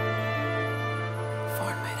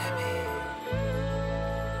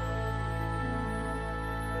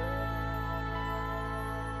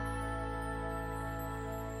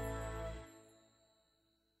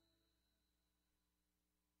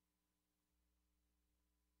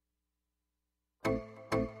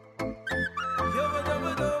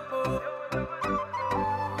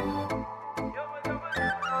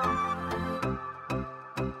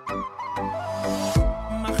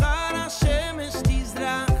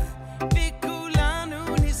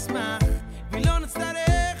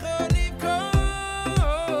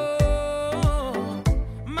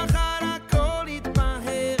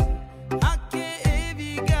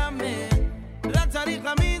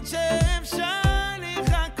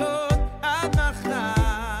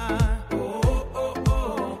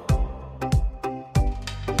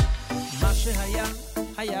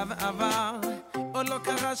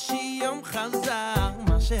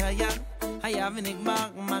 ונגמר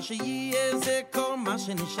מה שיהיה זה כל מה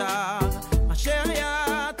שנשאר מה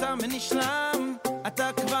שהיה אתה ונשלם אתה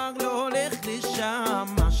כבר לא הולך לשם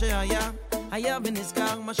מה שהיה היה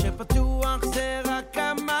ונזכר מה שפתוח זה רק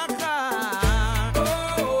המחר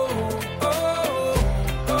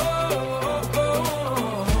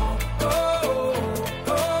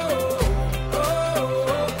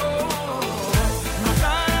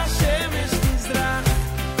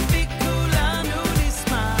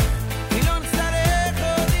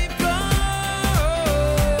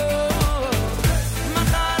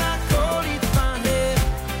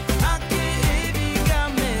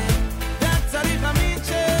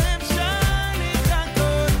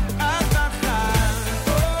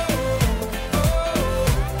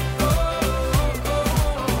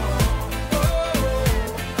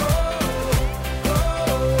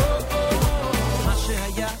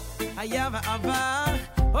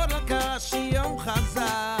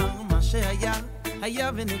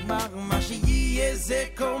היה ונגמר מה שיהיה זה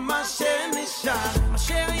כל מה שנשאר מה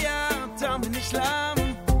שהיה תם ונשלם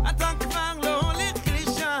אתה כבר לא הולך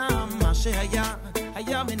לשם מה שהיה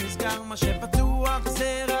היה ונזכר מה שפתוח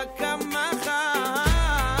זה רק המחר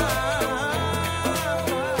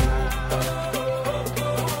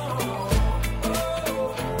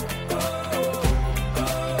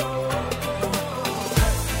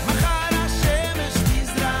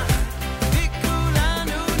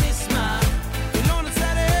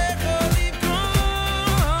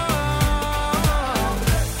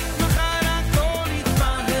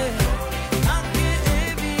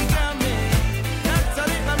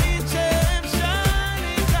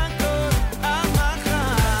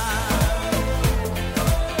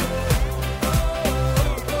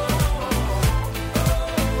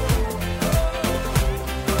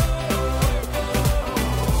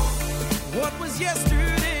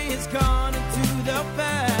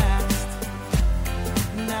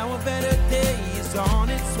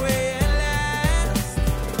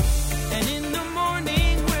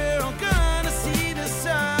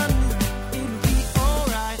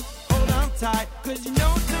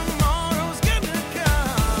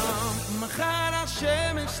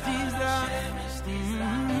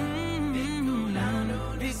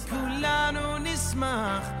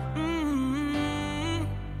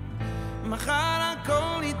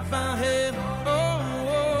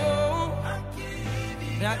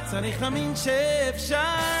צריך להאמין שאפשר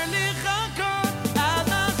לחכות עד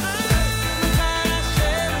מחר מחר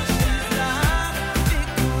השמש תזרח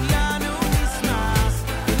וכולנו נשמח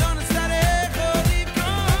ולא נצטרך עוד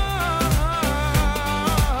לבכות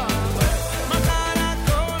מחר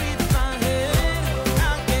הכל יתמהר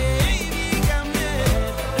הכאב ייגמר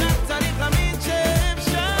רק צריך להאמין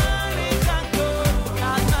שאפשר לחכות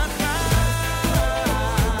עד מחר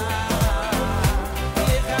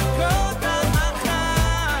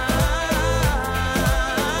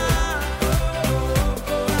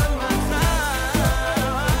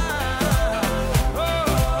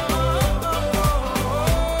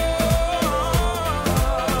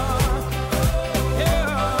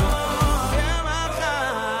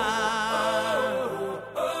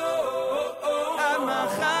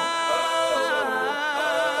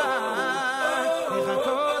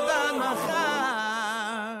לחכות עד מחר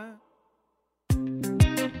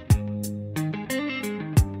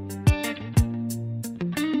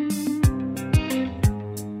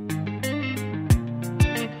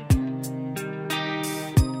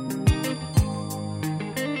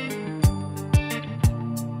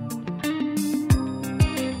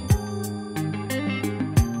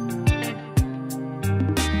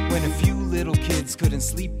Couldn't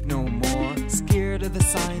sleep no more, scared of the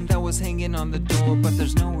sign that was hanging on the door, but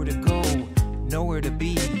there's nowhere to go, nowhere to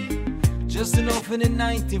be, just an orphan in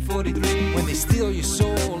 1943. When they steal your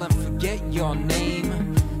soul and forget your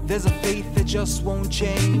name, there's a faith that just won't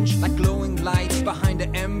change, like glowing lights behind the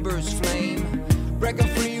ember's flame. Breaking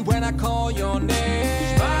free when I call your name.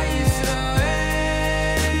 Shema Yisrael,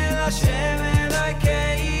 Hashem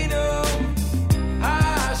Elokeinu,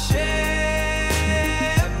 Hashem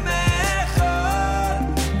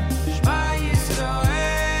Echad. Shema Yisrael,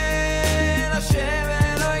 Hashem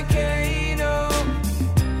Elokeinu,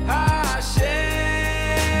 Hashem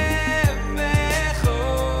Echad.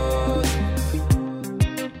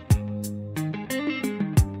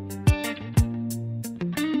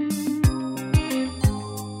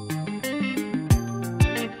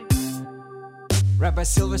 Rabbi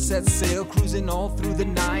Silver set sail, cruising all through the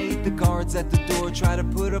night. The guards at the door try to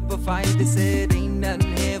put up a fight. They said, ain't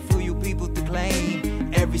nothing here for you people to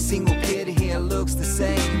claim. Every single kid here looks the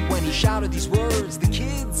same. When he shouted these words, the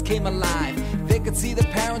kids came alive. They could see the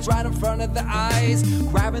parents right in front of their eyes,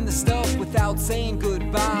 grabbing the stuff without saying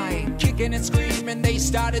goodbye. Kicking and screaming, they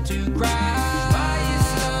started to cry. Shema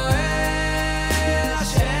Yisrael,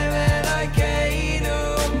 Hashem Elokeinu,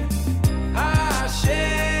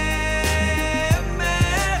 Hashem.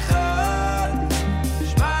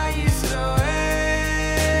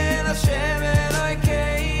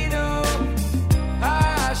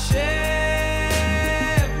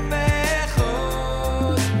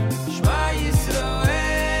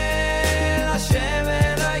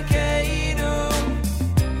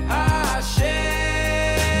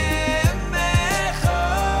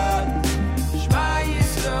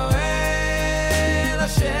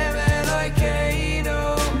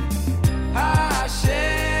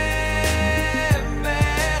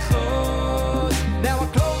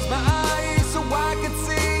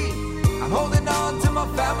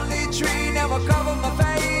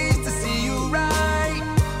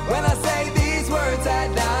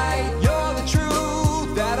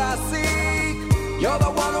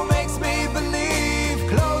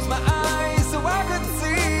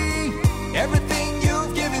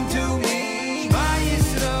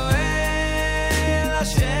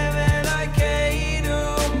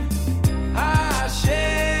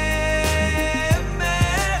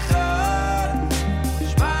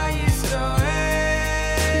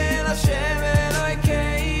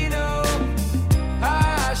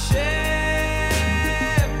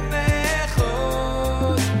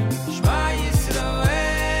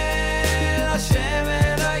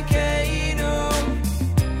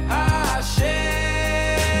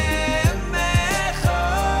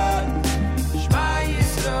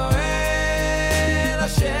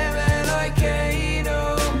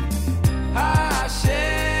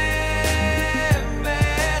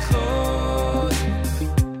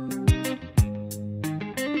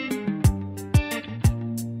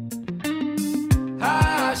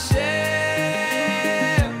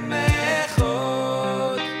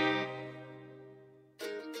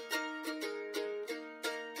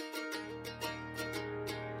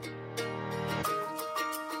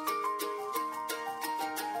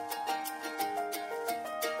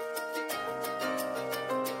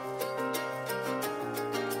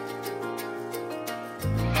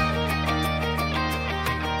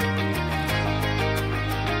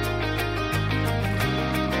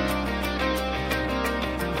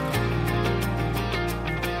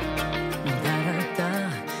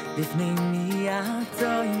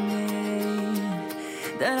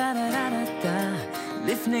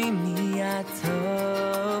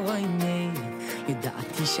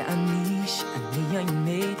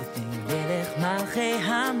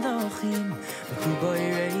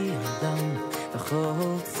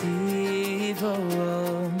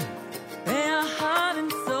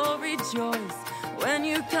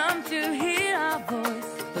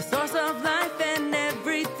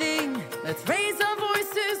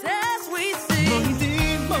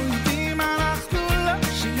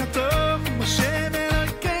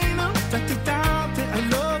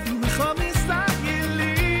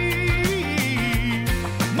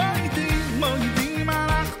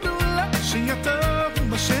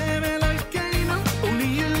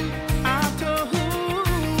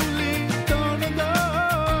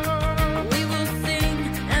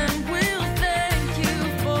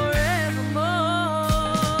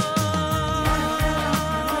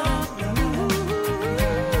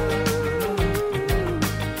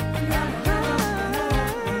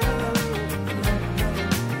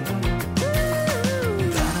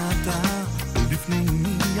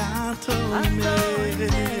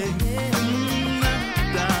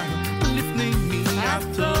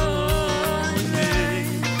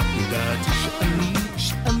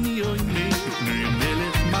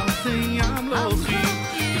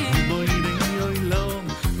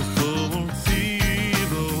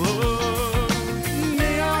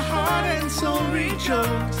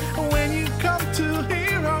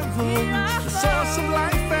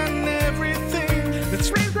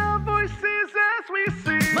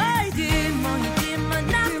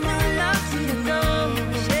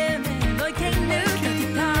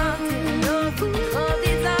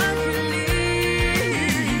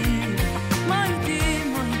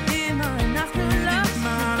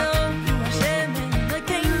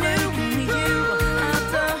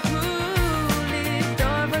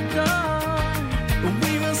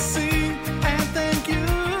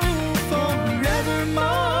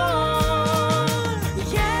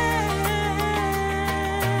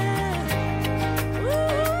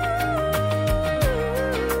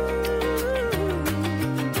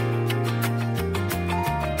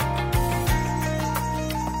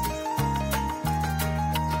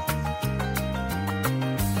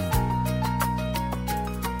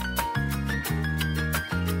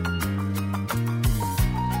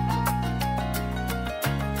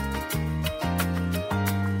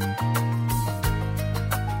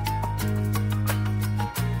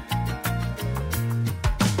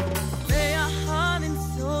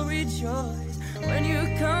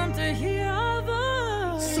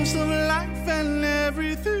 source of life and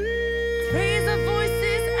everything. Raise our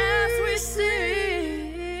voices as we sing.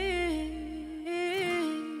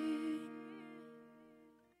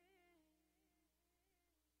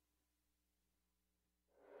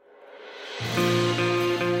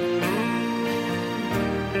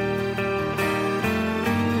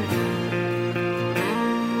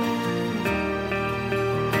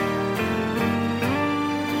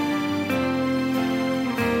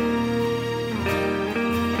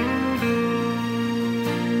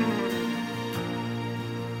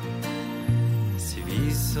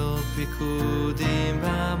 פיקודים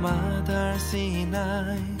במעמד הר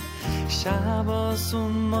סיני שבוס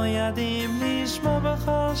ומוידים לשמוע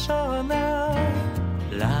בכל שנה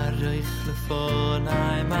להריך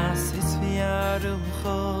לפוני מסיס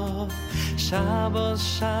וירוחו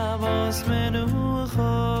שבוס שבוס מנוחו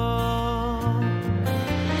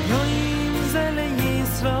יוים זה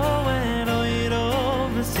לישראל אוי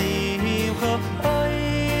רוב ושמחו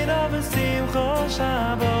אוי רוב ושמחו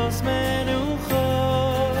שבוס מנוחו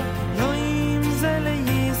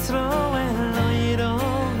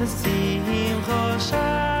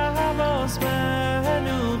Shabbos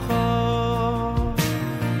menucho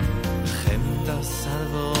Chem das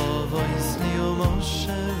salvo vois ni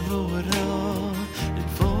Moshe vuro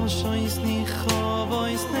Lvosh ois nicho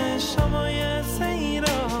vois neshamo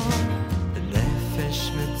yeseiro Nefesh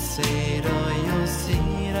metzero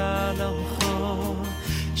yosira locho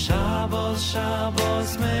Shabbos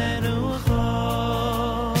Shabbos menucho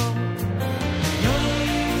Yom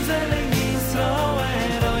zele Yisroel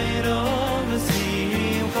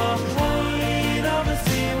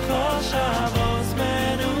Shabbos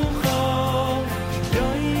menucho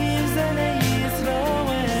Yoim zele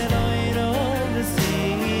Yisroel oiro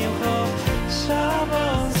v'simcho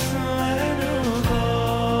Shabbos menucho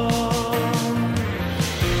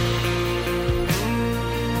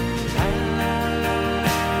La la la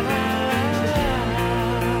la la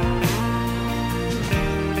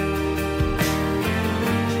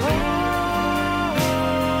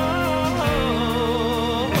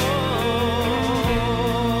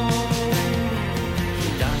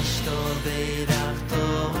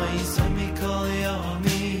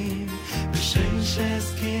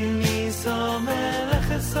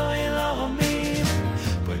soy lo mim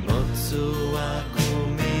Poi motzu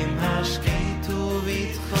akumim hashkeitu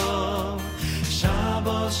vitcho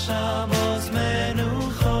Shabbos Shabbos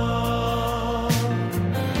menucho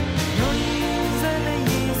Yoim zele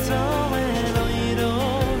Yisroel oiro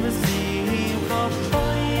v'simcho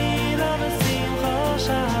oiro v'simcho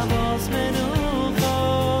Shabbos menucho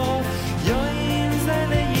Yoim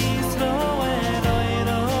zele Yisroel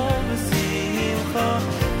oiro v'simcho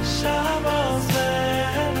Shabbos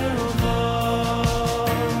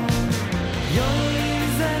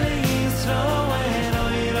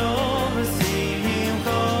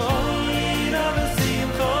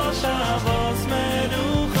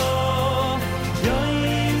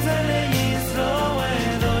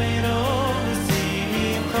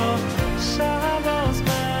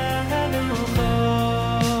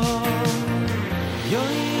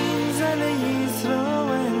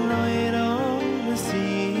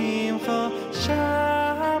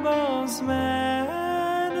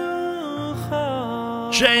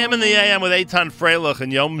JM in the AM with Eitan Freilich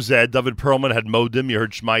and Yom Zed. David Perlman had Modim. You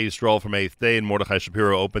heard Shema Yisrael from 8th Day, and Mordechai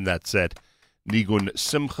Shapiro opened that set. Nigun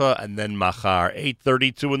Simcha, and then Machar.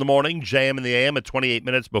 8:32 in the morning. JM in the AM at 28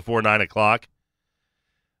 minutes before 9 o'clock.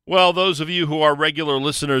 Well, those of you who are regular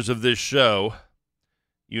listeners of this show,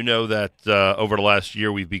 you know that over the last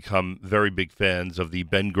year we've become very big fans of the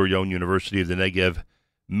Ben-Gurion University of the Negev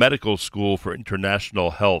Medical School for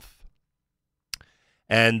International Health.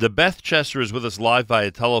 And Beth Chesir is with us live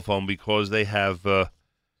via telephone because they have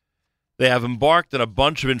embarked on a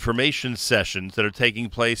bunch of information sessions that are taking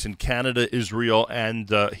place in Canada, Israel,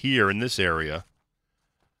 and here in this area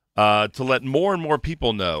to let more and more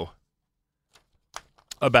people know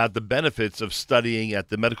about the benefits of studying at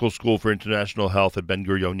the Medical School for International Health at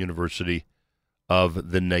Ben-Gurion University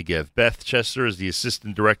of the Negev. Beth Chesir is the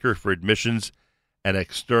Assistant Director for Admissions and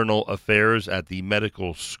External Affairs at the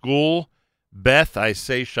medical school. Beth, I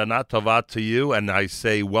say Shana Tova to you, and I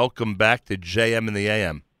say welcome back to JM in the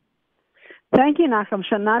AM. Thank you, Nachum.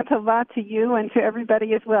 Shana Tova to you and to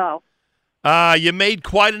everybody as well. You made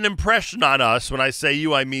quite an impression on us. When I say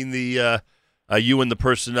you, I mean the you and the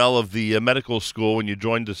personnel of the medical school when you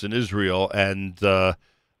joined us in Israel. And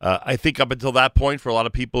I think up until that point, for a lot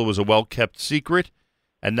of people, it was a well-kept secret.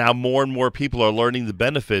 And now more and more people are learning the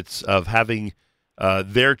benefits of having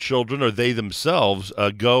their children or they themselves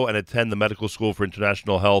go and attend the Medical School for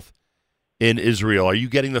International Health in Israel. Are you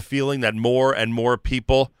getting the feeling that more and more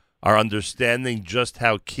people are understanding just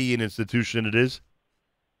how key an institution it is?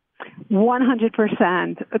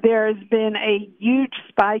 100%. There's been a huge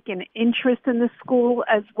spike in interest in the school,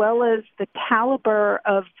 as well as the caliber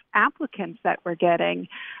of applicants that we're getting.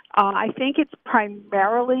 I think it's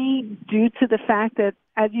primarily due to the fact that,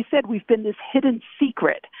 as you said, we've been this hidden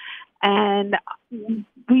secret. And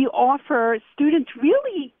we offer students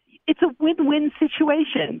really, it's a win-win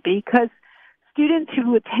situation, because students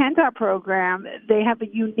who attend our program, they have a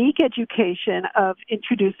unique education of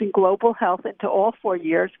introducing global health into all 4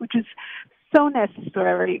 years, which is so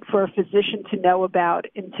necessary for a physician to know about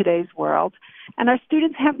in today's world. And our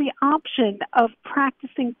students have the option of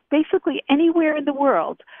practicing basically anywhere in the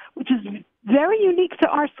world, which is very unique to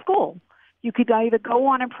our school. You could either go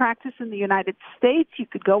on and practice in the United States, you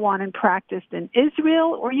could go on and practice in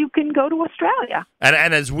Israel, or you can go to Australia.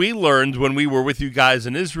 And as we learned when we were with you guys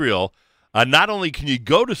in Israel, not only can you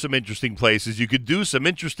go to some interesting places, you could do some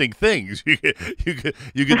interesting things. You could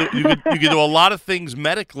do a lot of things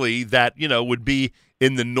medically that would be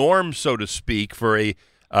in the norm, so to speak, for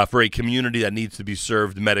a community that needs to be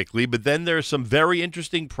served medically. But then there are some very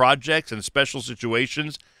interesting projects and special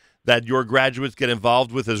situations that your graduates get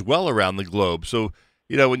involved with as well around the globe. So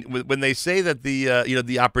when they say that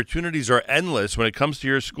the opportunities are endless when it comes to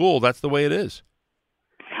your school, that's the way it is.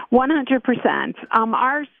 100%.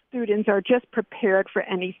 Our students are just prepared for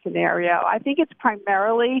any scenario. I think it's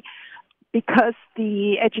primarily because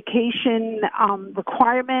the education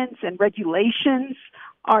requirements and regulations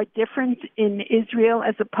are different in Israel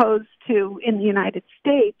as opposed to in the United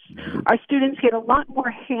States. Our students get a lot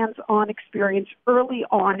more hands-on experience early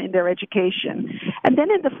on in their education. And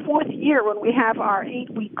then in the fourth year, when we have our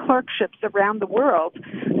 8-week clerkships around the world,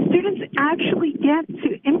 students actually get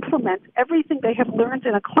to implement everything they have learned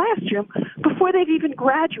in a classroom before they've even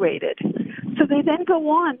graduated. So they then go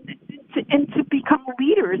on to become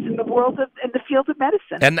leaders in the field of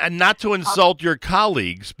medicine. And not to insult your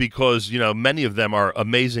colleagues, because many of them are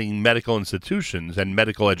amazing medical institutions and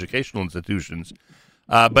medical educational institutions,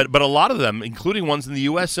 but a lot of them, including ones in the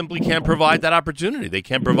U.S., simply can't provide that opportunity. They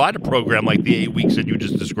can't provide a program like the 8 weeks that you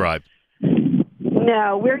just described.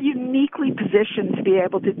 No, we're uniquely positioned to be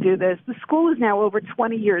able to do this. The school is now over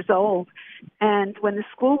 20 years old, and when the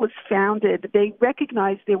school was founded, they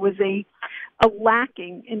recognized there was a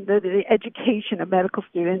lacking in the education of medical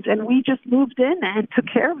students, and we just moved in and took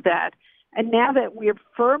care of that. And now that we're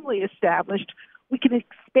firmly established, we can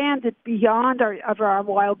expand it beyond our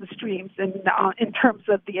wildest dreams, and in terms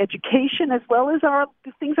of the education as well as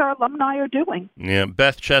the things our alumni are doing. Yeah,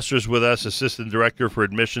 Beth Chesir is with us, Assistant Director for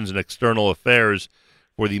Admissions and External Affairs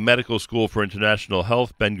for the Medical School for International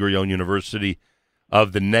Health, Ben-Gurion University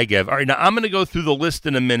of the Negev. All right, now I'm going to go through the list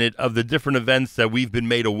in a minute of the different events that we've been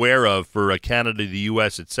made aware of for Canada, the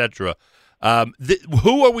U.S., etc.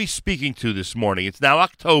 Who are we speaking to this morning? It's now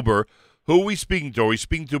October. Who are we speaking to? Are we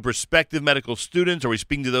speaking to prospective medical students? Are we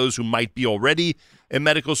speaking to those who might be already in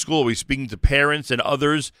medical school? Are we speaking to parents and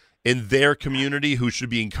others in their community who should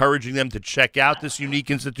be encouraging them to check out this unique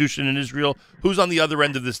institution in Israel? Who's on the other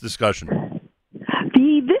end of this discussion?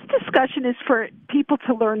 This discussion is for people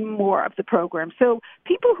to learn more of the program. So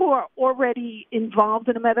people who are already involved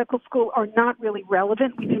in a medical school are not really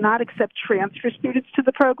relevant. We do not accept transfer students to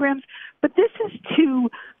the programs, but this is to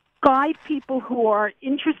guide people who are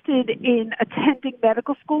interested in attending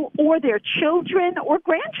medical school, or their children or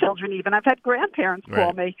grandchildren even. I've had grandparents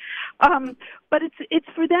call me. But it's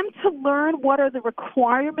for them to learn what are the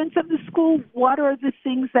requirements of the school, what are the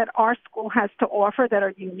things that our school has to offer that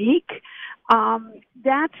are unique.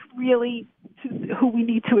 That's really who we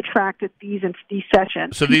need to attract at these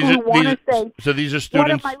sessions. So these are students.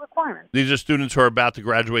 What are my requirements? These are students who are about to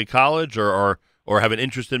graduate college, or have an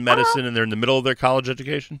interest in medicine, and they're in the middle of their college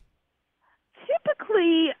education?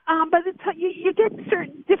 Typically, by the time you get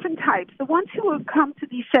certain different types. The ones who have come to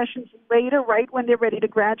these sessions later, right when they're ready to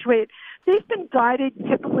graduate, they've been guided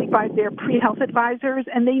typically by their pre-health advisors,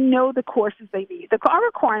 and they know the courses they need. Our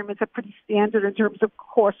requirements are pretty standard in terms of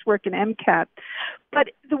coursework and MCAT.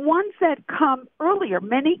 But the ones that come earlier,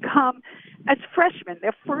 many come as freshmen,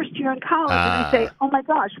 their first year in college, and they say, oh my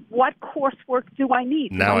gosh, what coursework do I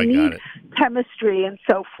need? Now I got it. Chemistry and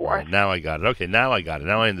so forth. Right, now I got it. Okay, now I got it.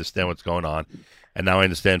 Now I understand what's going on, and now I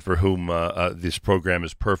understand for whom this program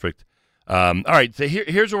is perfect. All right, so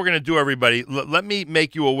here's what we're going to do, everybody. Let me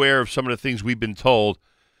make you aware of some of the things we've been told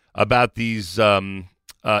about these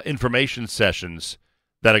information sessions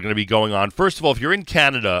that are going to be going on. First of all, if you're in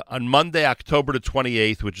Canada, on Monday, October the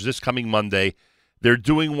 28th, which is this coming Monday, they're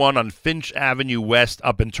doing one on Finch Avenue West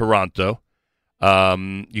up in Toronto.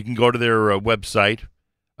 You can go to their website,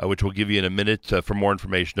 which we'll give you in a minute for more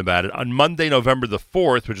information about it. On Monday, November the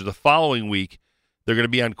 4th, which is the following week, they're going to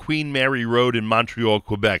be on Queen Mary Road in Montreal,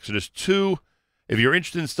 Quebec. So there's two. If you're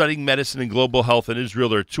interested in studying medicine and global health in Israel,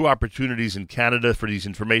 there are two opportunities in Canada for these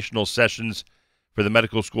informational sessions for the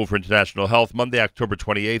Medical School for International Health, Monday, October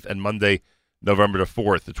 28th, and Monday, November the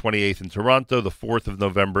 4th. The 28th in Toronto, the 4th of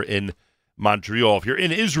November in Montreal. If you're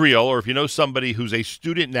in Israel, or if you know somebody who's a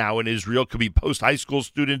student now in Israel, could be post-high school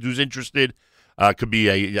student who's interested, could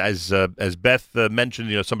be, as Beth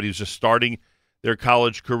mentioned, somebody who's just starting their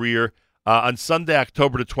college career. On Sunday,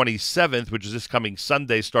 October the 27th, which is this coming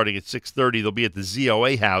Sunday, starting at 6:30, they'll be at the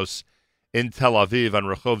ZOA House in Tel Aviv on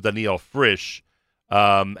Rehov Daniel Frisch.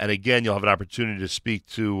 And again, you'll have an opportunity to speak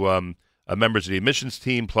to members of the admissions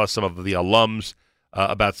team, plus some of the alums,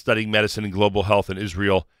 about studying medicine and global health in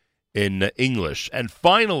Israel in English. And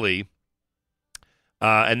finally,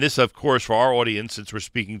 and this, of course, for our audience, since we're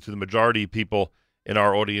speaking to the majority of people in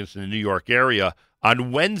our audience in the New York area,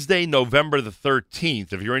 on Wednesday, November the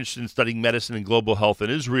 13th, if you're interested in studying medicine and global health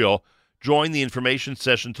in Israel, join the information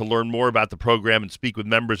session to learn more about the program and speak with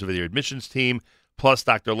members of the admissions team, plus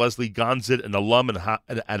Dr. Leslie Gonzit, an alum and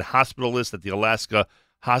hospitalist at the Alaska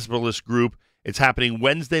Hospitalist Group. It's happening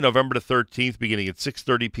Wednesday, November the 13th, beginning at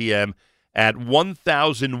 6:30 p.m. at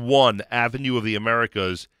 1001 Avenue of the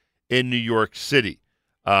Americas in New York City.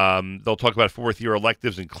 They'll talk about fourth-year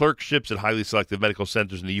electives and clerkships at highly selective medical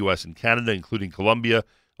centers in the U.S. and Canada, including Colombia.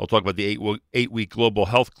 They'll talk about the eight-week global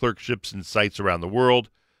health clerkships in sites around the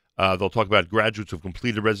world. They'll talk about graduates who have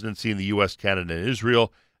completed residency in the U.S., Canada, and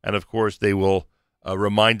Israel. And, of course, they will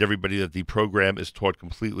remind everybody that the program is taught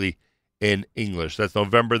completely in English. That's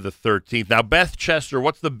November the 13th. Now, Beth Chesir,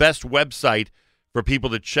 what's the best website for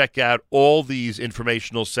people to check out all these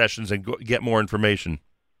informational sessions and get more information?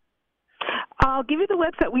 I'll give you the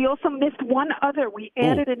website. We also missed one other. We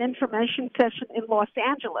added an information session in Los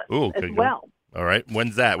Angeles as well. All right.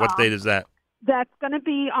 When's that? What date is that? That's going to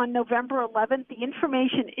be on November 11th. The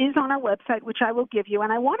information is on our website, which I will give you.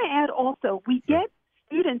 And I want to add also, we get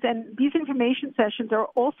students, and these information sessions are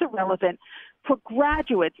also relevant for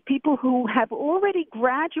graduates, people who have already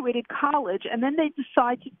graduated college, and then they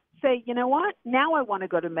decide to say, you know what, now I want to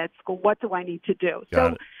go to med school. What do I need to do?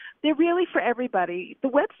 Got it. They're really for everybody. The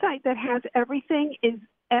website that has everything is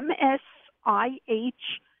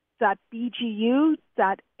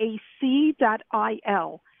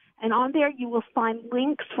MSIH.bgu.ac.il. And on there you will find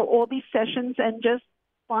links for all these sessions, and just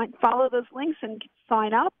follow those links and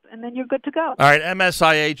sign up, and then you're good to go. All right,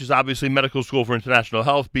 MSIH is obviously Medical School for International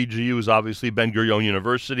Health. BGU is obviously Ben-Gurion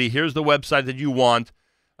University. Here's the website that you want.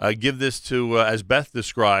 Give this to, as Beth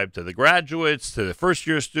described, to the graduates, to the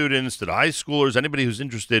first-year students, to the high schoolers, anybody who's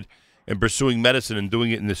interested in pursuing medicine and doing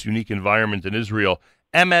it in this unique environment in Israel.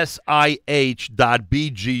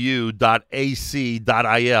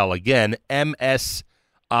 MSIH.bgu.ac.il. Again,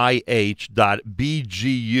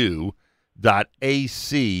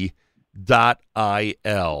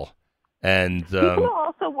 MSIH.bgu.ac.il. And people are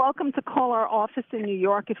also welcome to call our office in New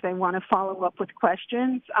York if they want to follow up with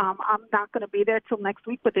questions. I'm not going to be there till next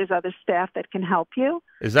week, but there's other staff that can help you.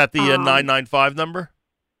 Is that the 995 number?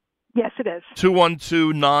 Yes, it is.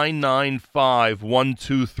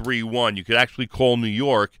 212-995-1231. You could actually call New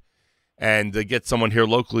York and get someone here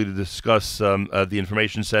locally to discuss the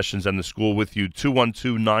information sessions and the school with you.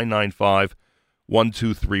 212-995-1231,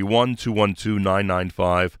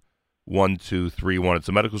 212-995-1231. It's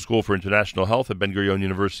a medical school for international health at Ben-Gurion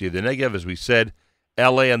University of the Negev. As we said,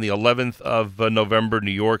 L.A. on the 11th of November,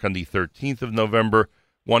 New York on the 13th of November,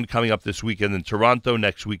 one coming up this weekend in Toronto,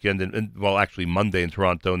 next weekend, actually Monday in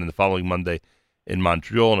Toronto, and then the following Monday in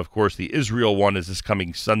Montreal. And, of course, the Israel one is this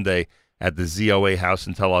coming Sunday at the ZOA House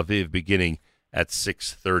in Tel Aviv, beginning at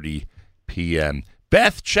 6:30 p.m.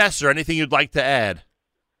 Beth Chesir, anything you'd like to add?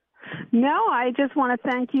 No, I just want to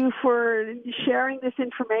thank you for sharing this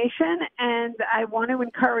information, and I want to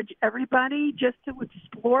encourage everybody just to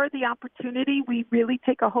explore the opportunity. We really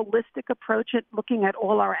take a holistic approach at looking at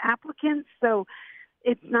all our applicants, so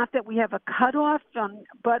it's not that we have a cutoff,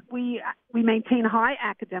 but we maintain high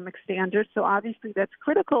academic standards, so obviously that's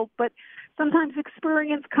critical, but sometimes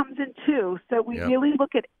experience comes in too. So we really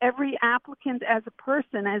look at every applicant as a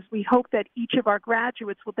person, as we hope that each of our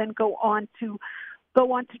graduates will then go on to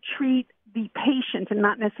treat the patient and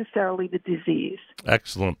not necessarily the disease.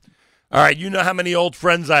 Excellent. All right, you know how many old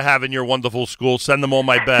friends I have in your wonderful school. Send them all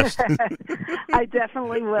my best. I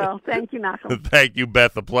definitely will. Thank you, Nachum. Thank you,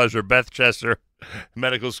 Beth. A pleasure. Beth Chesir,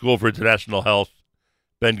 Medical School for International Health,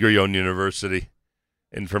 Ben-Gurion University.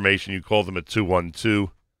 Information, you call them at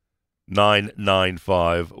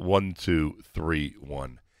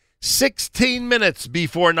 212-995-1231. 16 minutes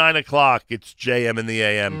before 9 o'clock. It's JM in the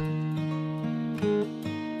AM.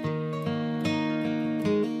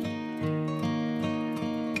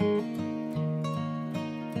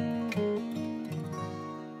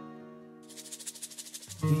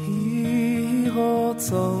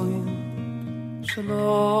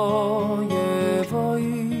 שלא יבוא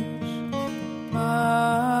איש על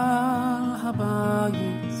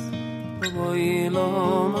הבית ובואי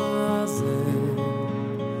לו מה זה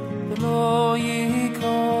ולא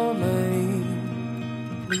יקרא לי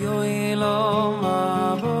ויואי לו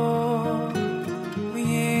מה בו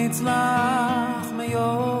ויצלח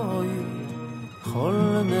מיואי כל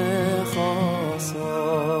נכסו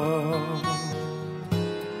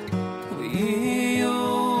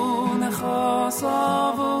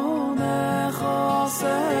סבו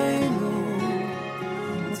נחסנו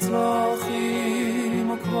מצלחים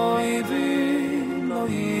וקרובים לא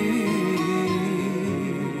יהי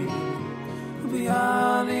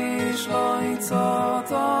ויאליש לא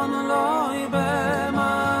יצאתן לא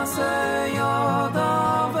במעשה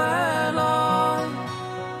ידע ולא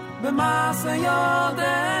במעשה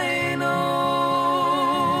ידינו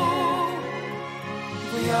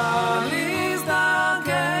ויאליש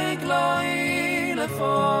דרכי גלוי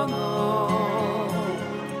לפונו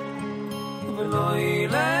ולא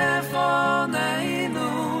לפוננו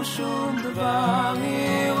שום דבר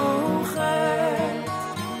ירוחת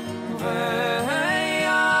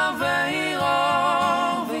והיה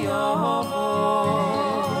וירור ויובוי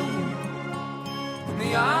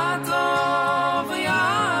ויעדו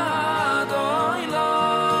ויעדו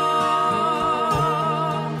אלוהים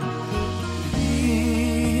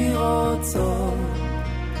יהי רצון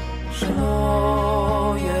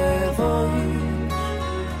שלא יבוא איש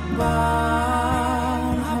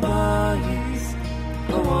בעל הבית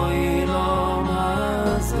ובואי לו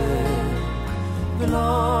מה זה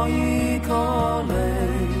ולא יקרא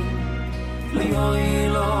לי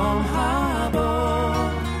לו הבא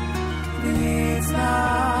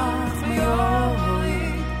ויצלח מיואי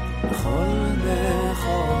בכל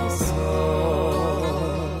נכסו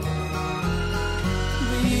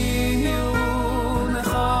ויהיו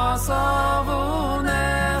נכסיו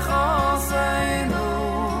ונכסינו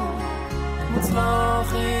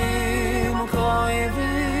מוצלחים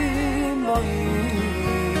וקרובים לא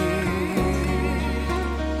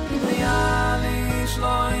ויאליש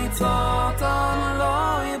לא יצאתן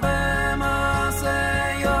לא במעשה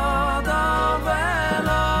ידע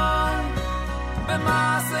ולא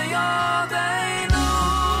במעשה ידינו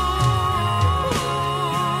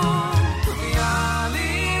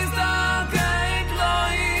ויאליש דרכי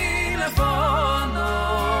גלוי לפונו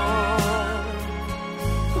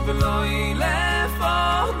ולא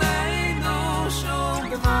לפוננו שום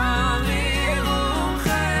דבר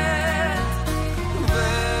ירוחת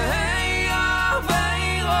והיה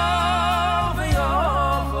וירור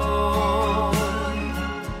ויובוי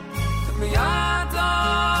ויעדו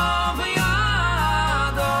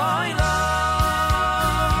ויעדו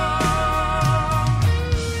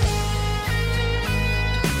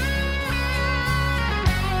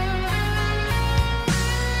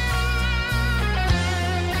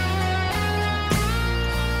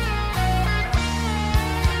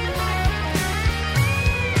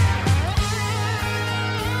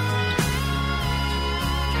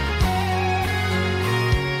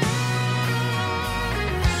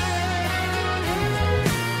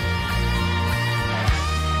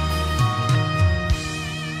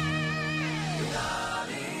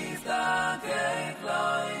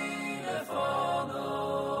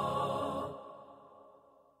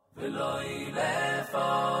ולא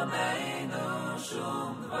לפוננו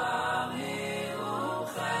שום דבר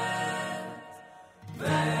ירוחת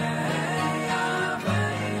והיה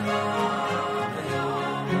וירור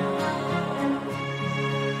ויובוי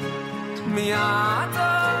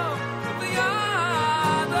מיעדו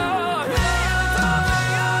ויעדו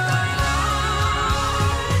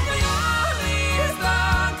ויאליש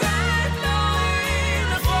דרכי גלוי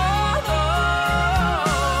לפונו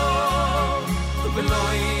ולא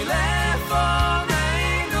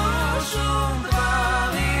לפוננו שום דבר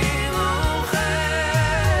ירוחת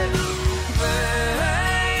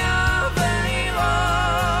והיה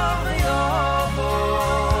וירור ויובוי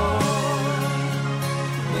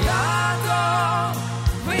ויעדו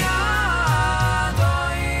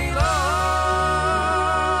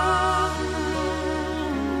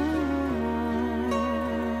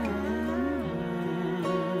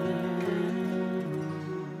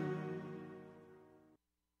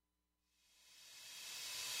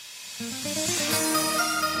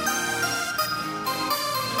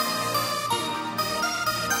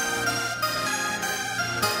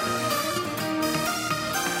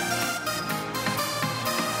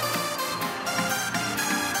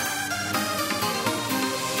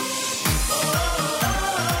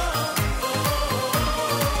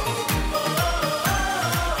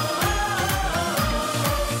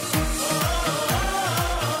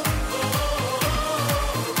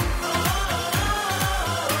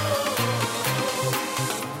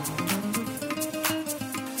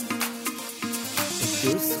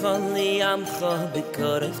Choli amcho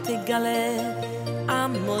bekoref tegale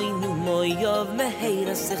Amoinu moyov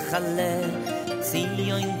meheira sechale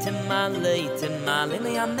Zion temale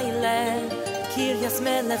me amele Kiryas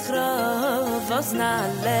melech rovos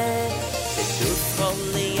nale Betus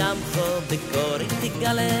choli amcho bekoref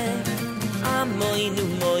tegale Amoinu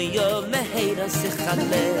moyov meheira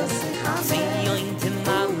sechale Zion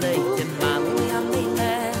temale me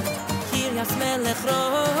amele Kiryas melech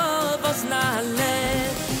rovos nale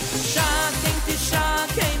Shaking to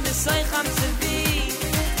shaking the Seicham Tzevi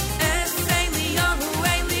Es Eliyahu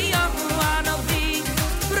Anovi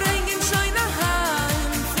Bringing Shoyna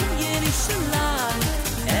Haim From Yerushalayim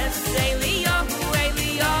Es Eliyahu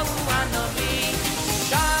Anovi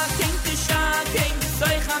Shaking to shaking the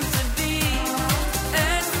Seicham Tzevi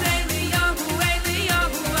Es Eliyahu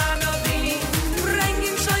Anovi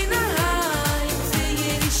Bringing Shoyna Haim From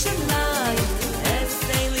Yerushalayim Es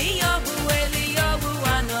Eliyahu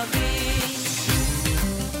Anovi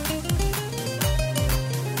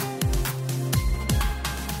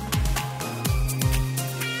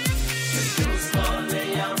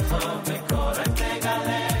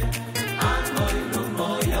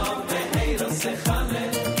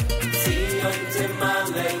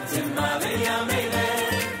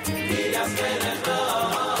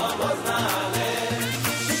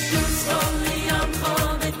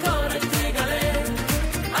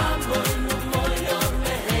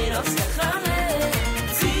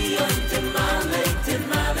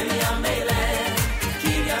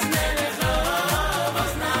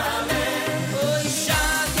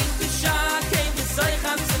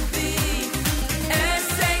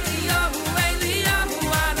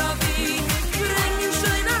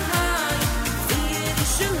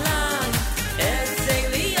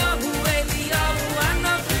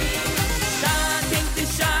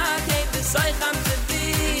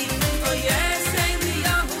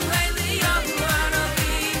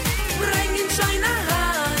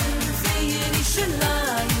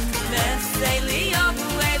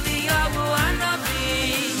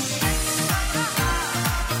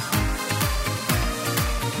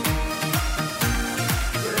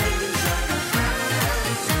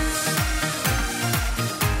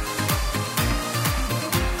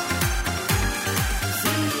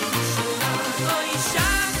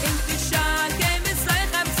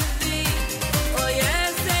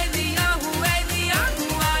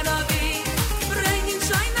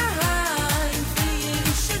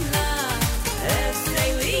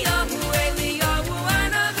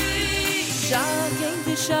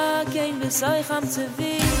Seicham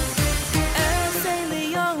Tzevi Es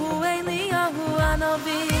Eliyahu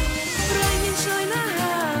Anovi Bringing Shoyna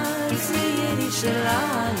Haim From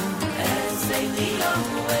Yerushalayim Es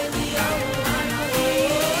Eliyahu Anovi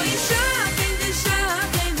Shaking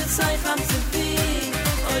the Seicham Tzevi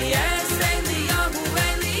Oh yes Eliyahu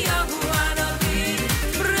Anovi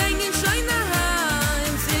Bringing Shoyna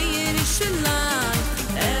Haim From Yerushalayim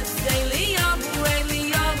Es Eliyahu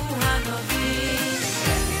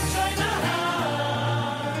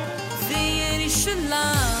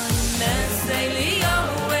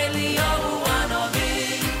Anovi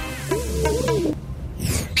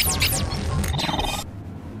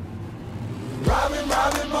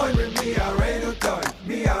Rabbi, moin, mi areinu toy,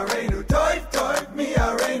 mi areinu toy, mi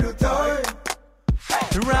areinu toy.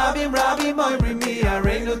 Rabbi, moin, mi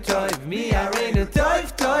areinu toy, mi areinu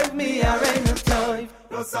toy, mi areinu toy.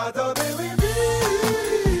 Lo sato belivi,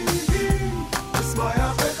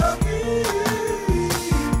 esmoyach bechoki.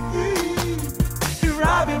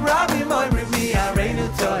 Rabbi, moin, mi areinu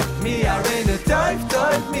toy, mi areinu toy,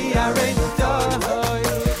 mi areinu toy.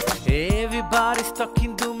 Everybody's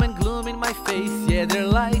talking doom and gloom in my face. Yeah, they're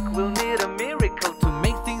like, we'll need a miracle to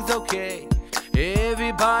make things okay.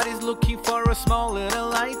 Everybody's looking for a small little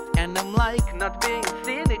light, and I'm like, not being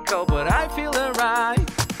cynical, but I feel alright.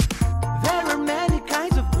 There are many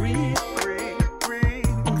kinds of grief,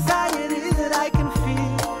 anxieties that I can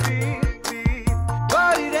feel,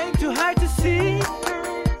 but it ain't too hard to see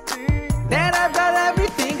that I've got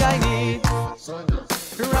everything I need.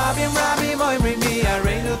 Rabbi, moin, mi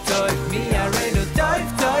areinu toy, mi areinu toy,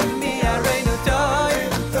 mi areinu toy.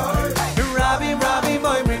 Rabbi,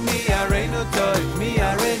 moin, mi areinu toy, mi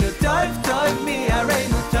areinu toy, mi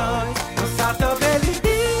areinu toy. Nosato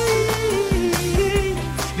belivi,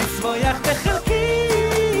 lismoyach bechelki.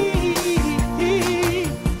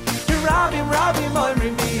 Rabbi, moin,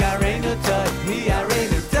 mi areinu toy, mi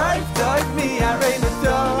areinu toy, mi areinu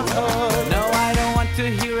toy. No, I don't want to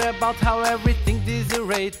hear about how everything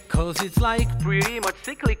disarrayed, cause it's like pretty much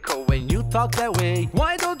cyclical when you talk that way.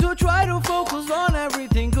 Why don't you try to focus on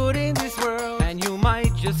everything good in this world? And you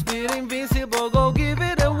might just feel invincible, go give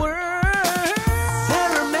it away.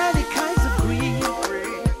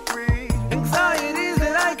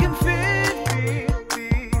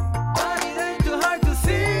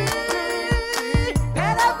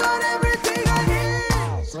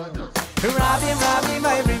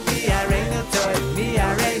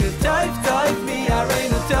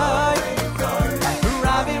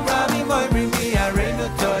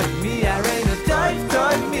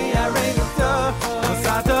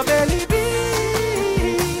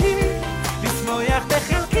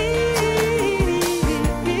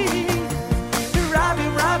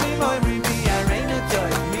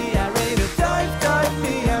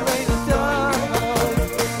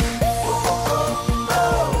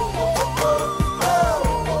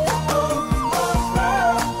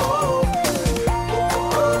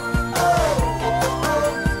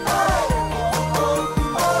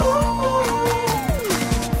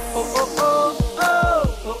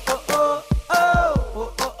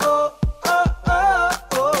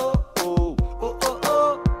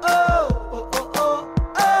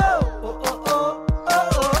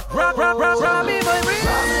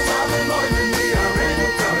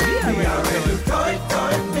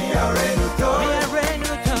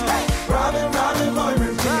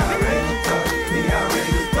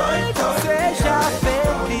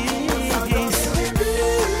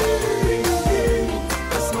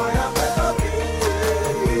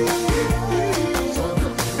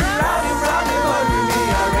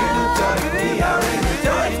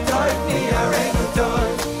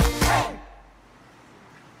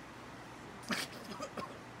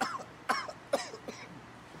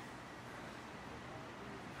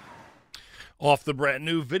 Off the brand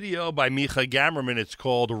new video by Micha Gamerman, it's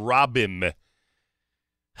called Rabbi.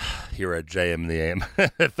 Here at JM in the AM.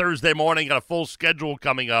 Thursday morning, got a full schedule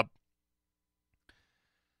coming up.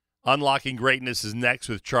 Unlocking Greatness is next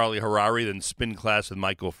with Charlie Harari, then Spin Class with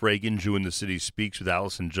Michael Fragan. Jew in the City Speaks with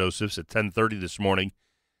Allison Josephs at 10:30 this morning.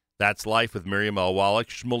 That's Life with Miriam L. Wallach.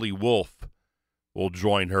 Shmuley Wolf will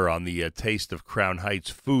join her on the Taste of Crown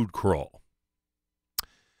Heights food crawl.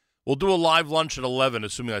 We'll do a live lunch at 11,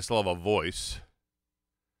 assuming I still have a voice.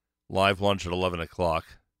 Live lunch at 11 o'clock.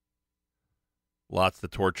 Lots to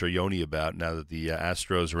torture Yoni about now that the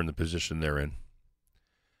Astros are in the position they're in.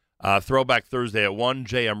 Throwback Thursday at 1,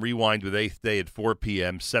 JM Rewind with 8th Day at 4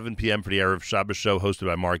 p.m., 7 p.m. for the Erev Shabbos show hosted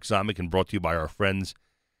by Mark Zamek and brought to you by our friends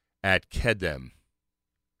at Kedem.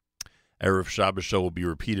 Erev Shabbos show will be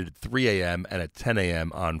repeated at 3 a.m. and at 10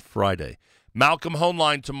 a.m. on Friday. Malcolm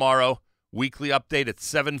Hoenlein tomorrow, weekly update at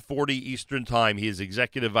 7:40 Eastern Time. He is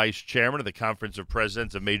Executive Vice Chairman of the Conference of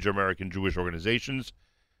Presidents of Major American Jewish Organizations.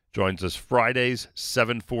 Joins us Fridays,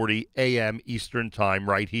 7:40 a.m. Eastern Time,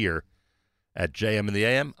 right here at JM in the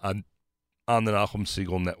AM on the Nachum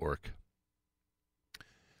Segal Network.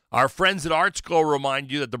 Our friends at Art School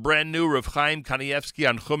remind you that the brand new Rav Chaim Kanievsky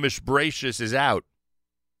on Chumash Bereishis is out.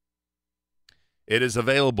 It is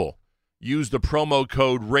available. Use the promo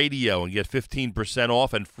code RADIO and get 15%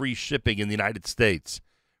 off and free shipping in the United States.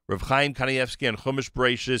 Rav Chaim Kanievsky on Chumash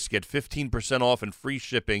Bereishis, get 15% off and free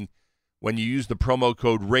shipping when you use the promo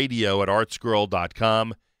code RADIO at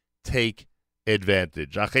artscroll.com. Take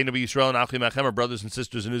advantage. Achenu b'Yisrael and Achim Achem, our brothers and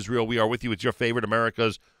sisters in Israel, we are with you. It's your favorite,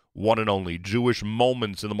 America's one and only Jewish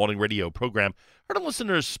Moments in the Morning radio program. Heard of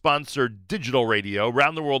listeners-sponsored digital radio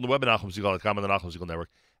around the world on the web at NachumSegal.com and the Nachum Segal Network.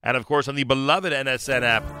 And, of course, on the beloved NSN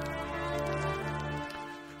app.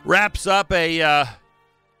 Wraps up a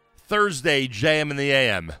Thursday JM in the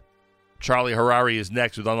AM. Charlie Harari is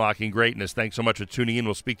next with Unlocking Greatness. Thanks so much for tuning in.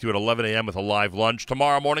 We'll speak to you at 11 a.m. with a live lunch.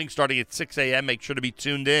 Tomorrow morning, starting at 6 a.m., make sure to be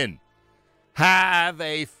tuned in. Have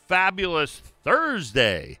a fabulous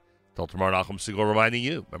Thursday. Till tomorrow, Nachum Segal reminding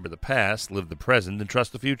you, remember the past, live the present, and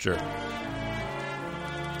trust the future.